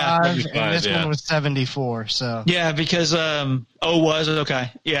 75, yeah. 75, and this 75, yeah. one was 74. So Yeah, because was it?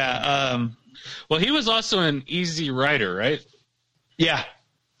 Okay. Yeah. Well, he was also an Easy Rider, right? Yeah.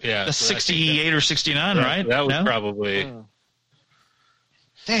 Yeah, That's so I think 68 or 69, that- right? That was No? probably.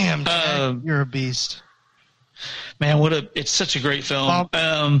 damn, Jack, you're a beast. Man, it's such a great film.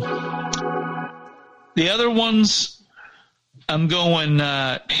 Bump. The other ones, I'm going,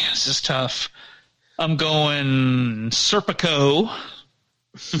 man, this is tough. I'm going Serpico,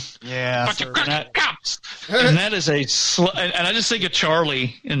 Yeah. And that is a and I just think of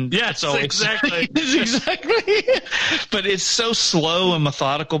Charlie, and Yes, exactly. exactly. But it's so slow and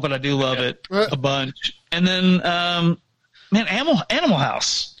methodical, but I do love it a bunch. And then, man, Animal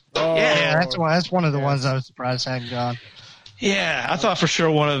House. Oh, Yeah, that's one of the ones I was surprised hadn't gone. Yeah, I thought for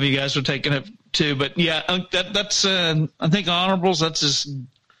sure one of you guys were taking it too, but yeah, that's I think honorables. That's as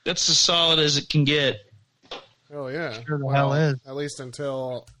solid as it can get. Oh yeah, Sure the hell is. At least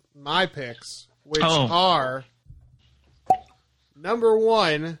until my picks, which Oh. are number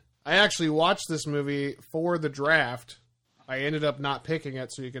one. I actually watched this movie for the draft. I ended up not picking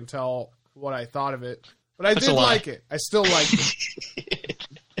it, so you can tell what I thought of it. But I That's did a lie. like it. I still liked it.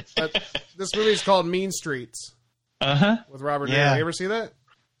 But this movie is called Mean Streets with Robert De Yeah. Niro. You ever see that?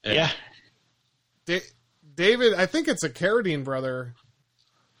 Yeah. David, I think it's a Carradine brother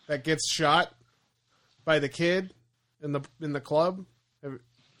that gets shot by the kid in the club. Do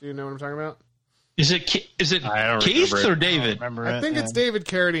you know what I'm talking about? Is it I don't Keith remember or it. David? Remember I it? think Yeah. it's David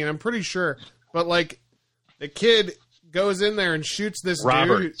Carradine. I'm pretty sure. But like the kid goes in there and shoots this dude.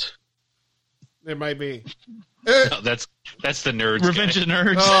 Robert. It might be. No, that's the nerds. Revenge guy. of the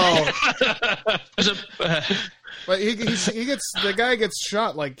Nerds. Oh, There's a- but he gets the guy gets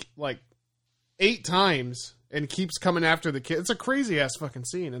shot like 8 times and keeps coming after the kid. It's a crazy ass fucking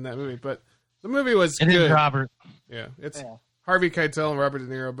scene in that movie, but the movie was It good. is Robert. Yeah, it's Yeah. Harvey Keitel and Robert De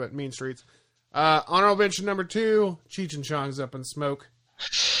Niro, but Mean Streets. Honorable mention number 2, Cheech and Chong's Up in Smoke.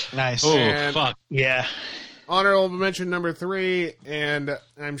 Nice. Oh, And- fuck. yeah. Honorable mention number 3, and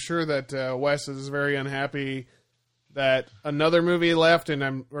I'm sure that Wes is very unhappy that another movie left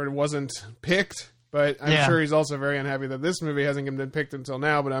or wasn't picked, but I'm Yeah. sure he's also very unhappy that this movie hasn't been picked until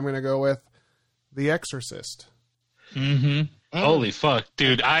now, but I'm going to go with The Exorcist. Mm-hmm. Holy fuck,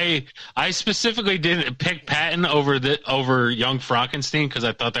 dude! I specifically didn't pick Patton over Young Frankenstein because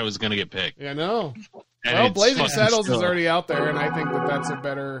I thought that was going to get picked. Yeah, no. And Well, it's Blazing fucking Saddles is still- already out there, and I think that's a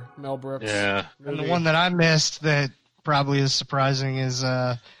better Mel Brooks Yeah. movie. And the one that I missed that probably is surprising is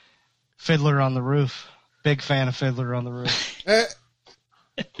Fiddler on the Roof. Big fan of Fiddler on the Roof.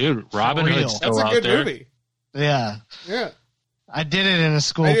 Dude, Robin real. Hood's still That's a out good there. movie. Yeah. Yeah. I did it in a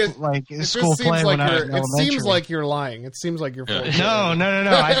school It school just play seems like when I was you're. in It seems elementary. like you're lying. It seems like you're. full of shit. No.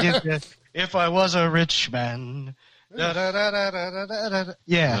 I did the, if I was a rich man. Da, da, da, da, da, da, da, da.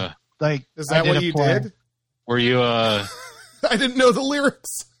 Yeah. Like Is I that did what a you play. did? Were you I didn't know the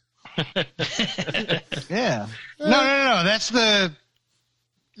lyrics. Yeah. No. That's the.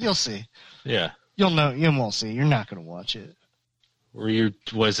 You'll see. yeah? You'll know. You won't see. You're not going to watch it.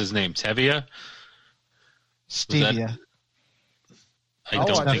 Was his name Tevia? Stevia. I I'll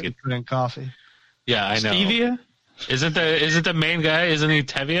don't watch think it. it. Put in coffee. Yeah, I know. Stevia? Isn't the main guy? Isn't he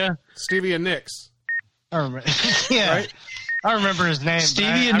Tevia? Stevie and Nicks. I remember. Yeah. Right? I remember his name.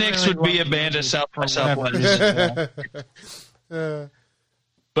 Stevie and Nicks would be a band of South by Southwest. But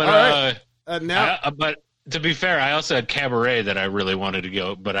All right. Now, but to be fair, I also had Cabaret that I really wanted to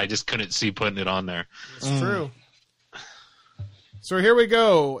go, but I just couldn't see putting it on there. it's true. So here we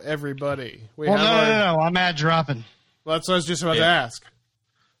go, everybody. We Well, have no. I'm ad dropping. Well, that's what I was just about to Yeah. ask.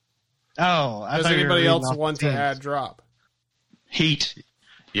 Oh, I Does thought you were anybody reading else off want the to teams. add drop? Heat.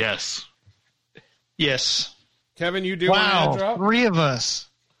 Yes. Yes. Kevin, you do want to add Wow, drop? 3 of us.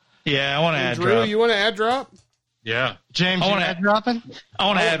 Yeah, I want to And add Drew, drop. you want to add drop? Yeah. James, I you wanna- ad dropping? I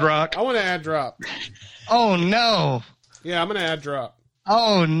want to add rock. I want to add drop. Oh no! Yeah, I'm going to add drop.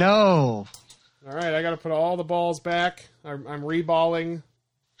 Oh no! All right, I got to put all the balls back. I'm reballing.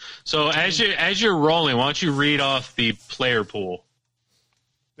 So as you're rolling, why don't you read off the player pool?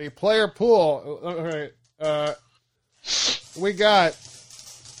 The player pool. All right. We got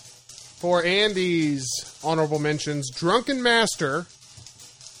for Andy's honorable mentions: Drunken Master,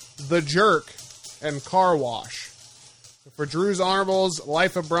 The Jerk, and Car Wash. For Drew's honorables: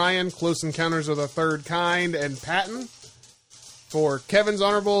 Life of Brian, Close Encounters of the Third Kind, and Patton. For Kevin's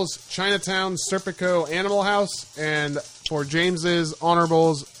honorables: Chinatown, Serpico, Animal House, and for James's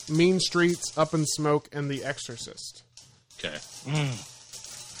honorables: Mean Streets, Up in Smoke, and The Exorcist. Okay.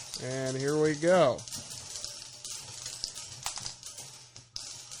 And here we go.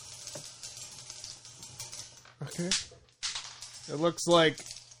 Okay. It looks like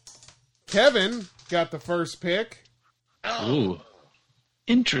Kevin got the first pick. Ooh.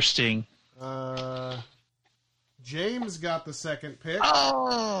 Interesting. James got the second pick.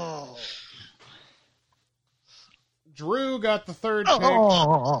 Oh! Drew got the third pick.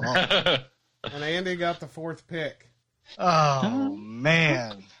 Oh! And Andy got the fourth pick. Oh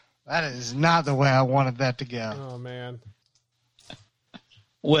man, that is not the way I wanted that to go. Oh, man.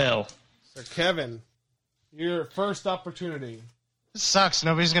 Well, So, Kevin, your first opportunity It sucks.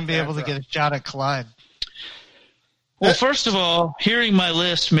 Nobody's going to be able to get a shot at Clyde. Well, first of all, hearing my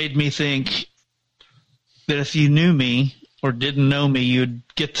list made me think that if you knew me or didn't know me, you'd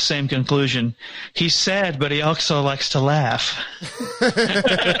get the same conclusion. He's sad, but he also likes to laugh.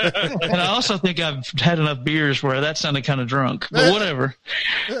 And I also think I've had enough beers where that sounded kind of drunk, but whatever.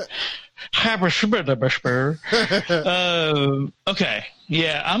 Okay.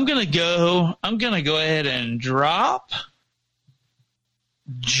 Yeah, I'm gonna go ahead and drop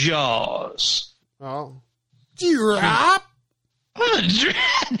Jaws. Oh. Drop?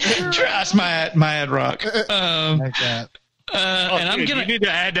 That's my ad rock. Like that. And I'm gonna. You need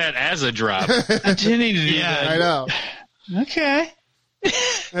to add that as a drop. I do need to do that. I know. Okay.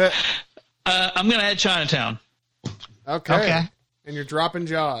 I'm gonna add Chinatown. Okay. And you're dropping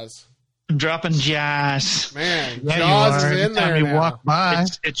Jaws. I'm dropping Jaws. Man, Yeah, Jaws you are. is in Every time there you now. walk by.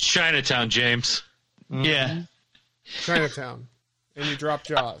 It's Chinatown, James. Yeah. Chinatown. And you drop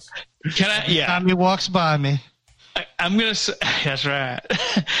Jaws. Can I? Every Yeah. time he walks by me. I'm gonna say that's right.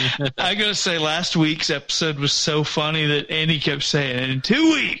 I'm gonna say last week's episode was so funny that Andy kept saying in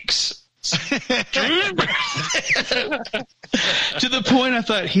 2 weeks. To the point I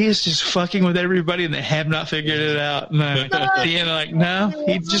thought he is just fucking with everybody and they have not figured it out. No. At the end, like, no,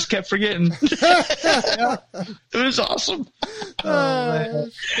 he just kept forgetting. It was awesome. Oh,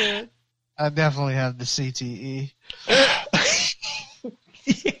 man. I definitely have the CTE.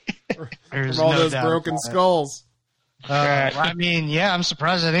 There's From all no those doubt broken about it. skulls. I mean, yeah, I'm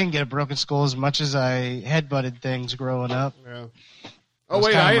surprised I didn't get a broken skull as much as I headbutted things growing up. Yeah. That Oh, was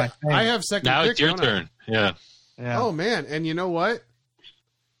wait, kinda my thing. I have second Now pick. it's your don't I? turn. Yeah. Yeah. Oh, man. And you know what?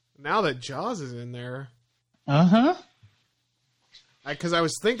 Now that Jaws is in there, Uh-huh. because I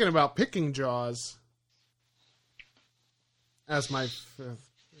was thinking about picking Jaws as my fifth.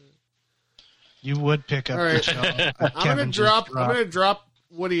 You would pick up All right. the show. I'm gonna drop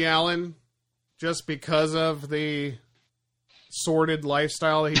Woody Allen just because of the sordid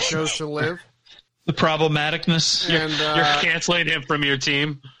lifestyle that he chose to live. The problematicness. And You're canceling him from your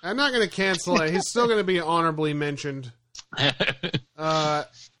team. I'm not going to cancel it. He's still going to be honorably mentioned. Damn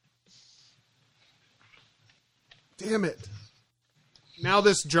it. Now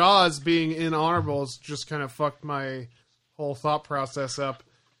this Jaws being inhonorable has just kind of fucked my whole thought process up.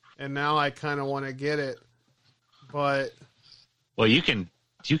 And now I kind of want to get it. But Well, you can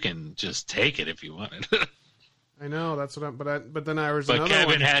just take it if you wanted. I know that's what I'm. But then there was But another Kevin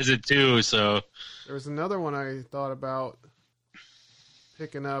one. has it too, so There was another one I thought about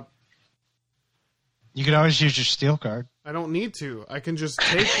picking up. You could always use your steel card. I don't need to. I can just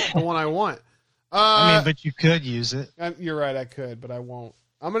take the one I want. I mean, but you could use it. You're right. I could, but I won't.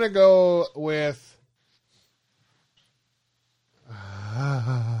 I'm gonna go with.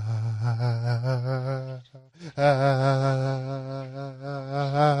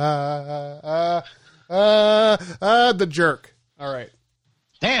 The Jerk. All right.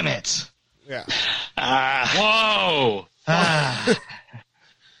 Damn it. Yeah. whoa.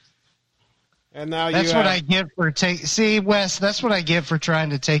 And now That's you what have, I get for See, Wes, that's what I get for trying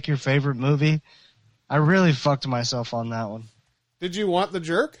to take your favorite movie. I really fucked myself on that one. Did you want The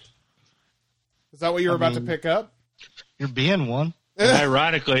Jerk? Is that what you were about to pick up? You're being one.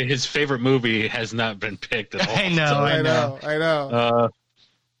 Ironically, his favorite movie has not been picked at all. I know. I know.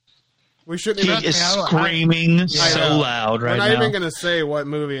 We shouldn't He even. is screaming so know. loud We're right not now. even going to say what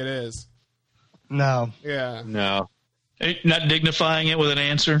movie it is. No. Yeah. No. Not dignifying it with an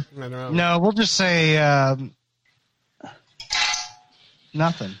answer. I know. No, we'll just say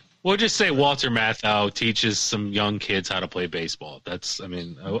nothing. We'll just say Walter Matthau teaches some young kids how to play baseball. That's, I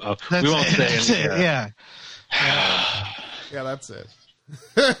mean, we won't say That's it. anything. Yeah. Yeah, that's it.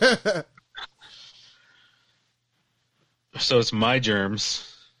 So it's my germs.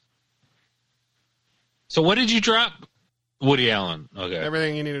 So what did you drop? Woody Allen. Okay.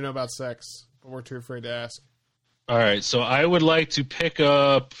 Everything you need to know about sex, but we're too afraid to ask. All right. So I would like to pick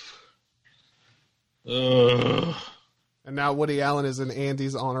up. And now Woody Allen is in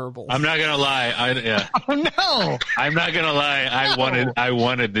Andy's honorable. I'm not gonna lie. Yeah. Oh no. I'm not gonna lie. I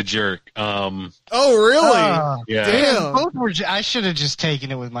wanted the jerk. Oh, really? Yeah. Damn. Both were. I should have just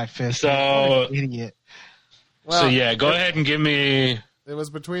taken it with my fist. So- What an idiot. Well, So yeah, go ahead and give me. It was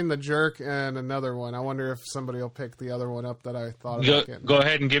between The Jerk and another one. I wonder if somebody will pick the other one up that I thought about getting. Go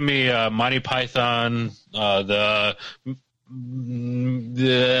ahead and give me Monty Python. The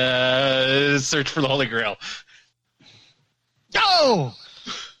Search for the Holy Grail. Oh,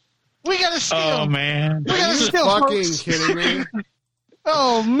 we gotta steal. Oh man. We gotta Are you steal. fucking Folks. kidding me?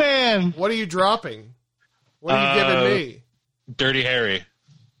 Oh man. What are you dropping? What are you giving me? Dirty Harry.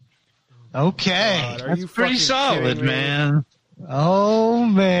 Okay. God, are you Pretty fucking solid, kidding me? man. Oh,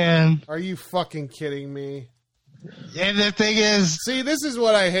 man. Are you fucking kidding me? And the thing is, See, this is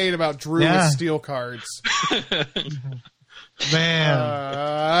what I hate about Drew Yeah. with steel cards. man,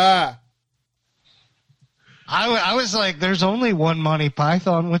 I was like, there's only one Monty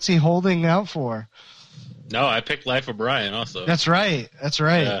Python. What's he holding out for? No, I picked Life of Brian also. That's right. That's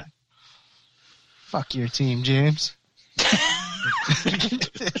right. Yeah. Fuck your team, James.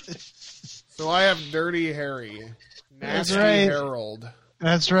 So I have Dirty Harry. Nasty right. Harold.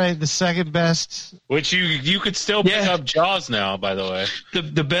 That's right. The second best. Which you could still pick Yeah. up Jaws now, by the way.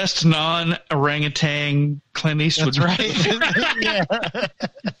 The best non-orangutan Clint Eastwood. That's right. Yeah.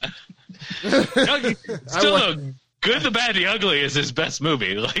 Still, the Good, the Bad, the Ugly is his best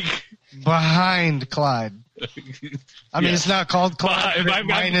movie. Like, Behind Clyde. I mean, it's not called Clyde, but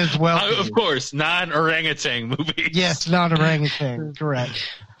mine as well. Of course, non-orangutan movie. Yes, not orangutan. Correct.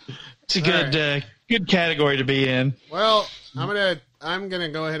 It's a good good category to be in. Well, I'm gonna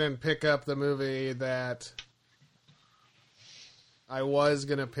go ahead and pick up the movie that I was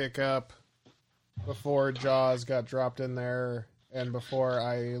gonna pick up before Jaws got dropped in there, and before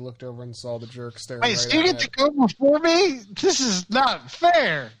I looked over and saw the jerk staring. Wait, right so you at get me. to go before me? This is not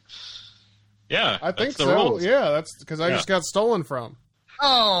fair. Yeah, I think that's the so. rules. Yeah, that's because I Yeah. just got stolen from.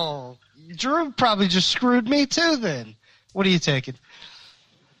 Oh, Drew probably just screwed me too then. What are you taking?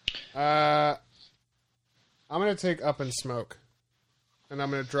 I'm gonna take Up in Smoke, and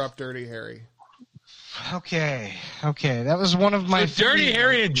I'm gonna drop Dirty Harry. Okay. That was one of my So Dirty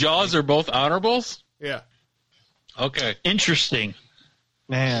Harry and Jaws are both honorables? Yeah. Okay. Interesting.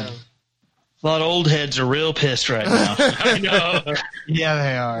 Man. A lot of old heads are real pissed right now. I know. Yeah,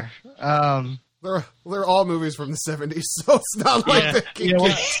 they are. They're all movies from the 70s, so it's not like Yeah. they can You know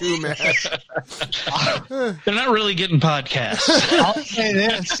get what? too mad. They're not really getting podcasts. I'll say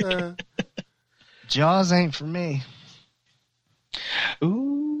this. Jaws ain't for me.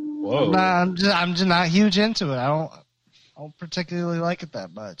 Ooh. Whoa. Nah, I'm just not huge into it. I don't particularly like it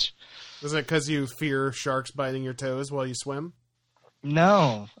that much. Is it because you fear sharks biting your toes while you swim?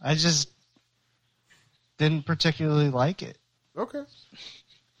 No, I just didn't particularly like it. Okay.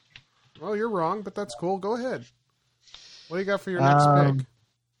 Well, you're wrong, but that's cool. Go ahead. What do you got for your next pick?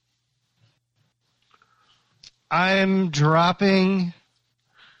 I'm dropping.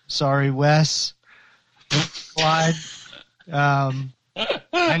 Sorry, Wes. Clyde.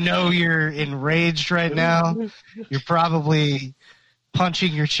 I know you're enraged right now. You're probably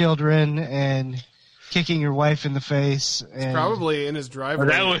punching your children and kicking your wife in the face. And Probably in his driveway.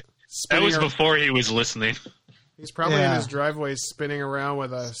 That spinning was ar- before he was listening. He's probably in Yeah. his driveway spinning around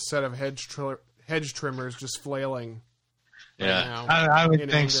with a set of hedge trimmers just flailing. Yeah. Now, I would in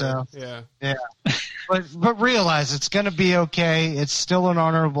think anger. so. Yeah. Yeah. But realize it's going to be okay. It's still an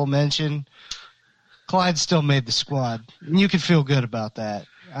honorable mention. Clyde still made the squad. And you can feel good about that.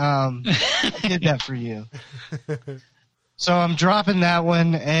 I did that for you. So I'm dropping that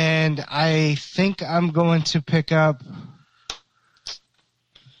one, and I think I'm going to pick up.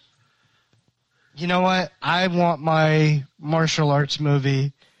 You know what? I want my martial arts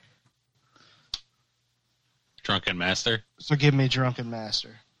movie, Drunken Master. so give me Drunken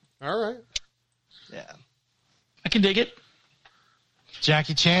Master. All right. Yeah. I can dig it.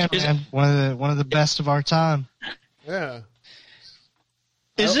 Jackie Chan, Is man, one of the best of our time. Yeah.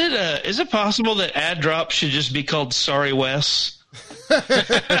 Is it possible that ad drop should just be called Sorry Wes?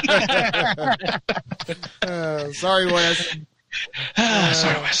 Sorry, Wes.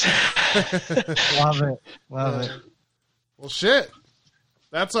 Sorry Wes. Love it. Love it. Well, shit.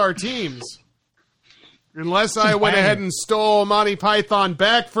 That's our teams. Unless I went ahead and stole Monty Python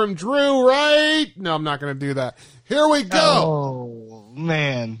back from Drew, right? No, I'm not going to do that. Here we go. Oh,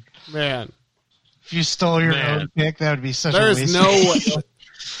 man. Man, If you stole your Man. own pick, that would be such a there's waste. no way.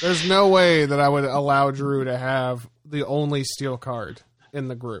 There's no way that I would allow Drew to have the only steel card in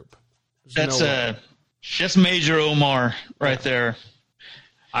the group. There's no way. That's Major Omar right there.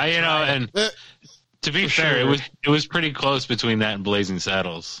 And to be fair, sure. it was pretty close between that and Blazing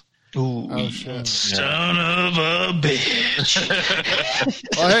Saddles. Ooh, Oh, shit. son of a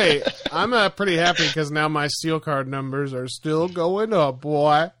bitch. Well, hey, I'm pretty happy because now my steel card numbers are still going up,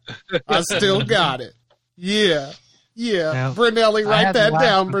 boy. I still got it. Yeah. Yeah. Now, Brunelli, I write had that the last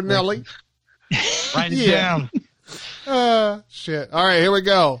down, one, Brunelli. Write it Yeah. down. Shit. All right, here we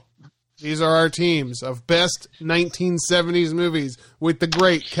go. These are our teams of best 1970s movies with the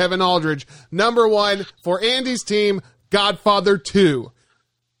great Kevin Aldridge. Number 1 for Andy's team, Godfather 2.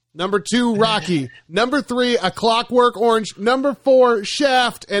 Number 2, Rocky. Number 3, A Clockwork Orange. Number 4,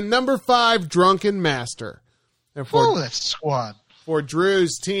 Shaft. And number 5, Drunken Master. And Oh, that's squad. for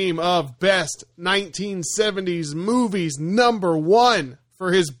Drew's team of best 1970s movies, number 1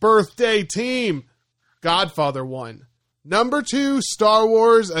 for his birthday team, Godfather 1. Number 2, Star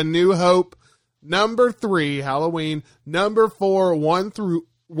Wars A New Hope. Number 3, Halloween. Number 4, One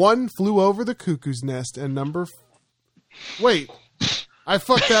Flew Over the Cuckoo's Nest. And wait, I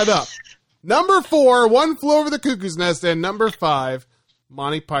fucked that up. Number 4, One Flew Over the Cuckoo's Nest. And number 5,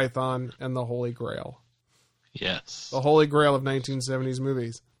 Monty Python and the Holy Grail. Yes. The Holy Grail of 1970s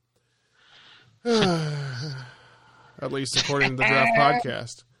movies. At least according to the Draft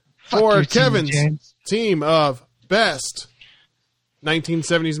Podcast. For your team, Kevin's James. team of best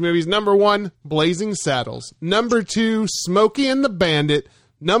 1970s movies, number 1, Blazing Saddles. Number 2, Smokey and the Bandit.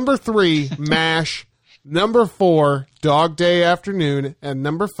 Number 3, MASH. Number 4, Dog Day Afternoon. And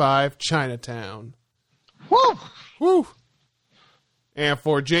number 5, Chinatown. Woo! Woo! And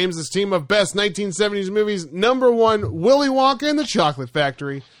for James's team of best 1970s movies, number 1, Willy Wonka and the Chocolate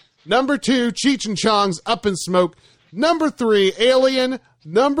Factory. Number 2, Cheech and Chong's Up in Smoke. Number 3, Alien.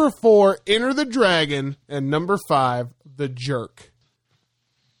 Number 4, Enter the Dragon. And number 5, The Jerk.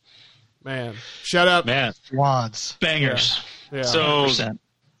 Man. Shout out. Man. Wads. Bangers. Yeah, So, 100%.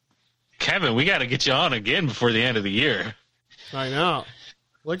 Kevin, we got to get you on again before the end of the year. I know.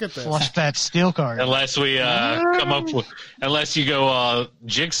 Look at this. Flush that steel card. Unless we unless you go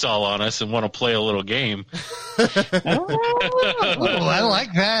jigsaw on us and want to play a little game. Oh, I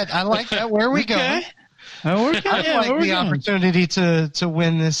like that. I like that. Where we go? Okay. I'd like the opportunity to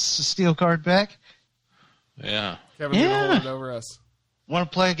win this steel card back. Yeah. Kevin's going to hold it over us.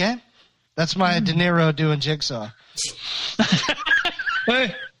 Want to play a game? That's my De Niro doing jigsaw.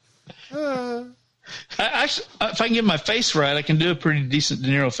 Hey. Actually, if I can get my face right, I can do a pretty decent De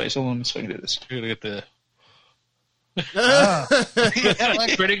Niro face. Hold on, let me see if I can do this. We're gonna get the Yeah,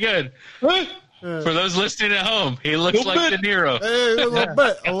 like, pretty good. For those listening at home, he looks Little like bit. De Niro. Hey, a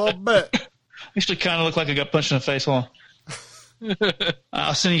little bit. Actually, kind of look like I got punched in the face. Hold on.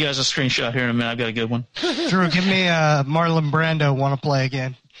 I'll send you guys a screenshot here in a minute. I've got a good one. Drew, give me Marlon Brando. Want to play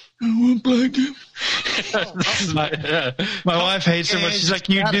again? I want to play a game. My wife hates it, but she's like,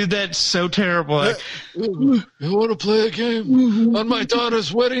 "You do that so terrible." Like, I want to play a game on my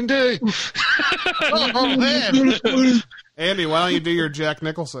daughter's wedding day. Oh man! Andy, why don't you do your Jack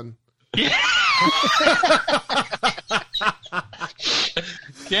Nicholson?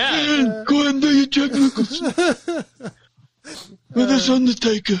 Yeah. go ahead and do your Jack Nicholson. With this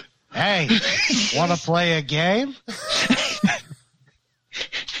Undertaker. Hey, want to play a game?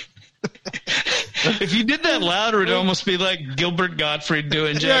 If you did that louder, it'd almost be like Gilbert Gottfried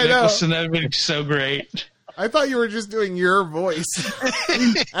doing Jack I know. Nicholson. That'd be so great. I thought you were just doing your voice.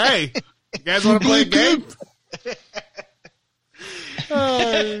 Hey, you guys want to play a game?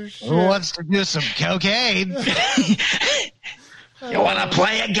 Oh, shit. Who wants to do some cocaine? You want to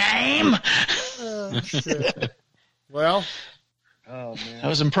play a game? Oh, shit. Well, That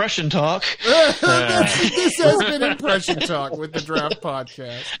was impression talk. this has been Impression Talk with the Draft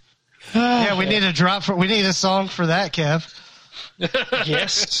Podcast. Yeah, we need a song for that, Kev.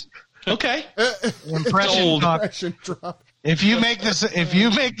 Yes. Okay. Impression talk. Impression Drop. If you make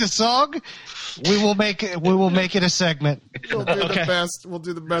the song, we will make it a segment. We'll do Okay. the best. We'll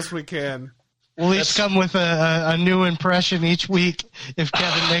do the best we can. We'll each come with a new impression each week if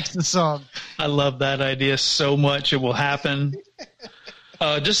Kevin makes the song. I love that idea so much. It will happen.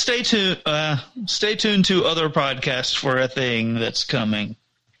 Just stay tuned. Stay tuned to other podcasts for a thing that's coming.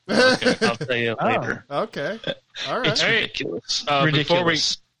 Okay, I'll tell you later. Okay. All right. It's Hey, ridiculous. Before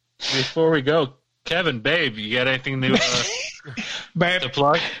ridiculous. we go, Kevin, babe, you got anything new Babe, to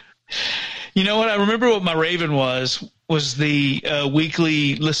plug? you know what? I remember what my Raven was the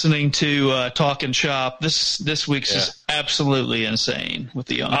weekly listening to Talk and Shop. This week's is absolutely insane with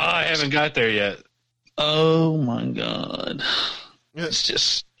the young. I haven't got there yet. Oh my god! It's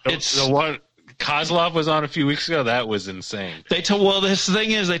just The one Kozlov was on a few weeks ago. That was insane. this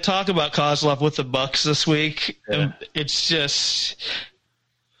thing is they talk about Kozlov with the Bucks this week. Yeah. And it's just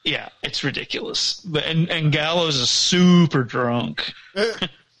it's ridiculous. But and Gallows is super drunk.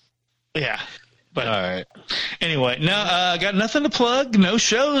 Yeah. But All right. anyway, no, got nothing to plug. No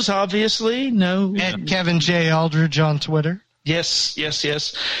shows, obviously. No. At Kevin J. Aldridge on Twitter. Yes.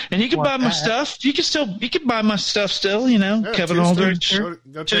 And you can Want buy my that. stuff. You can buy my stuff still. You know, Yeah, Kevin Tooster. Aldridge,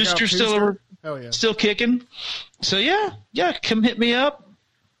 Go check out Tooster Tooster. Hell yeah. still kicking. So yeah, come hit me up.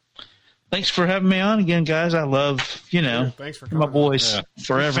 Thanks for having me on again, guys. I love Thanks for my coming. boys Yeah.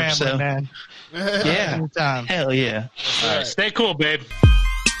 forever. Family, so man. yeah, Anytime. hell yeah. All right. Stay cool, babe.